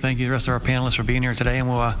 Secretary Redding. Thank you to the rest of our panelists for being here today. And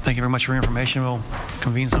we'll thank you very much for your information. We'll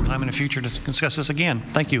convene sometime in the future to discuss this again.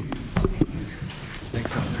 Thank you.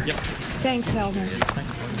 Thanks, Elder. Yep. Thanks, Elder.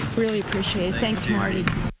 Really appreciate it. Thanks, Marty.